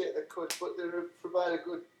mean, they take the cut, but they provide a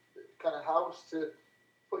good kind of house to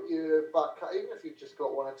put your back, even if you've just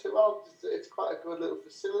got one or two albums. It's quite a good little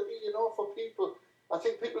facility, you know, for people. I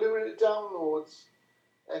think people who are into downloads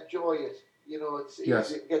enjoy it. You know, it's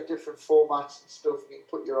easy to get different formats and stuff. You can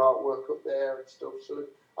put your artwork up there and stuff. So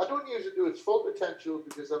I don't use it to its full potential,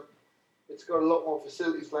 because it's got a lot more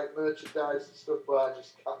facilities like merchandise and stuff, but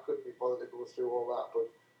I couldn't be bothered to go through all that. But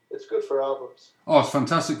it's good for albums. Oh, it's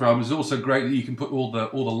fantastic for albums. It's also great that you can put all the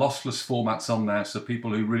lossless formats on there, so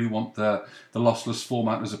people who really want the lossless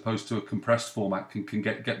format as opposed to a compressed format can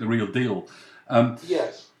get the real deal.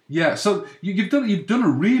 Yes. Yeah, so you've done a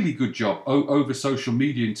really good job over social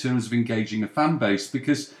media in terms of engaging a fan base,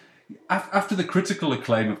 because after the critical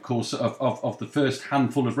acclaim, of course, of the first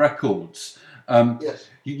handful of records.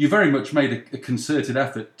 You very much made a concerted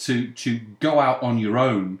effort to go out on your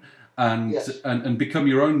own and become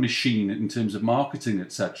your own machine in terms of marketing,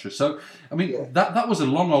 etc. So, I mean, that was a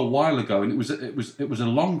long old while ago, and it was a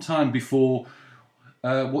long time before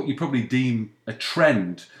what you probably deem a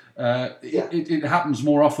trend. It happens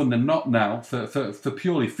more often than not now for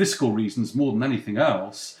purely fiscal reasons more than anything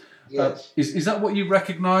else. Yes. Is that what you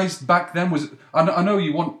recognised back then? I know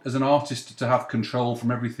you want, as an artist, to have control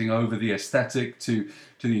from everything over the aesthetic to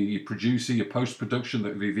the producer, your post-production,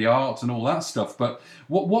 the art and all that stuff. But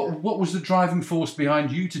what was the driving force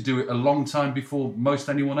behind you to do it a long time before most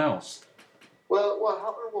anyone else? Well, what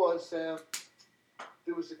happened was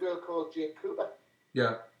there was a girl called Jane Cooper.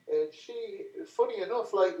 Yeah. And she, funny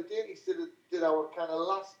enough, like the Dainties did our kind of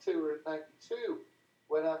last tour in '92,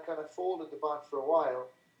 when I kind of folded the band for a while.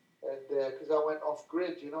 And because I went off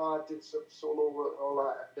grid, you know, I did some solo work and all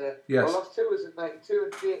that. And our last tour was in '92,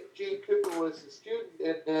 and Jane Cooper was a student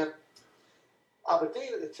in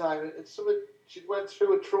Aberdeen at the time, and she went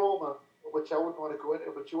through a trauma, which I wouldn't want to go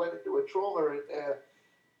into, but she went into a trauma, and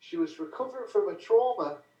she was recovering from a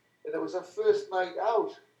trauma, and it was her first night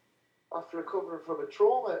out after recovering from a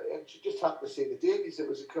trauma, and she just happened to see the Dainties. It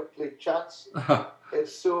was a complete chance, and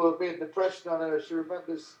so it made an impression on her. She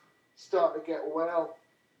remembers starting to get well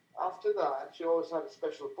after that, and she always had a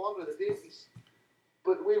special bond with the Dainties.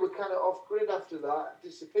 But we were kind of off grid after that,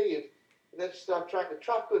 and disappeared. And then she started trying to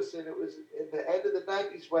track us, and it was in the end of the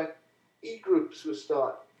 90s when E-groups were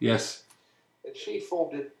starting. Yes. And she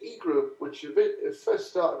formed an E-group, which it first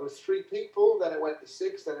started with 3 people, then it went to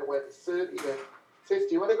 6, then it went to 30, then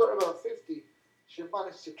 50. When it got to about 50, she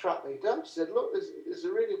managed to track me down. She said, look, there's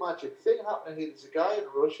a really magic thing happening here. There's a guy in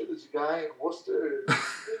Russia, there's a guy in Worcester.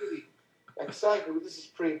 Really exciting. This is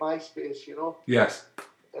pre-MySpace, you know. Yes.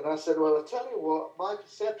 And I said, well, I'll tell you what, my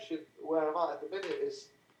perception where I'm at the minute is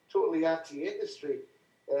totally anti-industry.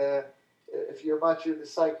 If you imagine the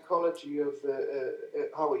psychology of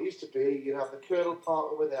how it used to be, you'd have the Colonel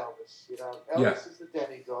Parker with Elvis. You know, Elvis is the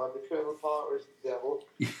demigod, the Colonel Parker is the devil,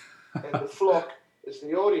 and the flock is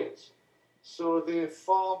the audience. So they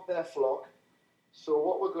form their flock. So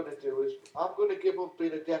what we're going to do is, I'm going to give up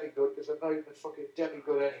being a demigod because I'm not even a fucking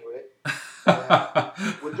demigod anyway.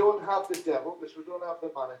 We don't have the devil because we don't have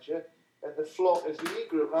the manager, and the flock is the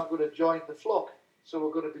E-group, and I'm going to join the flock. So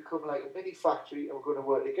we're going to become like a mini factory, and we're going to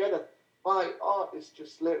work together. My art is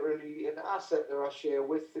just literally an asset that I share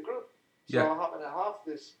with the group. So I happen to have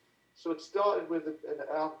this. So it started with an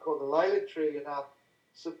album called The Lilac Tree, and I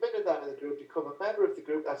submitted that to the group, become a member of the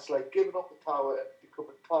group. That's like giving up the power and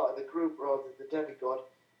becoming part of the group rather than the demigod.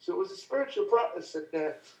 So it was a spiritual practice, and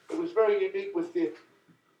it was very unique with the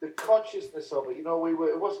consciousness of it. You know,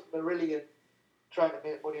 it wasn't Marillion trying to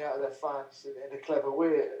make money out of their fans in a clever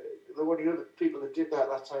way. The only other people that did that at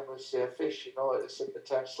that time was Fish, you know, at the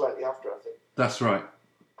time slightly after, I think. That's right.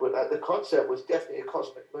 But the concept was definitely a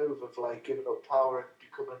cosmic move of like giving up power and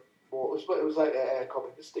becoming more. It was like a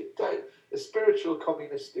communistic type, a spiritual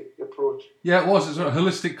communistic approach. Yeah, it was. It's sort of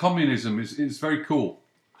holistic communism. It's very cool.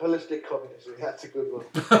 Holistic communism, that's a good one.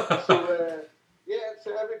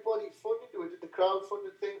 So everybody funded. We did the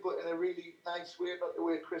crowdfunding thing, but in a really nice way, not the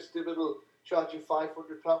way Chris Divitt will charge you £500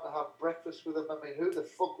 to have breakfast with him. I mean, who the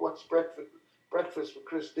fuck wants breakfast with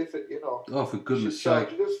Chris Divitt, you know? Oh, for goodness sake.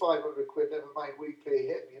 Charge us 500 quid, never mind we pay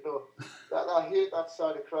him, you know. I hate that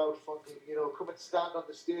side of crowdfunding, you know. Come and stand on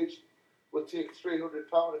the stage, we'll take £300.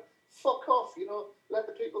 Fuck off, you know. Let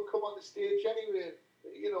the people come on the stage anyway,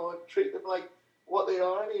 you know, and treat them like what they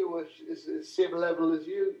are anyway, which is the same level as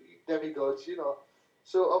you demigods, you know.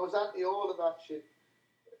 So I was anti all of that shit.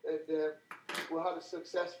 And we had a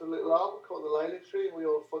successful little album called The Lilac Tree, and we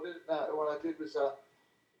all funded it. And what I did was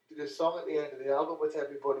did a song at the end of the album with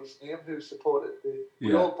everybody's name who supported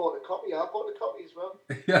we all bought a copy. I bought a copy as well.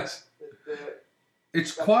 Yes. And,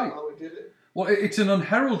 it's quite... how we did it. Well, it's an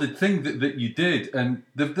unheralded thing that you did, and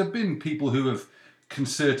there've been people who have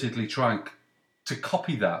concertedly tried to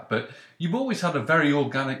copy that, but you've always had a very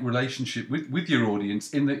organic relationship with your audience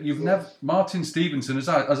in that you've never... Martin Stevenson, as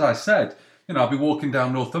I said... You know, I'd be walking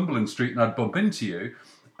down Northumberland Street and I'd bump into you,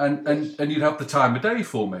 and you'd have the time of day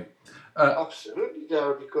for me. Absolutely,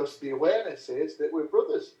 Darren, because the awareness is that we're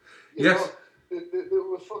brothers. You know,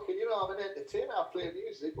 we're fucking, you know, I'm an entertainer, I play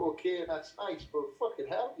music, okay, and that's nice, but fucking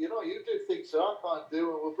hell, you know, you do things that I can't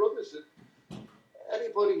do, and we're brothers. And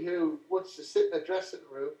anybody who wants to sit in a dressing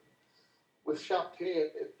room with champagne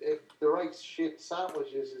and the right shit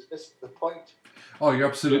sandwiches is missing the point. Oh, you're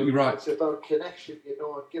absolutely right. It's about connection, you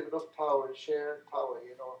know, and giving up power and sharing power,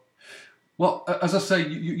 you know. Well, as I say,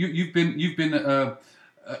 you've been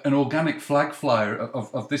an organic flag flyer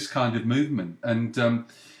of this kind of movement, and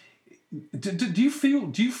do you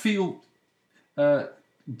feel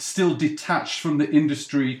still detached from the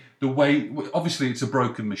industry? The way, obviously, it's a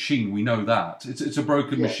broken machine. We know that it's a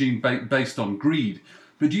broken machine based on greed.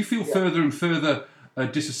 But do you feel further and further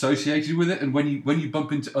disassociated with it? And when you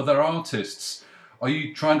bump into other artists, are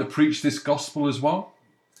you trying to preach this gospel as well?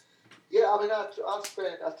 Yeah, I mean, I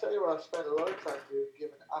tell you what, I spend a lot of time doing,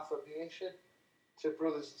 giving affirmation to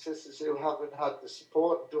brothers and sisters who haven't had the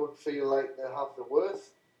support, don't feel like they have the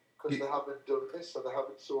worth because they haven't done this or they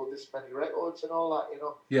haven't sold this many records and all that, you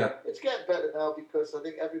know. Yeah. It's getting better now because I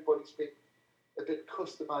think everybody's been a bit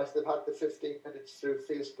customised. They've had the 15 minutes through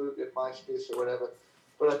Facebook and MySpace or whatever.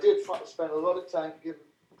 But I did spend a lot of time giving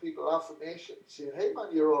people affirmation, saying, hey man,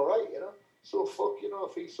 you're all right, you know. So fuck, you know,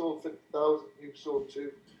 if he sold 50,000, you sold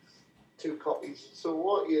two copies. So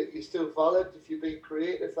what? You're still valid if you're being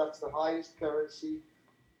creative. That's the highest currency.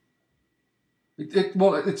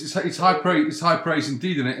 It's high praise. It's high praise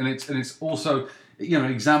indeed, and it's also, you know,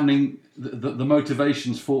 examining the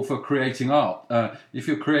motivations for creating art. If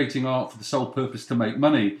you're creating art for the sole purpose to make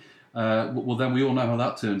money, well then we all know how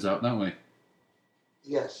that turns out, don't we?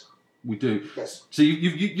 Yes. We do. Yes. So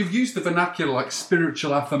you've used the vernacular like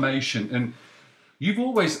spiritual affirmation, and you've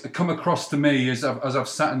always come across to me as I've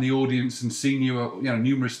sat in the audience and seen you, you know,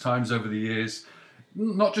 numerous times over the years,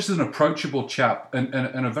 not just as an approachable chap and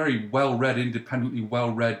a very well-read, independently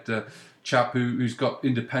well-read chap who's got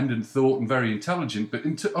independent thought and very intelligent, but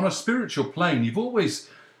on a spiritual plane, you've always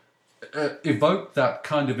evoked that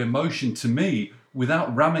kind of emotion to me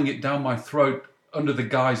without ramming it down my throat under the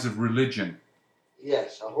guise of religion.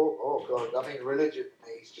 Yes, I hope. Oh, Oh God, I mean, religion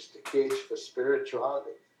is just a cage for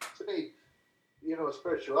spirituality. To me, you know,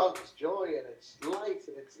 spirituality is joy and it's light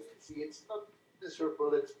and it's easy. It's not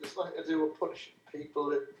miserable. It's nothing to do with punishing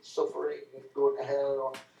people and suffering and going to hell.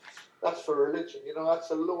 Or, that's for religion. You know, that's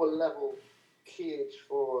a lower level cage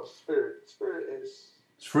for spirit. Spirit is...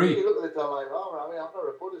 It's free. You look at the Dalai Lama. I mean, I'm not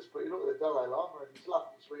a Buddhist, but you look at the Dalai Lama and he's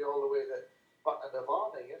laughing his way all the way to back to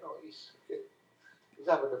Nirvana. You know, he's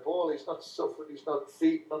having a ball. He's not suffering. He's not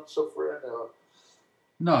feeding, not suffering. Or,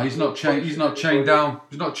 no, he's not chained. He's not chained down.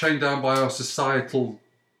 He's not chained down by our societal,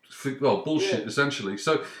 bullshit. Essentially.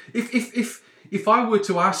 So, if I were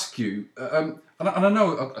to ask you, and I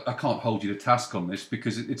know I can't hold you to task on this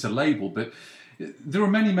because it's a label, but there are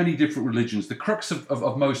many different religions. The crux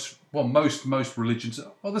of most religions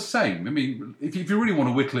are the same. I mean, if you really want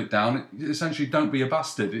to whittle it down, essentially, don't be a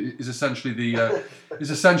bastard is essentially the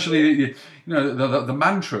the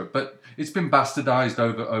mantra. But it's been bastardized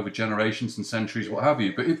over generations and centuries, what have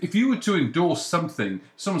you. But if you were to endorse something,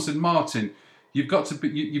 someone said, Martin, you've got to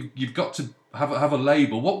have a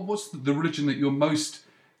label. What's the religion that you most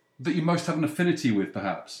have an affinity with,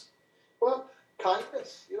 perhaps? Well,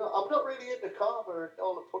 kindness. You know, I'm not really into karma and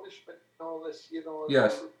all the punishment and all this. You know.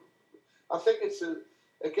 Yes. I think it's a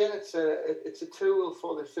tool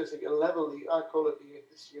for the physical level. I call it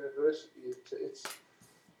this university.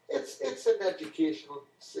 It's an educational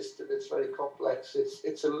system. It's very complex.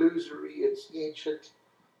 It's illusory. It's ancient.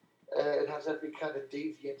 It has every kind of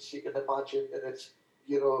deviance you can imagine, and it's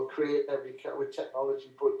creating every kind with technology.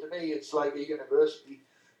 But to me, it's like a university.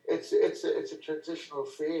 It's a transitional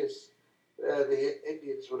phase. The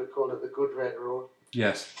Indians would have called it the Good Red Road.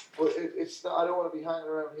 Yes. But it's not. I don't want to be hanging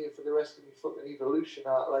around here for the rest of my fucking evolution.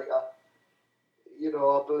 I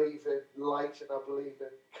believe in light and I believe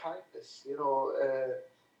in kindness.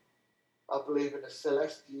 I believe in a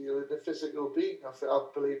celestial and a physical being. I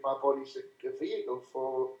believe my body's a vehicle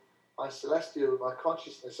for my celestial, my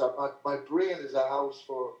consciousness. My brain is a house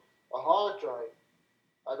for a hard drive.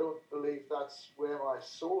 I don't believe that's where my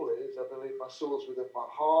soul is. I believe my soul's within my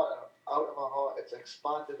heart. And out of my heart, it's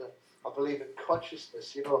expanded. And I believe in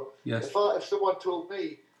consciousness. Yes. If someone told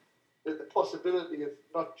me that the possibility of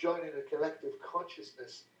not joining a collective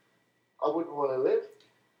consciousness, I wouldn't want to live.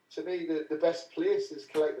 To me, the best place is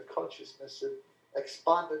collective consciousness and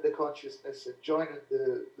expanding the consciousness and joining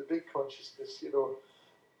the big consciousness.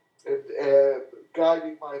 And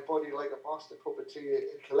guiding my body like a master puppeteer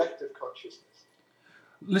in collective consciousness.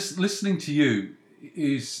 Listening to you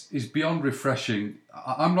is beyond refreshing.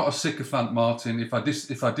 I'm not a sycophant, Martin. If I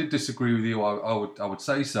did disagree with you, I would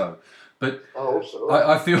say so. But I hope so.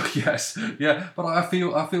 I feel yes, yeah. But I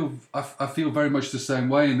feel very much the same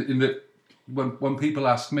way in that when people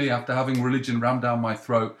ask me after having religion rammed down my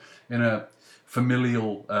throat in a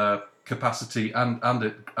familial capacity and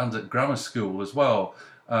at grammar school as well,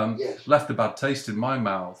 yes. left a bad taste in my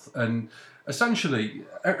mouth. And essentially,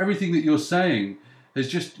 everything that you're saying is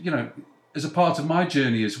just, is a part of my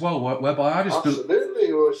journey as well, whereby I just...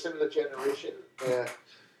 Absolutely, we're a similar generation. I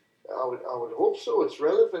would hope so. It's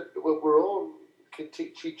relevant. We're all can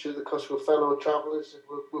teach each other because we're fellow travellers and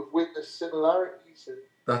we've witnessed similarities. And,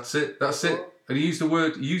 That's it. And you used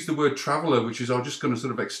the word traveller, which is, I'm just going to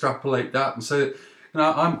sort of extrapolate that and say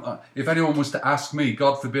that, if anyone was to ask me,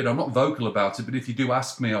 God forbid, I'm not vocal about it, but if you do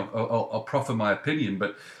ask me, I'll proffer my opinion.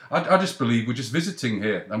 But I just believe we're just visiting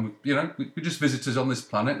here, and we're just visitors on this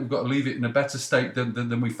planet. We've got to leave it in a better state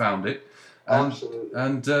than we found it, absolutely.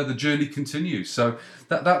 And the journey continues. So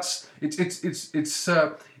it's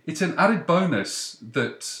an added bonus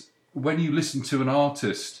that when you listen to an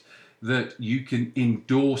artist, that you can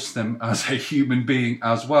endorse them as a human being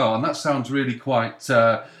as well, and that sounds really quite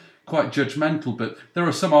judgmental, but there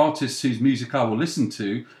are some artists whose music I will listen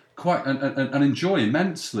to and enjoy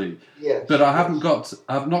immensely. Yes, but I've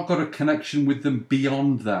not got a connection with them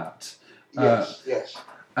beyond that. Yes.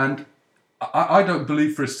 And I don't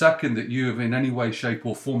believe for a second that you have in any way, shape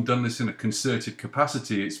or form done this in a concerted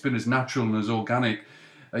capacity. It's been as natural and as organic.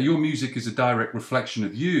 Your music is a direct reflection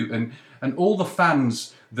of you, and all the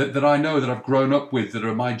fans that I know that I've grown up with, that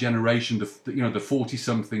are my generation, the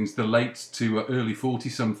 40-somethings, the late to early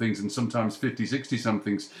 40-somethings, and sometimes 50,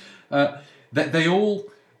 60-somethings, that they all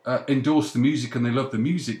endorse the music and they love the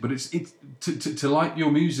music. But it's to like your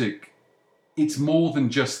music, it's more than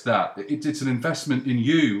just that. It's an investment in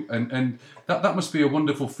you, and that must be a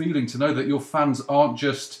wonderful feeling to know that your fans aren't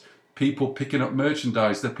just people picking up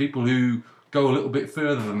merchandise. They're people who go a little bit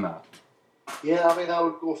further than that. Yeah, I mean, I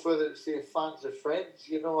would go further to say fans are friends.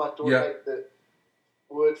 I don't like the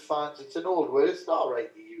word fans. It's an old word. It's not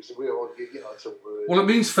right to use it. We all, it's a word. Well, it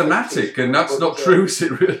means fanatic, and that's not true, is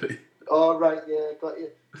it really? Oh, right, yeah, got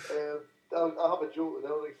you. I have a joke that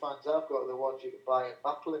the only fans I've got are the ones you can buy in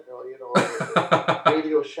Maplin or,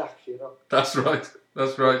 Radio Shack, That's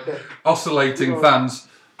right. Oscillating You know, fans.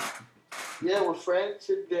 Yeah, we're friends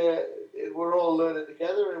and we're all learning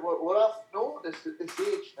together. And what I've noticed at this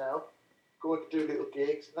age now, going to do little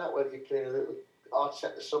gigs and that, whether you're playing a little art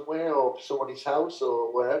centre somewhere or somebody's house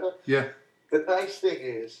or wherever. Yeah. The nice thing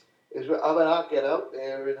is I get out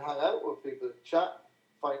there and hang out with people and chat,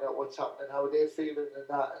 find out what's happening, how they're feeling and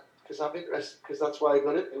that. Because I'm interested, because that's why I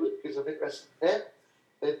got into it, because I'm interested in them.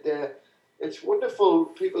 And it's wonderful.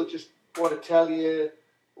 People just want to tell you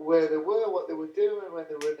where they were, what they were doing when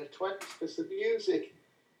they were in their 20s, because the music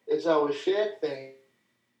is our shared thing.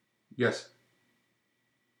 Yes.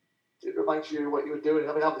 It reminds you of what you were doing.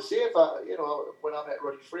 I mean, I'm the same. When I met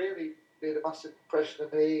Roddy Frame, he made a massive impression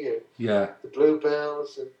on me. And the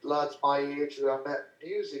Bluebells and lads my age that I met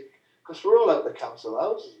music, because we're all out of the council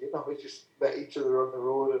houses. We just met each other on the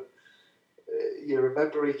road, and you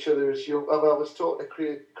remember each other as young. I was talking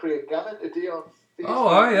to Craig Gannon today on Facebook.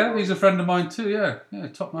 Oh, yeah, he's a friend of mine too. Yeah,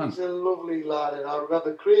 top man. He's a lovely lad, and I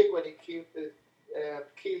remember Craig when he came to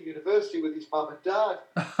Keele University with his mum and dad,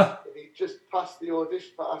 and he just passed the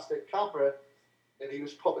audition for Aston Camera, and he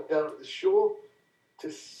was popping down at the show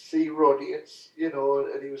to see Roddy, and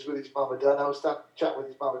he was with his mum and dad. And I was chatting with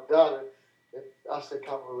his mum and dad, and Aston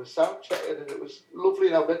Camera was sound checking, and it was lovely.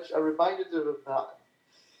 And I reminded them of that.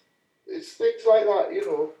 It's things like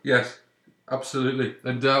that, Yes, absolutely.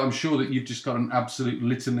 And I'm sure that you've just got an absolute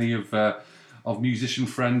litany of musician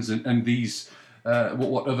friends and these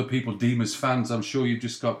what other people deem as fans. I'm sure you've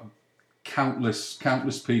just got countless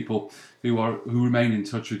people who remain in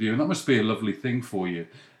touch with you, and that must be a lovely thing for you.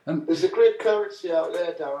 And there's a great currency out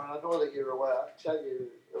there, Darren. I know that you're aware. I tell you,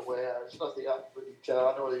 aware. It's nothing I can really tell.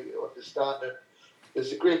 I know that you understand it.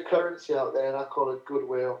 There's a great currency out there, and I call it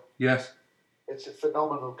goodwill. Yes. It's a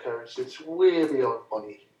phenomenal currency. It's way beyond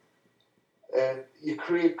money. And you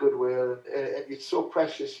create goodwill, and it's so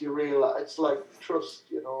precious. You realize it's like trust.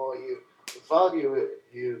 You value it.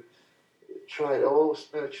 You try to always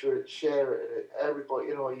nurture it, share it. And everybody,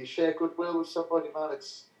 you share goodwill with somebody, man.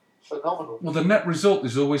 It's phenomenal. Well, the net result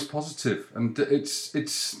is always positive, and it's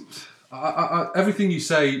everything you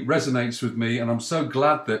say resonates with me, and I'm so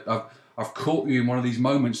glad that I've caught you in one of these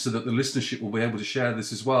moments so that the listenership will be able to share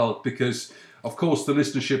this as well, because of course the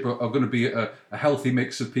listenership are going to be a healthy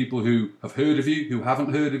mix of people who have heard of you, who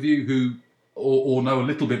haven't heard of you, who or know a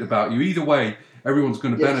little bit about you. Either way, everyone's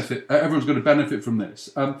going to benefit. Everyone's going to benefit from this.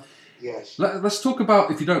 Yes. Let's talk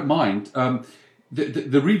about, if you don't mind,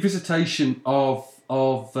 the revisitation of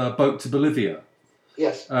Boat to Bolivia.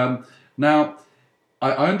 Yes. Now,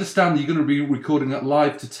 I understand you're going to be recording that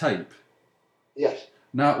live to tape. Yes.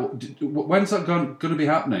 Now, when's that going to be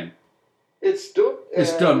happening? It's done.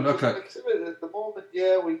 It's done. Okay. At the moment,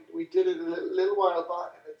 we did it a little while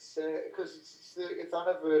back, and it's because it's the 30th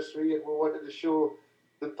anniversary, and we wanted to show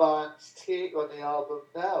the band's take on the album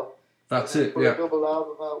now. That's and it. put Yeah. a double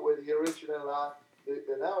album out with the original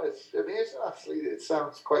and now it's amazing. Actually, it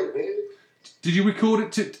sounds quite amazing. Did you record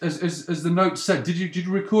it to, as the note said? Did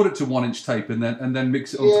you record it to 1-inch tape and then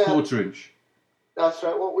mix it onto 1/4-inch? That's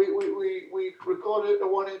right. Well, we recorded it to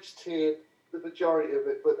 1-inch tape, the majority of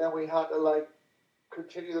it, but then we had to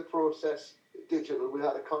continue the process digital. We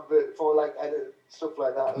had to convert it for edit stuff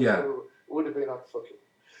like that. Yeah. It would have been on fucking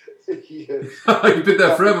years. You've been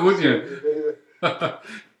there forever, wouldn't you?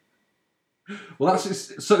 Well,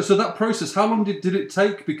 that's so that process. How long did it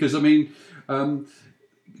take? Because I mean,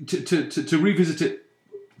 to revisit it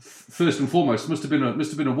first and foremost must have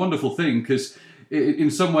been a wonderful thing, because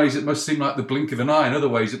in some ways it must seem like the blink of an eye. In other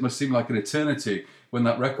ways, it must seem like an eternity when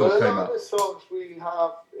that record came out. The songs we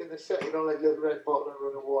have in the set, like Little Red Bottle and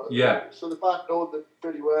Running Water. Yeah. So the band know them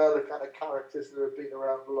pretty well. The kind of characters that have been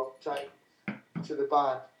around a long time to the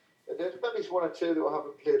band. And there's maybe one or two that we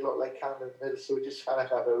haven't played a lot, like Candle in the Middle, so we just kind of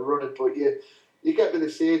have a run it. But you get to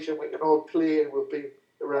this age and we can all play, and we've been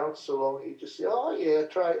around so long, you just say, oh yeah,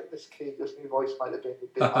 try it in this key, just my voice might have been a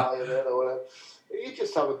bit higher there or whatever. You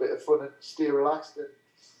just have a bit of fun and stay relaxed.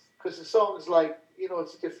 Because the song's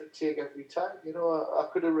it's a different take every time. I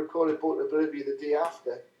could have recorded Boat to Bolivia the day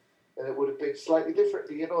after, and it would have been slightly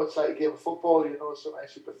differently. It's like a game of football,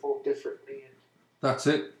 sometimes you perform differently. That's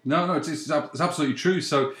it. No, it's absolutely true.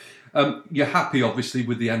 So you're happy, obviously,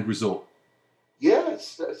 with the end result. Yeah,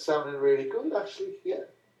 it's sounding really good, actually. Yeah,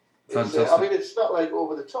 fantastic. It's not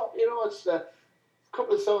over the top. It's a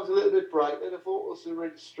couple of songs a little bit brighter. The vocals are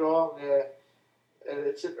really strong, and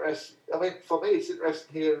it's interesting. For me, it's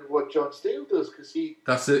interesting hearing what John Steele does, because he.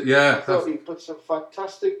 That's it. Yeah. I thought he put some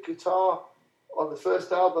fantastic guitar on the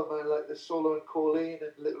first album, I like the solo in Colleen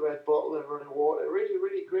and Little Red Bottle and Running Water. Really,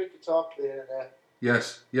 really great guitar player in there.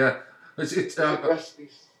 Yes, yeah. It's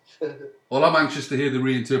Recipes. well, I'm anxious to hear the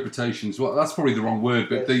reinterpretations. Well, that's probably the wrong word,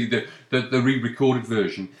 but the re-recorded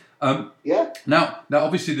version. Yeah. Now,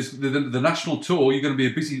 obviously, the national tour. You're going to be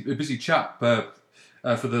a busy chap for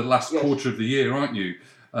the last quarter of the year, aren't you?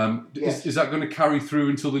 Is that going to carry through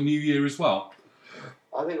until the new year as well?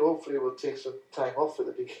 I think hopefully we'll take some time off at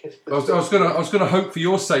the beginning. I was going to hope for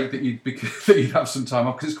your sake that you'd have some time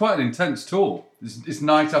off, because it's quite an intense tour. It's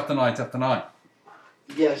night after night after night.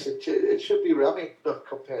 Yes, it should be. I mean, not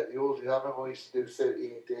compared to the old days. I remember we used to do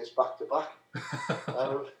 38 days back to back.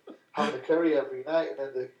 Having a curry every night, and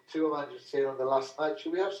then the tour manager saying on the last night,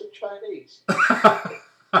 "Should we have some Chinese?" I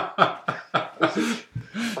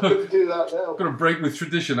couldn't do that now. Got to break with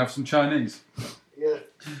tradition. Have some Chinese. Yeah.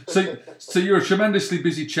 So you're a tremendously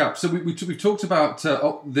busy chap. So we've talked about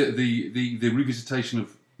the revisitation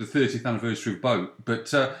of the 30th anniversary of Boat,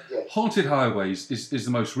 but Haunted Highways is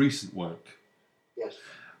the most recent work. Yes.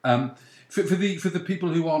 For the people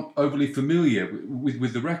who aren't overly familiar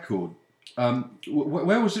with the record,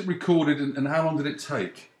 where was it recorded and how long did it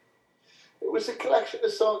take? It was a collection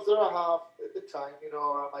of songs that I have at the time. You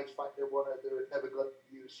know, I might find one that never got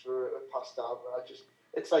used for a past album.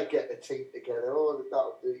 It's like getting a team together. Oh,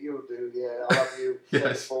 that'll do. You'll do. Yeah, I'll have you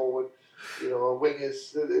set forward. You know,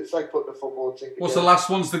 wingers. It's like putting a football team together. What's the last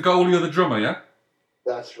one's the goalie or the drummer? Yeah.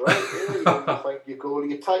 That's right. Yeah, you find your goalie.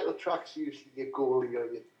 Your title track's usually your goalie or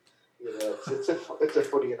your. You know, it's a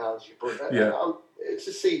funny analogy, but it's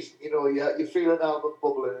a season. You know, you feel an album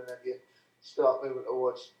bubbling, and then you start moving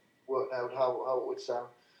towards working out how it would sound.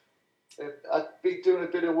 And I'd been doing a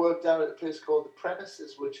bit of work down at a place called The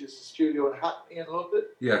Premises, which is a studio in Hackney in London.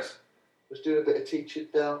 Yes. I was doing a bit of teaching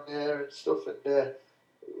down there and stuff, and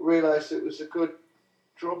realised it was a good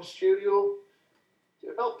drum studio.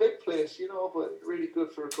 Not a big place, you know, but really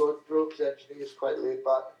good for recording drums. Engineers quite laid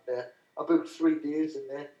back. And, I booked 3 days in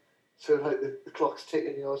there. So like the clock's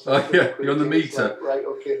ticking, you know. So you're on the meter. Like, right,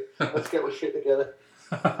 okay, let's get our shit together.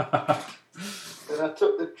 And I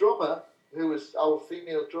took the drummer, who was our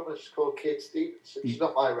female drummer, she's called Kate Stevenson. She's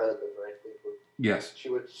not my relative or anything, but yes, she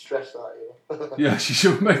would stress that, you know. Yeah, she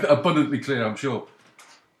should make that abundantly clear, I'm sure.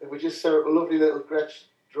 And we just set up a lovely little Gretsch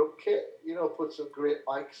drum kit, you know, put some great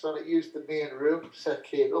mics on it, used the main room, set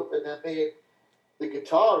Kate up, and then me and the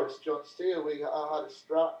guitarist, John Steele, I had a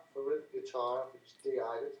Strat for rhythm guitar, and we just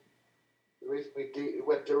DI'd it. The reason we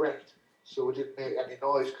went direct, so we didn't make any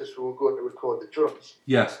noise because we were going to record the drums.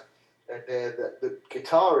 Yes. And the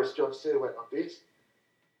guitarist, John Steele, went on bass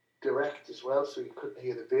direct as well, so you couldn't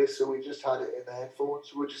hear the bass, so we just had it in the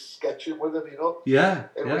headphones. We were just sketching with him, you know. Yeah.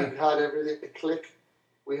 And we had everything to click.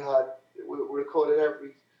 We recorded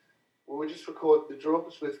we were just recording the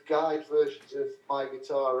drums with guide versions of my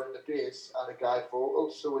guitar and the bass and a guide vocal,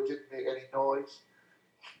 so we didn't make any noise.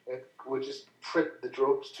 And we just printed the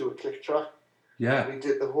drums to a click track. Yeah. And we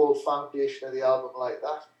did the whole foundation of the album like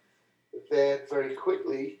that. But then very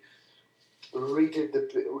quickly we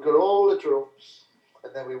got all the drums,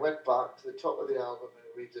 and then we went back to the top of the album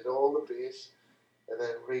and redid all the bass, and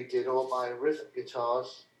then redid all my rhythm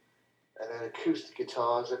guitars, and then acoustic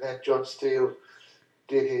guitars, and then John Steele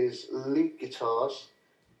did his lead guitars,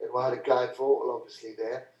 and we had a guide vocal obviously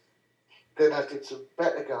there. Then I did some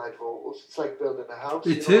better guide vocals. It's like building a house.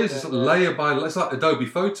 It is. It's layer by layer. It's like Adobe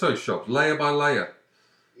Photoshop, layer by layer.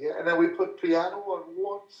 Yeah, and then we put piano on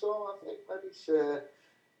one song, I think, maybe.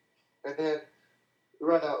 And then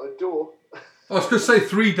ran out of dough. I was going to say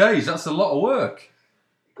 3 days. That's a lot of work.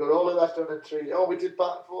 Got all of that done in 3 days. Oh, we did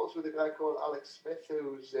back and forth with a guy called Alex Smith,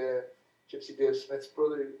 who's Gypsy Dave Smith's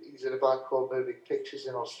brother. He's in a band called Moving Pictures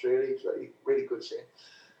in Australia. He's really good singer.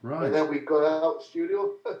 Right. And then we got out of the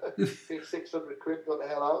studio, paid 600 quid, got the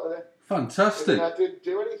hell out of there. Fantastic. And I didn't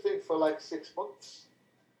do anything for like 6 months.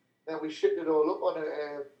 Then we shipped it all up on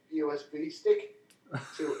a USB stick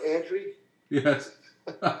to Airdrie. Yes.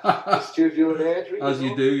 The studio in Airdrie. As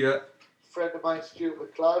you do, yeah. A friend of mine, Stuart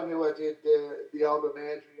McLeod, who I did the album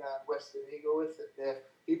Airdrie and Western Eagle with, and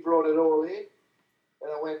he brought it all in.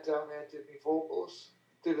 And I went down there and did my vocals,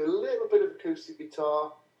 did a little bit of acoustic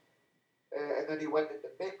guitar, and then he went in the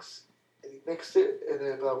mix, and he mixed it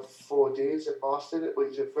in about 4 days and mastered it, but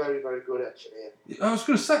he's a very, very good engineer. I was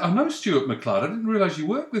going to say, I know Stuart McLeod. I didn't realise you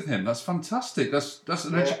worked with him. That's fantastic. That's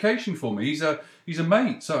an education for me. He's a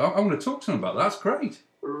mate, so I'm going to talk to him about that. That's great.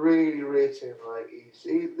 Really rate him, like he's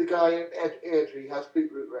the guy in Airdrie has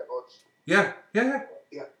Beetroot Records. Yeah.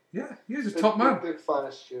 Yeah, he's a top man. Big fan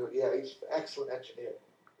of Stuart. Yeah, he's an excellent engineer.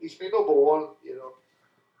 He's been number one, you know.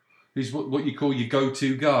 He's what you call your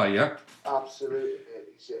go-to guy, yeah? Absolutely, mate.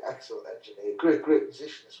 He's an excellent engineer. Great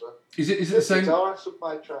musician as well. Is it the same? Guitar on some of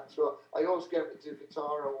my tracks. Well, I always get him to do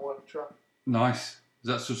guitar on one track. Nice. Is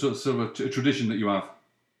that sort of a tradition that you have?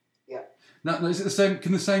 Yeah. Now, is it the same?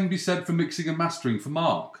 Can the same be said for mixing and mastering for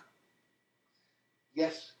Mark?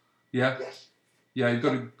 Yes. Yeah. Yes. Yeah, you've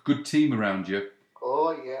got a good team around you.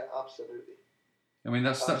 Oh yeah, absolutely. I mean,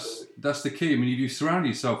 that's the key. I mean, you surround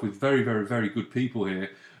yourself with very, very, very good people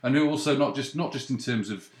here, and who also not just in terms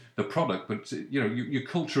of the product, but you're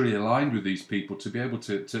culturally aligned with these people to be able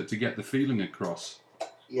to get the feeling across.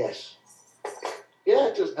 Yes. Yeah,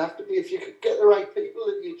 it doesn't have to be. If you could get the right people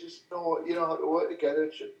and you just know how to work together,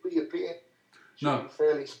 it shouldn't be a pain. Should be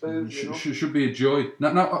fairly smooth. Should be a joy.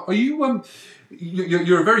 Now, are you?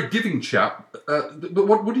 You're a very giving chap. But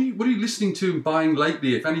what are you listening to and buying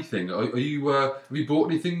lately, if anything? Are you? Have you bought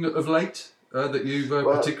anything of late that you've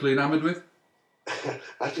particularly enamoured with?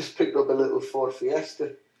 I just picked up a little Ford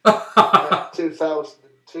Fiesta,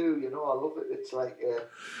 2002. I love it. It's like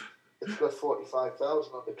it's got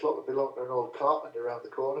 45,000 on the clock. It belonged to an old carpenter around the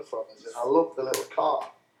corner from us, and I love the little car.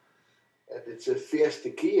 And it's a Fiesta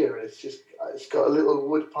gear, and it's got a little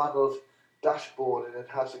wood panelled dashboard, and it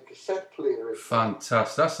has a cassette player.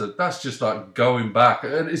 Fantastic. That's just like going back,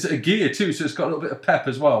 and it's a gear too, so it's got a little bit of pep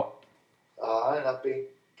as well. And I've been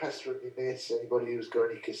pestering my mates. Anybody who's got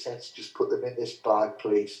any cassettes, just put them in this bag,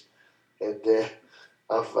 please. And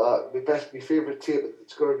I've my favourite tape.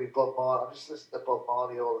 It's got to be Bob Marley. I'm just listening to Bob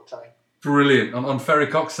Marley all the time. Brilliant on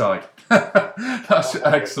Ferric Oxide. That's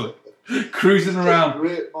excellent. Cruising around.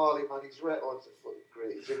 Great Marley, man. His records are fucking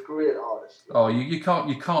great. He's a great artist. Oh, you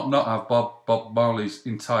can't not have Bob Marley's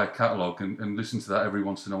entire catalogue and listen to that every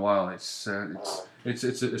once in a while. It's a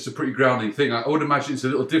pretty grounding thing. I would imagine it's a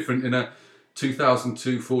little different in a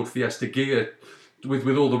 2002 Ford Fiesta gear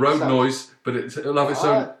with all the road noise, but it'll have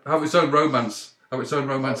its own romance. Have its own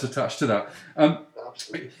romance attached to that.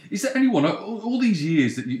 Is there anyone all these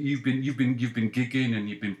years that you've been gigging and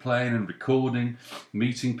you've been playing and recording,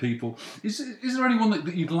 meeting people? Is there anyone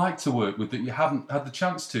that you'd like to work with that you haven't had the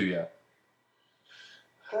chance to yet?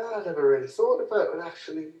 I never really thought about it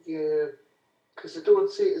actually, because I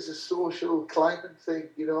don't see it as a social climbing thing.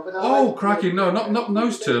 Cracking! No, not in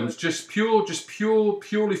those terms. Just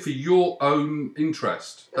purely for your own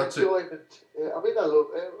interest. That's enjoyment. I mean, I love.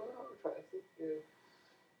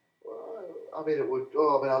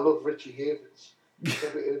 I love Richie Havens.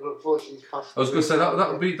 Unfortunately, he's passed. I was going to say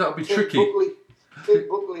that would be tricky. Tim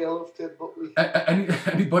Buckley, I love Tim Buckley.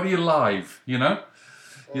 Anybody alive, Yeah,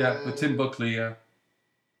 but Tim Buckley.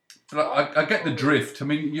 I get the drift. I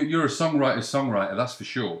mean, you're a songwriter, that's for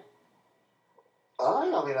sure.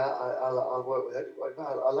 I work with anybody.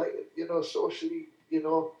 I like it, socially. I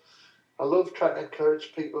love trying to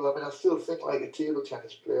encourage people. I mean, I still think like a table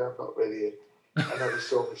tennis player. I'm not really. I never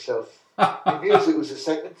saw myself. The music was a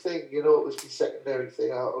second thing, it was the secondary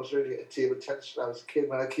thing. I was really at table tennis when I was a kid.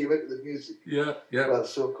 When I came into the music, the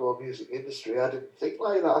so-called music industry, I didn't think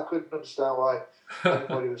like that. I couldn't understand why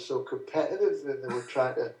everybody was so competitive and they were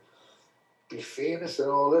trying to be famous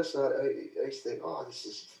and all this. I used to think, this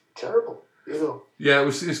is terrible. Yeah,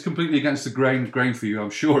 it's completely against the grain for you. I'm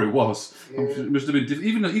sure it was. Yeah. It must have been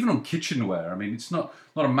even on Kitchenware. I mean, it's not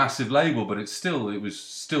a massive label, but it was still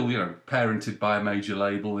parented by a major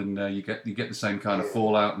label, and you get the same kind of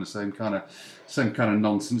fallout and the same kind of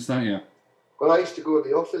nonsense, don't you? Well, I used to go in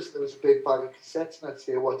the office and there was a big bag of cassettes, and I'd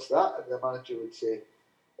say, "What's that?" And the manager would say,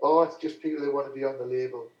 "Oh, it's just people who want to be on the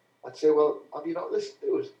label." I'd say, "Well, have you not listened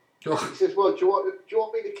to it?" He says, "Well, do you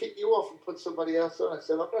want me to kick you off and put somebody else on?" I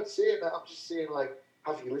said, "I'm not saying that. I'm just saying, like,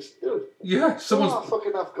 have you listened to it?" Yeah, I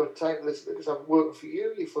fucking have got time to listen to it because I'm working for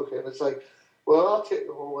you. You fucking. It's like, well, I'll take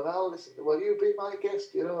them home and I'll listen to. Well, you be my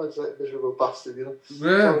guest. It's like a miserable bastard. Yeah. So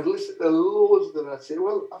I would listen to loads of them. And I'd say,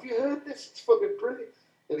 "Well, have you heard this? It's fucking brilliant."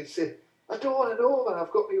 And he'd say, "I don't want to know, man.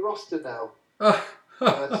 I've got my roster now." And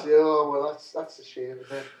I'd say, "Oh, well, that's a shame." And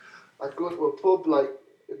then I'd go to a pub like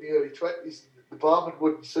in the early 20s. The barman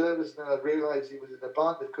wouldn't serve us, and then I realised he was in a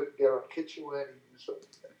band that couldn't get on Kitchenware, and he was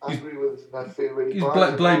angry with us, and I'd feel really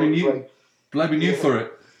bad. Blaming you for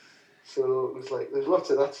it. So it was like, there's lots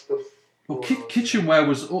of that stuff. Well, Kitchenware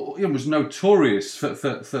was notorious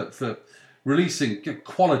for releasing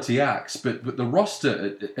quality acts, but the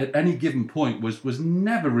roster at any given point was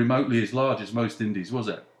never remotely as large as most indies, was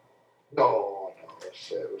it? No,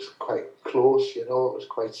 it was quite close, it was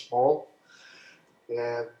quite small.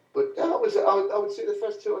 But that was, I would say the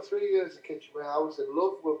first 2 or 3 years of Kitchenware, I was in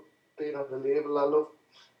love with being on the label.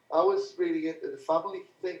 I was really into the family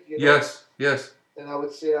thing, Yes. And I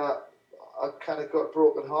would say I kind of got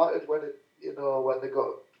broken hearted when when they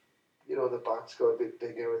got, you know, the band's got a bit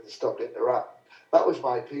bigger and they stopped interacting. That was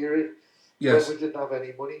my period. Yes. When we didn't have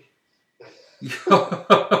any money.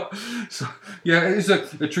 So, yeah, it is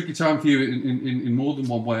a tricky time for you in more than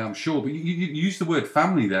one way, I'm sure. But you used the word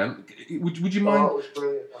family there. Would you mind? Oh, it was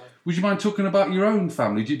brilliant. Man. Would you mind talking about your own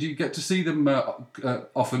family? Did you get to see them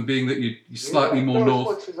often, being that you're slightly more north?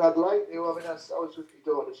 Not as much as I'd like to. I mean, I was with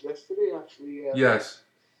my daughters yesterday, actually. Yes.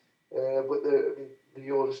 But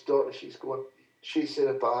the oldest daughter, she's in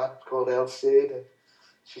a band called El Cid, and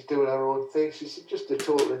she's doing her own thing. She's just a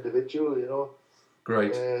total individual, you know.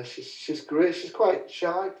 Great. She's great. She's quite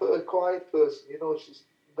shy, but a quiet person. You know, she's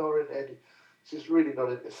not in any. She's really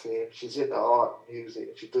not into fame. She's into art and music,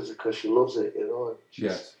 and she does it because she loves it. You know. And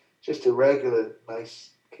she's just a regular,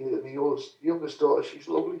 nice kid. And the youngest daughter, she's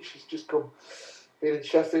lovely. She's just been in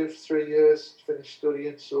Sheffield for 3 years, finished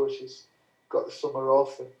studying, so she's got the summer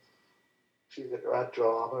off, and she's into art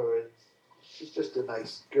drama, and she's just a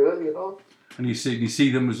nice girl, you know. And you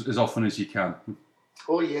see them as often as you can.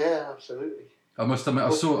 Oh yeah, absolutely. I must admit, I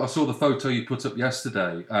saw the photo you put up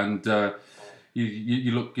yesterday, and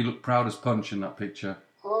you look proud as punch in that picture.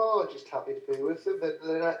 Oh, just happy to be with them.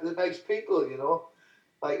 They're nice people, you know.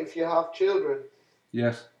 Like if you have children,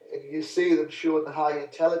 yes, and you see them showing the high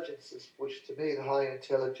intelligences, which to me the high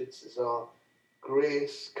intelligences are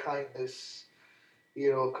grace, kindness,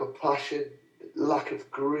 you know, compassion, lack of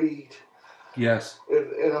greed. Yes.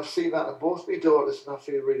 And I've seen that in both my daughters, and I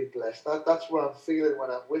feel really blessed. That's what I'm feeling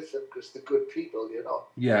when I'm with them, because they're good people, you know.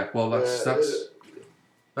 Yeah, well,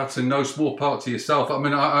 that's in no small part to yourself. I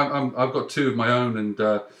mean, I've got two of my own, and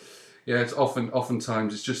yeah, it's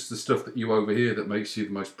oftentimes it's just the stuff that you overhear that makes you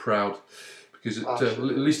the most proud, because at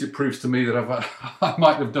least it proves to me that I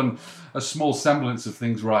might have done a small semblance of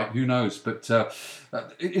things right. Who knows? But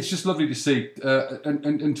it's just lovely to see,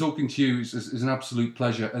 and talking to you is an absolute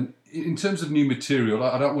pleasure. And in terms of new material,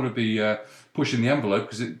 I don't want to be pushing the envelope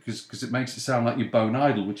because it makes it sound like you're bone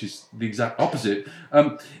idle, which is the exact opposite.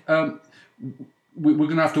 We're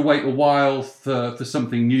going to have to wait a while for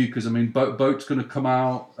something new, because I mean, Boat's going to come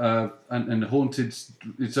out, and Haunted,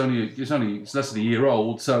 it's less than a year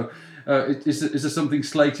old. So, is there something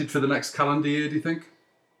slated for the next calendar year? Do you think?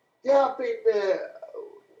 Yeah, I've been there.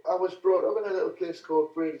 I was brought up in a little place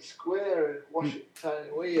called Brady Square in Washington Town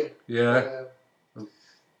in Weir. Yeah.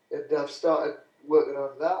 And I've started working on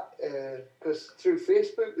that because through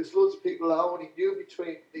Facebook, there's loads of people I only knew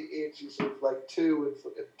between the ages of like 2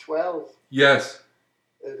 and 12. Yes.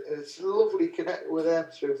 And it's lovely connecting with them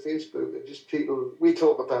through Facebook, and just people. We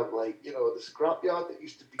talk about, like, you know, the scrapyard that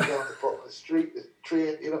used to be down the bottom of the street, the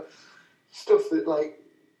train, you know, stuff that like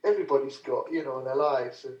everybody's got, you know, in their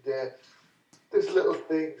lives. And there's little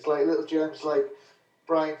things, like little gems, like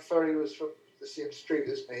Brian Ferry was from the same street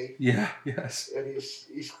as me. Yeah, yes. And he's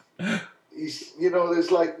you know,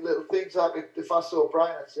 there's like little things like, if I saw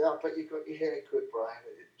Brian, I'd say, I bet you got your hair cut, Brian,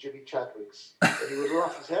 at Jimmy Chadwick's. And he would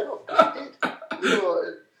laugh his head off, because he did. You know,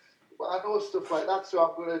 and I know stuff like that, so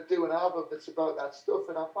I'm going to do an album that's about that stuff,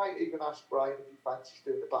 and I might even ask Brian if he fancies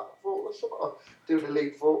doing the backing vocal or something, or doing a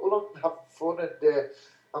lead vocal on and having fun. And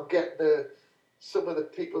I'm getting some of the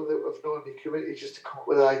people that have known the community just to come up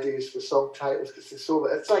with ideas for song titles, because there's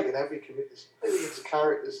it's like in every community, there's millions of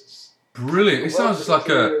characters. Brilliant! It sounds like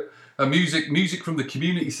a music from the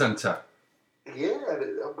community centre. Yeah,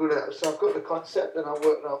 so I've got the concept, and I've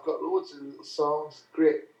got loads of little songs,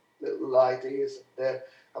 great little ideas, and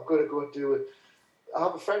I'm going to go and do it. I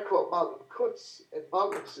have a friend called Malcolm Cutts, and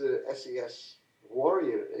Malcolm's a SES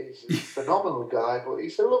warrior. He's a phenomenal guy, but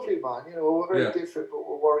he's a lovely man. You know, we're very different, but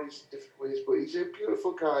we're warriors in different ways. But he's a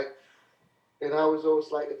beautiful guy, and I was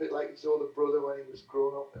always like a bit like his older brother when he was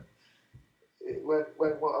growing up. And when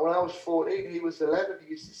I was 14, he was 11.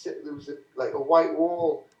 He used to sit. There was a white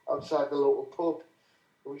wall outside the local pub.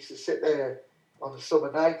 We used to sit there on the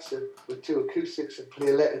summer nights and with 2 acoustics and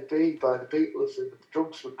play Let It Be by the Beatles, and the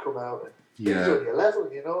drums would come out. And he was only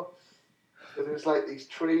 11, you know. And there was like these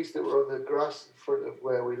trees that were on the grass in front of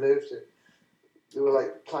where we lived, and they were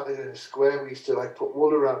like planted in a square. We used to like put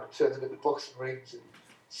wool around and turn them into boxing rings and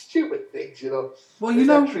stupid things, you know. Well, you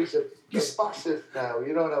know, trees are massive now,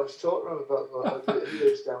 you know. And I was talking to him about he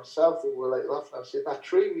lives down south, and we're like laughing. I was saying that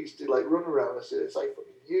tree we used to like run around. I said it's like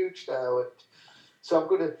fucking huge now, and so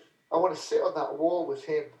I want to sit on that wall with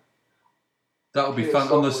him. That would be fun.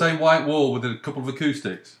 On the same white wall with a couple of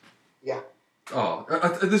acoustics. Yeah. Oh,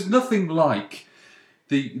 there's nothing like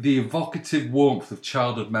the evocative warmth of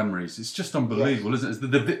childhood memories. It's just unbelievable,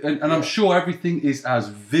 isn't it? And I'm sure everything is as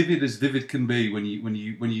vivid can be when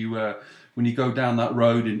you go down that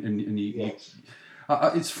road and you.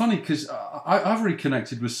 It's funny because I've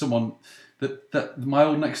reconnected with someone that my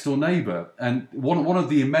old next door neighbour, and one of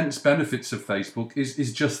the immense benefits of Facebook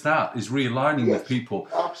is just that, is realigning with people.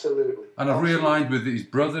 Absolutely. And I've realigned with his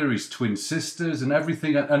brother, his twin sisters, and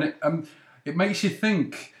everything. And it makes you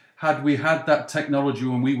think. Had we had that technology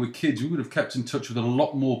when we were kids, we would have kept in touch with a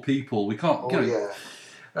lot more people. We can't,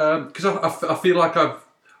 because I feel like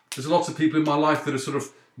there's lots of people in my life that have sort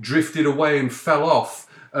of drifted away and fell off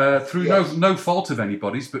through no fault of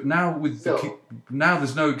anybody's. But now now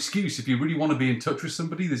there's no excuse. If you really want to be in touch with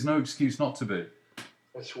somebody, there's no excuse not to be.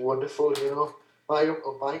 It's wonderful, you know. My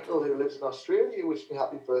uncle Michael, who lives in Australia, wished me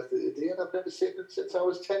happy birthday today, and I've never seen him since I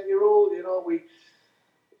was 10-year-old. You know, we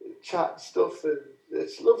chat and stuff, and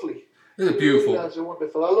it's lovely. It's beautiful. It's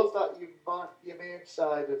wonderful. I love that your main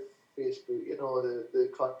side of Facebook, you know, the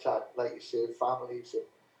contact, like you say, families and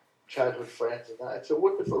childhood friends and that. It's a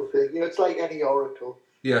wonderful thing. You know, it's like any oracle.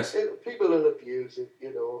 Yes. People will abuse it,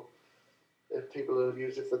 you know, and people will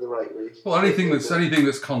use it for the right reasons. Well, anything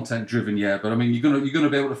that's content driven, yeah. But I mean, you're gonna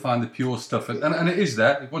be able to find the pure stuff, and it is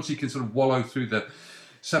there. Once you can sort of wallow through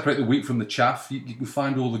separate the wheat from the chaff, you can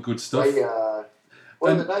find all the good stuff.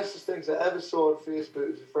 One of the nicest things I ever saw on Facebook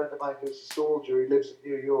was a friend of mine who's a soldier. He lives in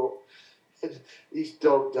New York. And his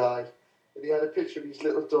dog died. And he had a picture of his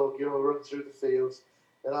little dog, you know, running through the fields.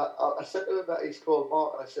 And I said to him that he's called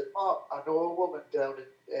Mark. And I said, Mark, I know a woman down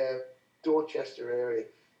in Dorchester area.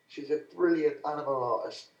 She's a brilliant animal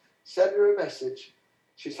artist. Send her a message.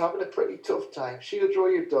 She's having a pretty tough time. She'll draw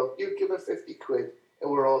your dog. You give her 50 quid and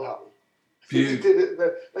we're all happy. He did it.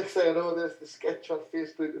 Next thing I know, there's the sketch on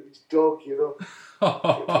Facebook of his dog, you know.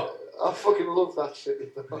 I fucking love that shit.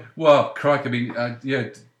 You know? Well, crikey, I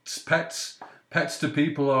mean, pets to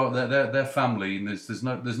people are they're family, and there's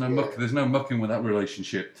no mucking with that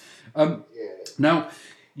relationship. Now,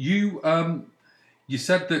 you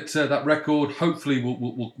said that that record hopefully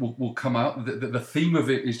will come out. The theme of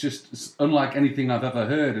it is just unlike anything I've ever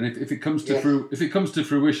heard, and if it comes to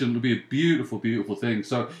fruition, it'll be a beautiful, beautiful thing.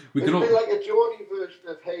 So it'll be like a Geordie version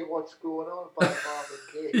of "Hey, What's Going On" by Marvin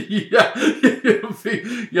Gaye.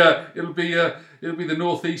 It'll be the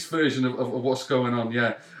northeast version of what's going on.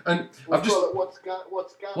 Yeah, and I've just what's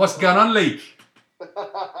going on, Lee?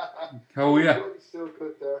 Oh yeah. Still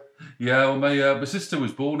good there. Yeah, well, my sister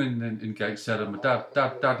was born in Gateshead, and my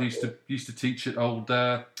dad used to teach at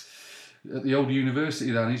the old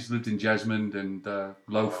university there. He's lived in Jesmond and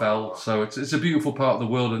Lowfell, so it's a beautiful part of the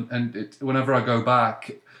world. And whenever I go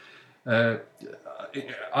back, I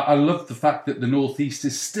love the fact that the northeast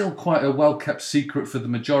is still quite a well kept secret for the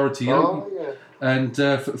majority. And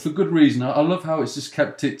for good reason. I love how it's just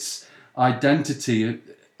kept its identity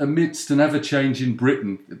amidst an ever-changing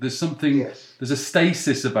Britain. There's there's a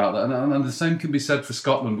stasis about that, and the same can be said for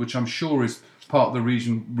Scotland, which I'm sure is part of the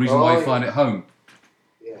reason why you find it home.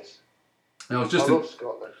 Yes. I love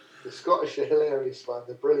Scotland. The Scottish are hilarious, man.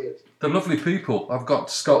 They're brilliant. They're lovely people. I've got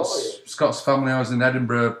Scots family. I was in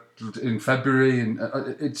Edinburgh in February, and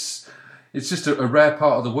it's just a rare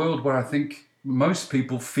part of the world where I think most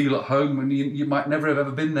people feel at home, and you might never have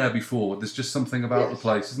ever been there before. There's just something about the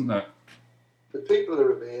place, isn't there? The people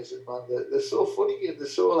are amazing, man. They're so funny, and they're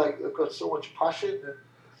so they've got so much passion.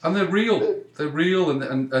 And they're real. They're real,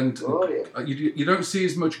 and you don't see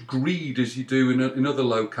as much greed as you do in other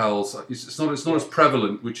locales. It's not as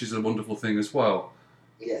prevalent, which is a wonderful thing as well.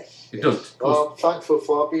 Yes, it does. I'm thankful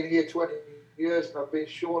for. I've been here 20 years, and I've been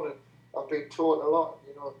shown and I've been taught a lot.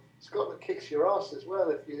 You know, Scotland kicks your ass as well.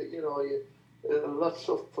 If you lots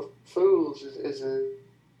of fools is a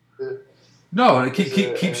no, and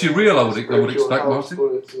it keeps you real. I would expect, Martin.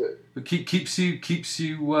 But keeps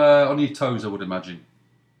you on your toes, I would imagine.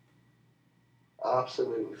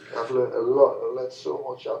 Absolutely, I've learned a lot. I've learned so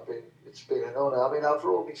much. It's been an honour. I mean, I've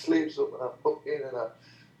rolled my sleeves up and I've booked in, and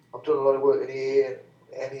I've done a lot of work in EA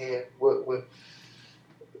and NEA, work with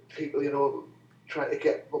people, you know, trying to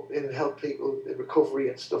get booked in and help people in recovery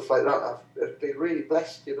and stuff like that. I've been really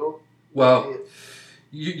blessed, you know. Well.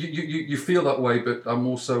 You feel that way, but I'm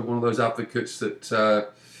also one of those advocates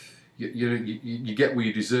that you get what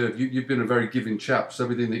you deserve. You've been a very giving chap, so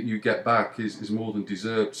everything that you get back is more than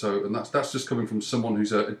deserved. So, and that's just coming from someone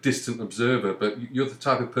who's a distant observer. But you're the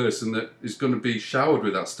type of person that is going to be showered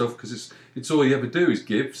with that stuff because it's all you ever do is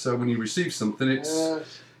give. So when you receive something, it's that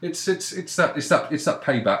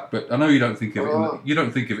payback. But I know you don't think of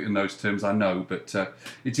it in those terms. I know, but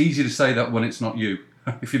it's easy to say that when it's not you.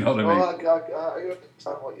 If you know what I mean. I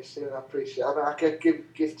understand what you're saying. I appreciate it. I mean, I get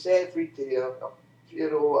gifts every day.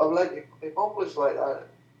 I'm like, my mum was like that.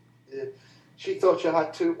 She thought she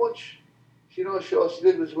had too much. All she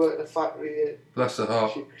did was work in a factory. Bless her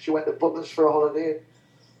heart. She went to Butlins for a holiday. And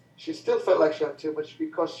she still felt like she had too much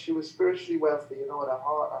because she was spiritually wealthy, you know, and her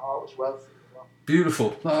heart was wealthy. You know?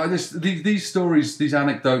 Beautiful. These stories, these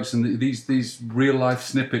anecdotes, and these real life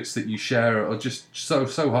snippets that you share are just so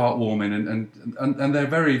heartwarming, and they're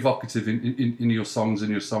very evocative in your songs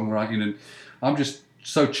and your songwriting. And I'm just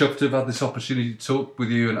so chuffed to have had this opportunity to talk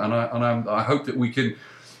with you, and I hope that we can,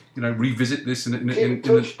 you know, revisit this in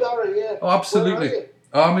touch, Darren, yeah. Oh, absolutely.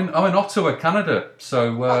 I'm in Ottawa, Canada.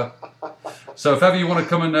 So so if ever you want to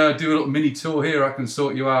come and do a little mini tour here, I can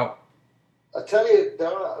sort you out. I tell you,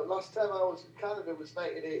 Darren, last time I was in Canada was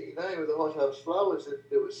 1989 with the Hot House Flowers, and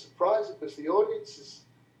it was surprising because the audiences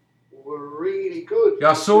were really good. Yeah,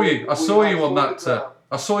 I saw you on that.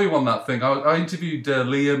 I saw you on that thing. I interviewed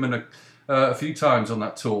Liam and a few times on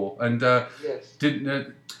that tour, and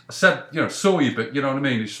didn't. I said, you know, saw you, but you know what I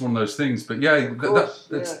mean. It's just one of those things. But yeah,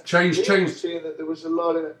 that's changed. Liam was saying that there was a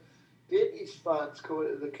lot of Dickies fans coming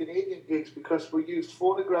to the Canadian gigs because we used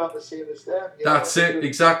Phonogram the same as them. That's it,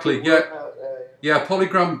 exactly. Yeah, yeah.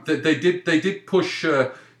 Polygram. They did push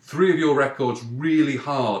 3 of your records really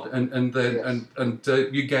hard, and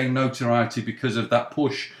you gained notoriety because of that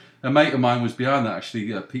push. A mate of mine was behind that,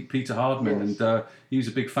 actually, Peter Hardman, and he was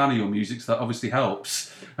a big fan of your music, so that obviously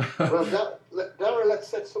helps. Well, Darren, let's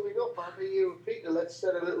set something up. You and Peter, let's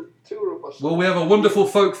set a little tour up or something. Well, we have a wonderful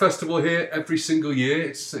folk festival here every single year.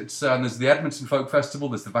 It's there's the Edmonton Folk Festival,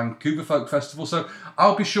 there's the Vancouver Folk Festival, so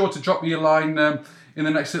I'll be sure to drop you a line in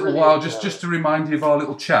the next little while, just to remind you of our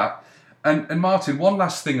little chat. And Martin, one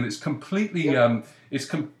last thing, and it's completely, it's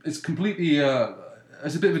completely.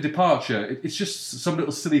 As a bit of a departure, it's just some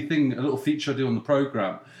little silly thing, a little feature I do on the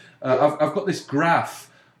programme. I've got this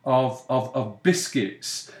graph of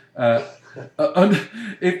biscuits. And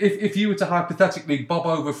if you were to hypothetically bob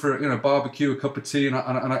over for barbecue, a cup of tea, and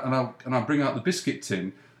I bring out the biscuit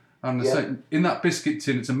tin, and I say, in that biscuit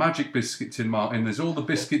tin, it's a magic biscuit tin, Martin. There's all the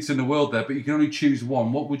biscuits in the world there, but you can only choose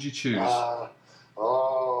one. What would you choose? I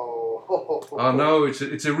know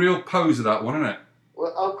it's a real poser, that one, isn't it?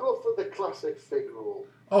 Well, I'll go for the classic fig roll.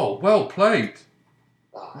 Oh, well played.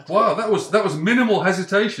 Wow, that was minimal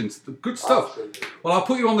hesitations. Good stuff. Absolutely. Well, I'll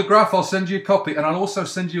put you on the graph. I'll send you a copy, and I'll also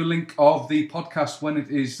send you a link of the podcast when it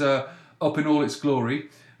is up in all its glory.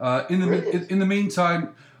 In the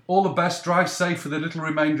meantime, all the best. Drive safe for the little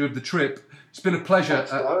remainder of the trip. It's been a pleasure,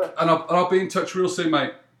 and I'll be in touch real soon,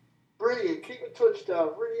 mate. Brilliant. Keep in touch,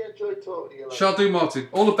 Darren. Really enjoyed talking to you. Shall do, Martin.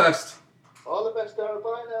 All the best. All the best, Darren.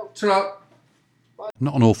 Bye now. Ta-ra.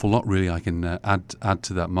 Not an awful lot, really, I can add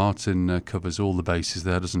to that. Martin covers all the bases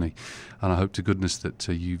there, doesn't he? And I hope to goodness that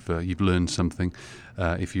you've learned something.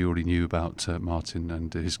 If you already knew about Martin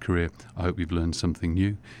and his career, I hope you've learned something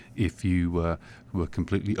new. If you were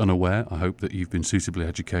completely unaware, I hope that you've been suitably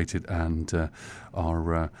educated and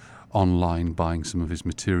are online buying some of his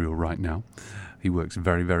material right now. He works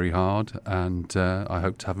very, very hard, and I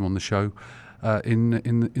hope to have him on the show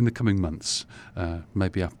in the coming months,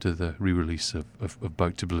 maybe after the re-release of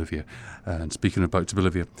Boat to Bolivia. And speaking of Boat to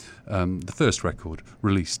Bolivia, the first record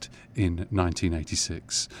released in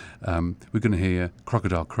 1986, we're going to hear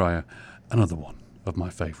Crocodile Crier, another one of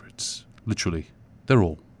my favourites. Literally, they're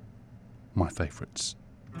all my favourites.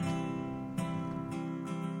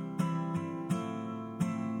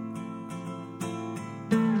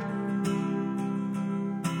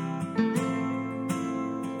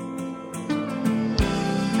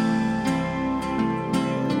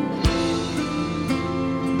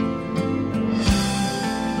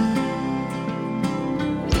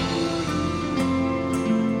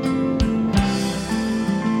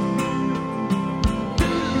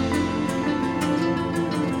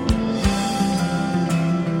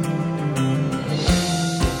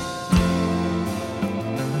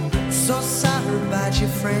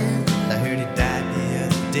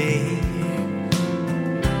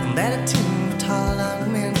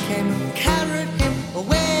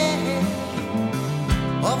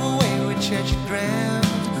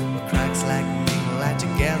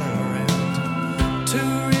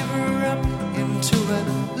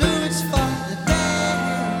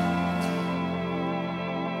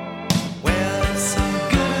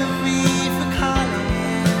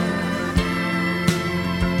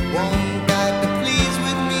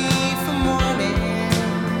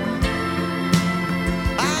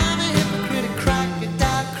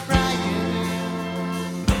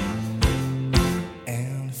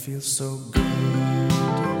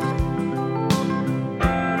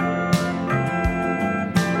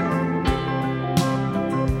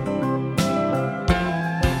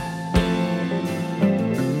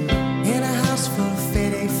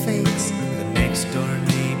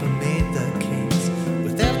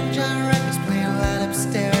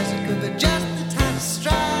 Just the time to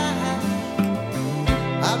strike.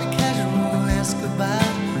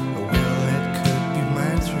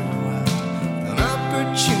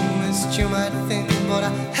 you might think, but I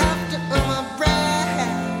have to earn my breath.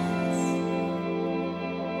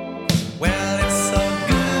 Well, it's so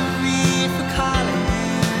good of me for calling.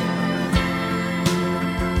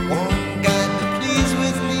 One guy to please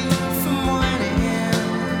with me for morning.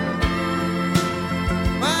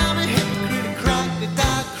 I'm a hypocrite, cried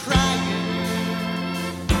without crying,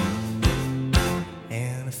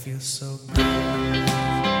 and it feels so good.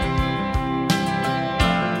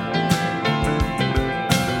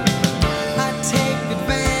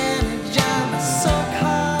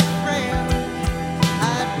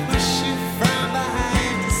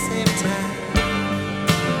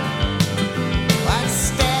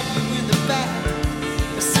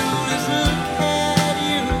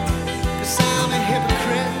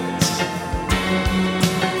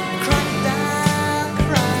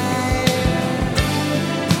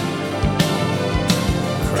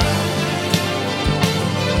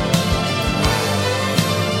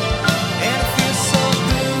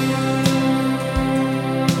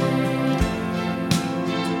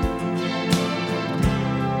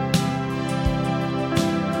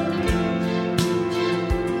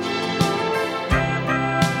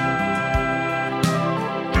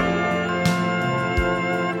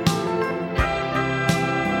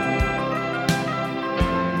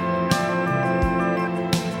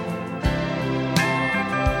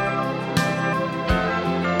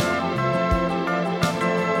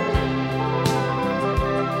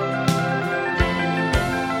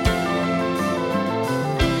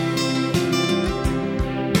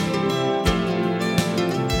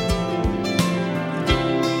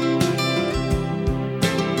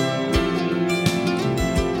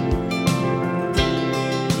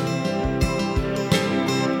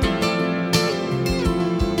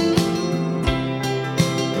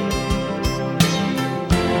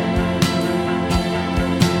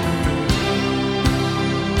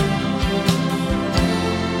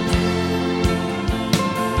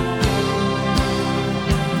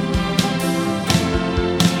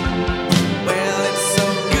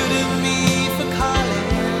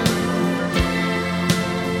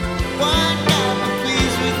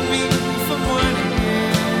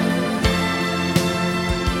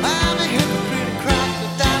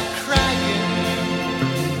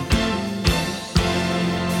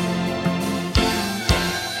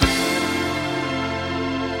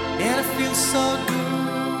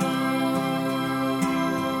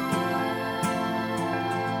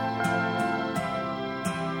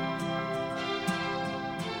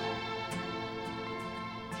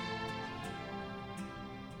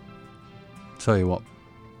 Tell you what,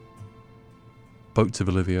 Boats of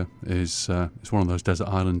Olivia is one of those desert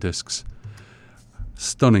island discs.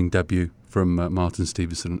 Stunning debut from Martin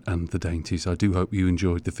Stevenson and the Dainties. I do hope you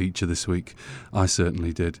enjoyed the feature this week. I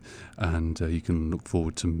certainly did, and you can look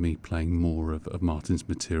forward to me playing more of Martin's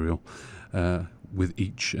material with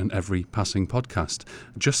each and every passing podcast.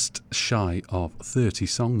 Just shy of 30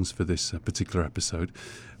 songs for this particular episode,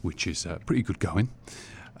 which is pretty good going.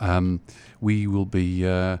 We will be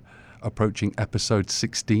approaching episode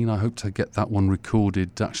 16. I hope to get that one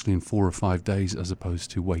recorded actually in 4 or 5 days as opposed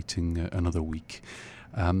to waiting another week.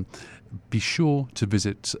 Be sure to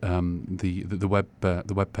visit the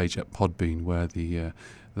web page at Podbean where the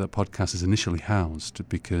podcast is initially housed,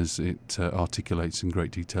 because it articulates in great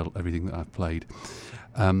detail everything that I've played,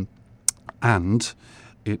 and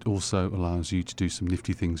it also allows you to do some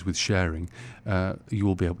nifty things with sharing. You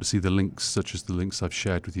will be able to see the links, such as the links I've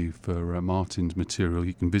shared with you for Martin's material.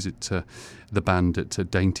 You can visit the band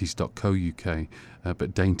at dainties.co.uk,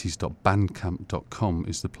 but dainties.bandcamp.com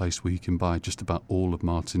is the place where you can buy just about all of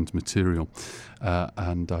Martin's material.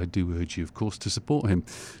 And I do urge you, of course, to support him.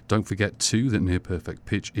 Don't forget, too, that Near Perfect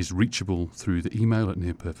Pitch is reachable through the email at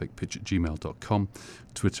nearperfectpitch@gmail.com,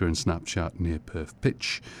 Twitter and Snapchat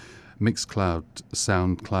nearperfpitch, Mixcloud,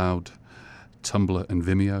 SoundCloud, Tumblr and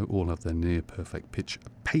Vimeo all have their Near Perfect Pitch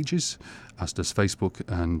pages, as does Facebook,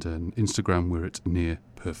 and Instagram we're at Near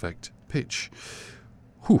Perfect Pitch.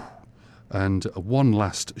 Whew. And one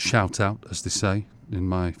last shout out, as they say, in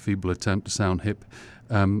my feeble attempt to sound hip.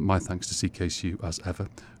 My thanks to CKSU, as ever,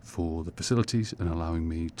 for the facilities and allowing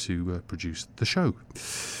me to produce the show.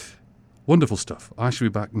 Wonderful stuff. I shall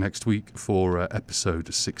be back next week for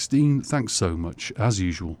episode 16. Thanks so much, as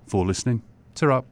usual, for listening. Ta-ra.